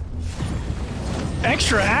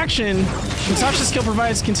 Extra action. Natasha's skill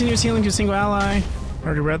provides continuous healing to a single ally.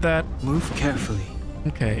 Already read that. Move carefully.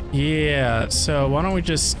 Okay, yeah, so why don't we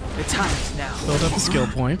just The time is now. build up the skill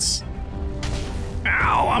points.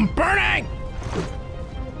 Ow, I'm burning!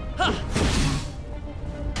 Ow,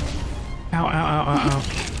 ow, ow, ow, ow.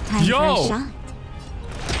 Time Yo! for a shot.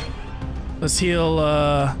 Let's heal,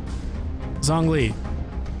 Zhongli.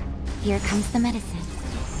 Here comes the medicine.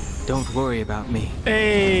 Don't worry about me.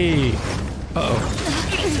 Hey! Uh-oh.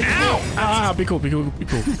 Ow! Ah, be cool, be cool, be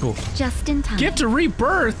cool, be cool. Just in time. Gift to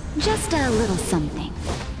rebirth? Just a little something.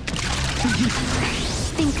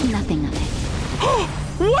 Think nothing of it.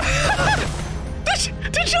 What?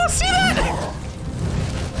 Did y'all see that?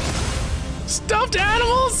 Stuffed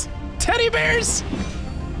animals? Teddy bears?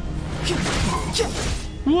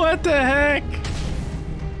 What the heck?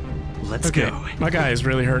 Let's go. My guy is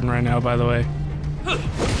really hurting right now, by the way.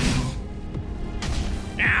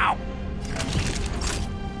 Ow!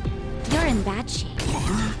 You're in bad shape.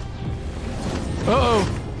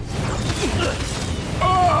 Uh-oh.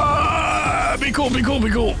 Be cool, be cool, be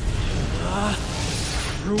cool.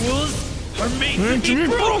 Rules are made to be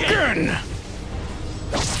broken!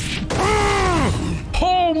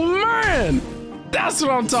 Oh man! That's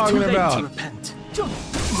what I'm talking about. To repent.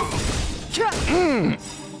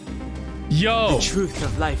 Yo. The truth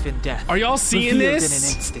of life and death. Are y'all seeing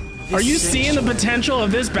this? Are you seeing the potential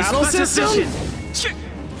of this battle system?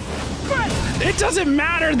 It doesn't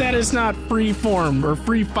matter that it's not free form or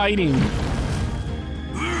free fighting.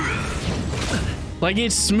 Like,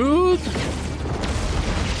 it's smooth.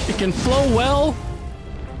 It can flow well.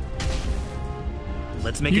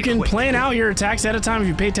 Let's make it You can quick. plan out your attacks at a time if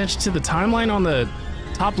you pay attention to the timeline on the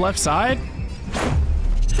top left side.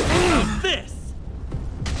 This.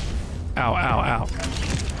 Ow, ow, ow.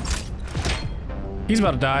 He's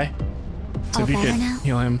about to die. So if you could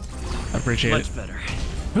heal him, I appreciate it. Much better.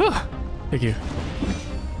 Whew. Thank you.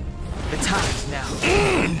 The time's now.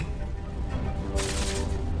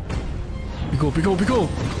 Be cool, be cool, be cool.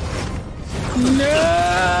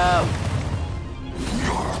 No!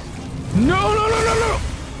 No, no, no, no, no!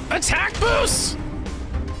 Attack boost!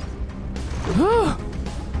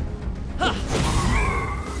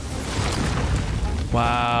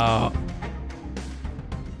 Wow.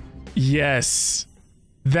 Yes.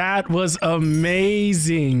 That was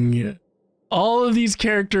amazing. All of these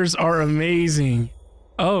characters are amazing.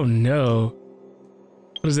 Oh no.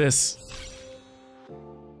 What is this?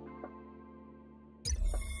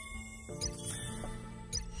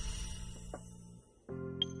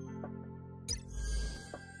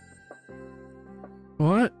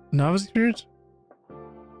 What? Novice experience?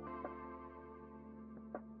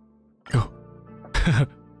 Go.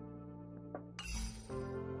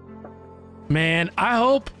 Man, I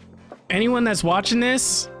hope anyone that's watching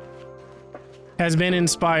this has been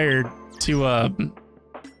inspired to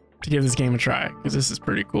give this game a try, because this is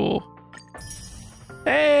pretty cool.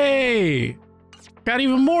 Hey! Got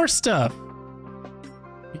even more stuff.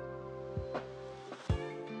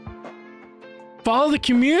 Follow the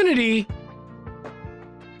community.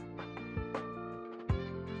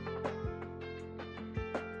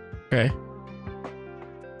 Okay.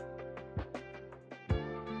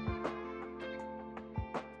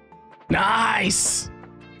 Nice!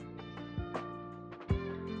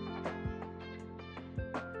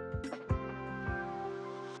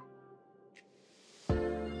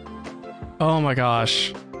 Oh my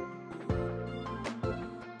gosh.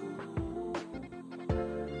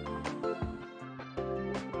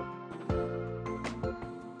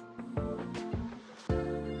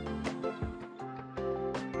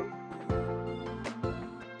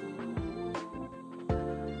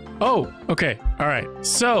 Oh, okay. All right.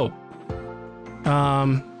 So,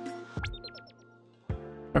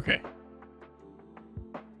 okay.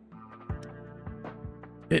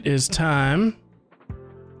 It is time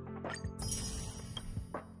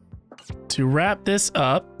to wrap this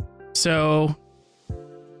up. So,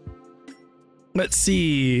 let's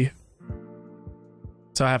see.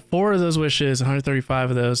 So I have 4 of those wishes,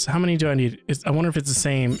 135 of those. How many do I need? I wonder if it's the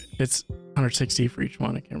same. It's 160 for each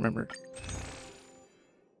one. I can't remember.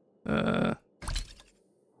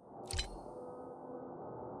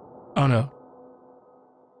 Oh no.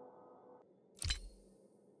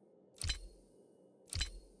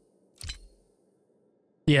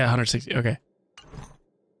 Yeah, 160. Okay.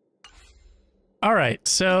 All right.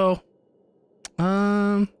 So,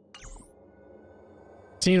 continue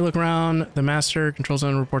to look around the master control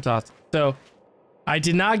zone report dots. So, I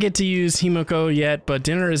did not get to use Himiko yet, but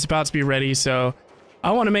dinner is about to be ready. So,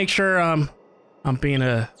 I want to make sure I'm being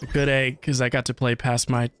a good egg, because I got to play past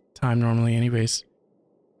my time normally anyways.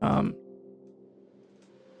 I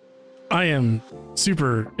am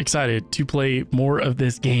super excited to play more of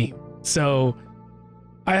this game. So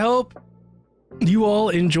I hope you all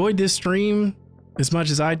enjoyed this stream as much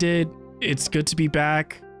as I did. It's good to be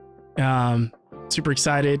back. Super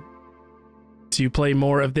excited to play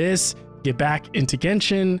more of this, get back into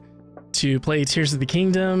Genshin, to play Tears of the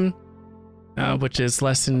Kingdom, which is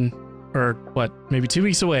less than, or what, maybe 2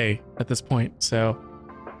 weeks away at this point. So,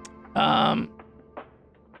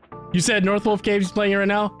 you said North Wolf Caves is playing right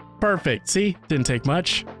now? Perfect. See, didn't take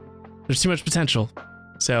much. There's too much potential.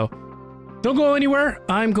 So, don't go anywhere.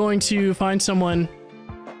 I'm going to find someone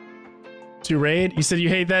To raid? You said you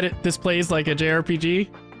hate that this plays like a JRPG?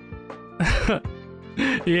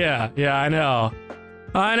 Yeah, I know.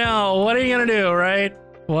 I know. What are you gonna do, right?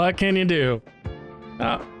 What can you do?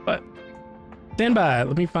 Oh, but stand by.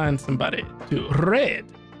 Let me find somebody to raid.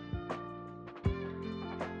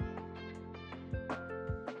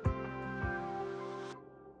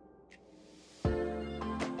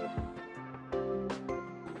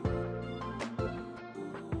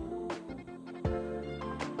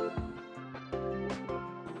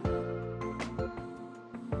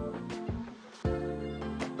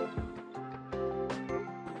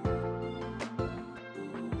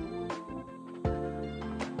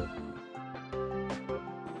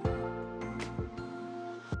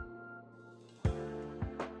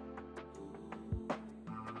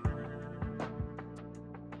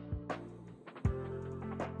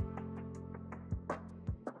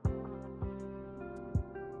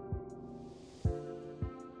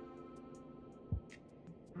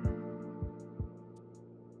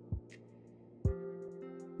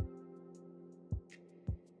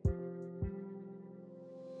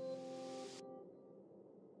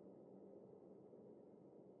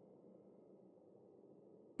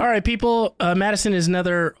 All right, people. Madison is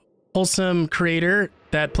another wholesome creator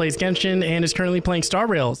that plays Genshin and is currently playing Star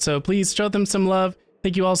Rail. So please show them some love.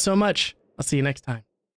 Thank you all so much. I'll see you next time.